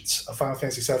intentions of Final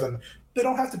Fantasy VII, they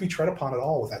don't have to be tread upon at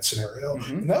all with that scenario.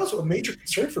 Mm-hmm. And that was a major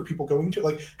concern for people going to,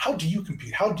 like, how do you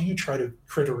compete? How do you try to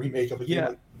create a remake of a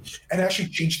game and actually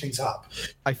change things up?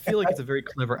 I feel like it's a very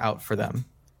clever out for them.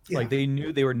 Yeah. Like, they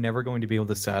knew they were never going to be able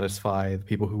to satisfy the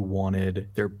people who wanted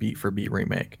their beat-for-beat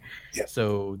remake. Yeah.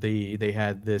 So they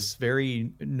had this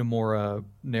very Nomura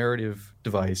narrative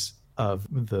device of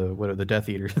the Death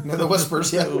Eaters. The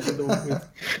Whispers, yeah.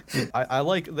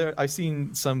 I've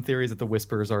seen some theories that the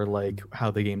Whispers are like how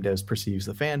the game devs perceives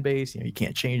the fan base. You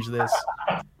can't change this.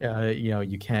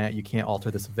 You can't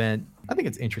alter this event. I think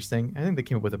it's interesting. I think they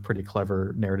came up with a pretty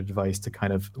clever narrative device to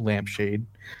kind of lampshade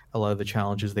a lot of the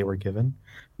challenges they were given.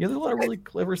 There's a lot of really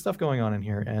clever stuff going on in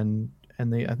here, and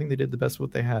I think they did the best with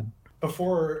what they had.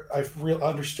 Before I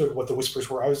understood what the Whispers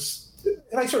were, I was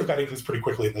and I sort of got into this pretty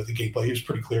quickly in the gameplay. It was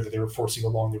pretty clear that they were forcing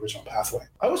along the original pathway.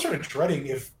 I was sort of dreading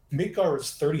if Midgar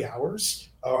was 30 hours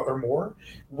or more,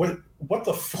 what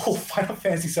the full Final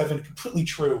Fantasy VII, completely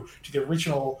true to the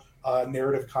original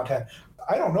narrative content.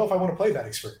 I don't know if I want to play that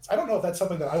experience. I don't know if that's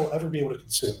something that I will ever be able to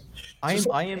consume.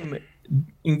 I am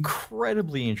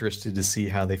incredibly interested to see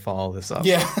how they follow this up.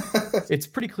 Yeah. It's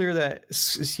pretty clear that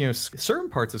certain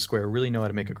parts of Square really know how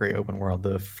to make a great open world.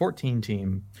 The 14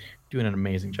 team doing an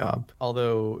amazing job.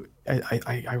 Although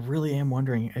I really am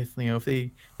wondering if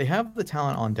they have the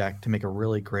talent on deck to make a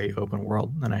really great open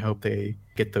world, and I hope they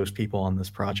get those people on this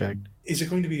project. Is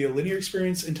it going to be a linear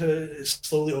experience into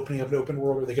slowly opening up an open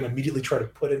world, or are they going to immediately try to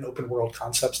put in open world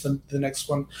concepts in the next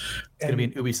one? It's going to be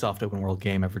an Ubisoft open world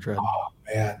game, Everdread. Oh,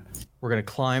 man. We're going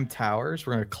to climb towers.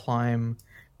 We're going to climb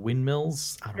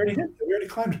windmills. We already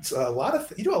climbed a lot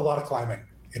of... You do a lot of climbing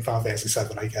in Final Fantasy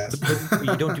VII, I guess. But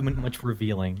you don't do much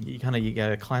revealing. You got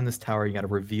to climb this tower. You got to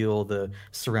reveal the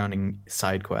surrounding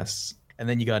side quests. And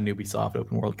then you got an Ubisoft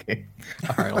open world game.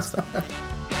 All right, I'll stop.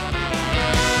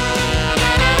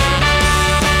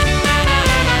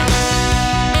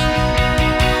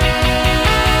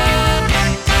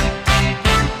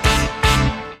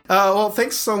 Well,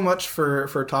 thanks so much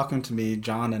for talking to me,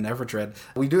 John and Everdread.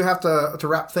 We do have to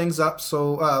wrap things up,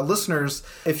 so listeners,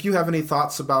 if you have any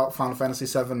thoughts about Final Fantasy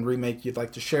VII Remake you'd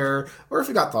like to share, or if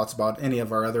you got thoughts about any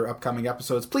of our other upcoming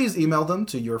episodes, please email them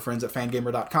to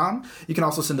yourfriends@fangamer.com. You can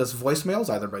also send us voicemails,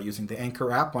 either by using the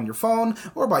Anchor app on your phone,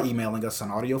 or by emailing us an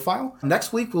audio file.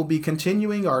 Next week, we'll be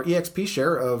continuing our EXP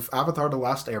share of Avatar: The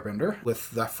Last Airbender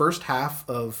with the first half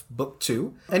of Book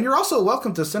 2. And you're also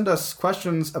welcome to send us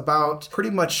questions about pretty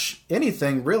much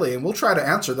anything, really, and we'll try to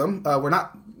answer them. We're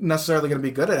not necessarily going to be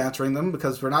good at answering them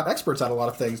because we're not experts at a lot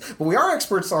of things, but we are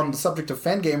experts on the subject of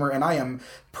Fangamer, and I am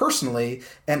personally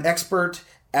an expert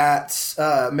at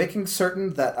making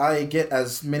certain that I get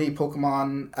as many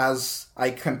Pokemon as I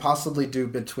can possibly do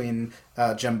between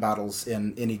gym battles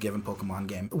in any given Pokemon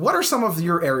game. What are some of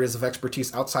your areas of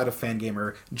expertise outside of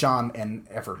Fangamer, John and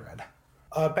Everdread?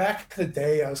 Back in the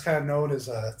day, I was kind of known as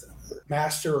a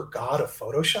master or god of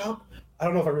Photoshop. I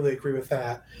don't know if I really agree with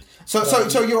that. So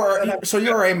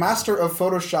you're a master of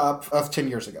Photoshop of 10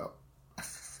 years ago.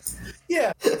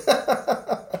 Yeah.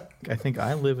 I think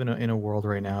I live in a world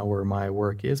right now where my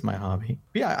work is my hobby.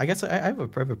 But yeah, I guess I have a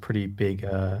pretty big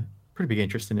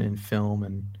interest in film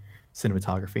and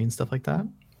cinematography and stuff like that.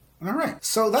 All right.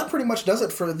 So that pretty much does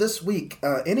it for this week.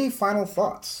 Any final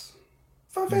thoughts?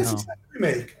 Final Fantasy VII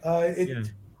Remake.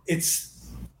 It's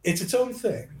its own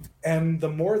thing. And the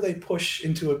more they push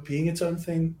into it being its own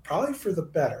thing, probably for the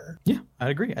better. Yeah, I'd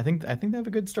agree. I think they have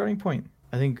a good starting point.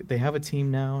 I think they have a team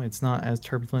now. It's not as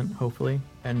turbulent, hopefully.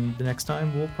 And the next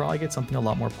time, we'll probably get something a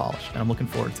lot more polished. And I'm looking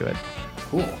forward to it.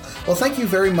 Cool. Well, thank you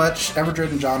very much,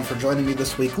 Everdread and John, for joining me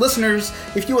this week. Listeners,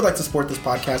 if you would like to support this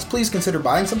podcast, please consider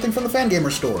buying something from the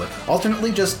Fangamer store.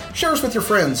 Alternately, just share us with your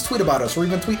friends, tweet about us, or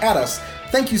even tweet at us.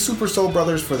 Thank you, Super Soul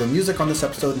Brothers, for the music on this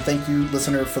episode, and thank you,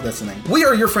 listener, for listening. We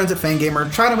are your friends at Fangamer,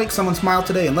 trying to make someone smile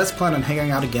today, and let's plan on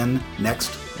hanging out again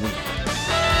next week.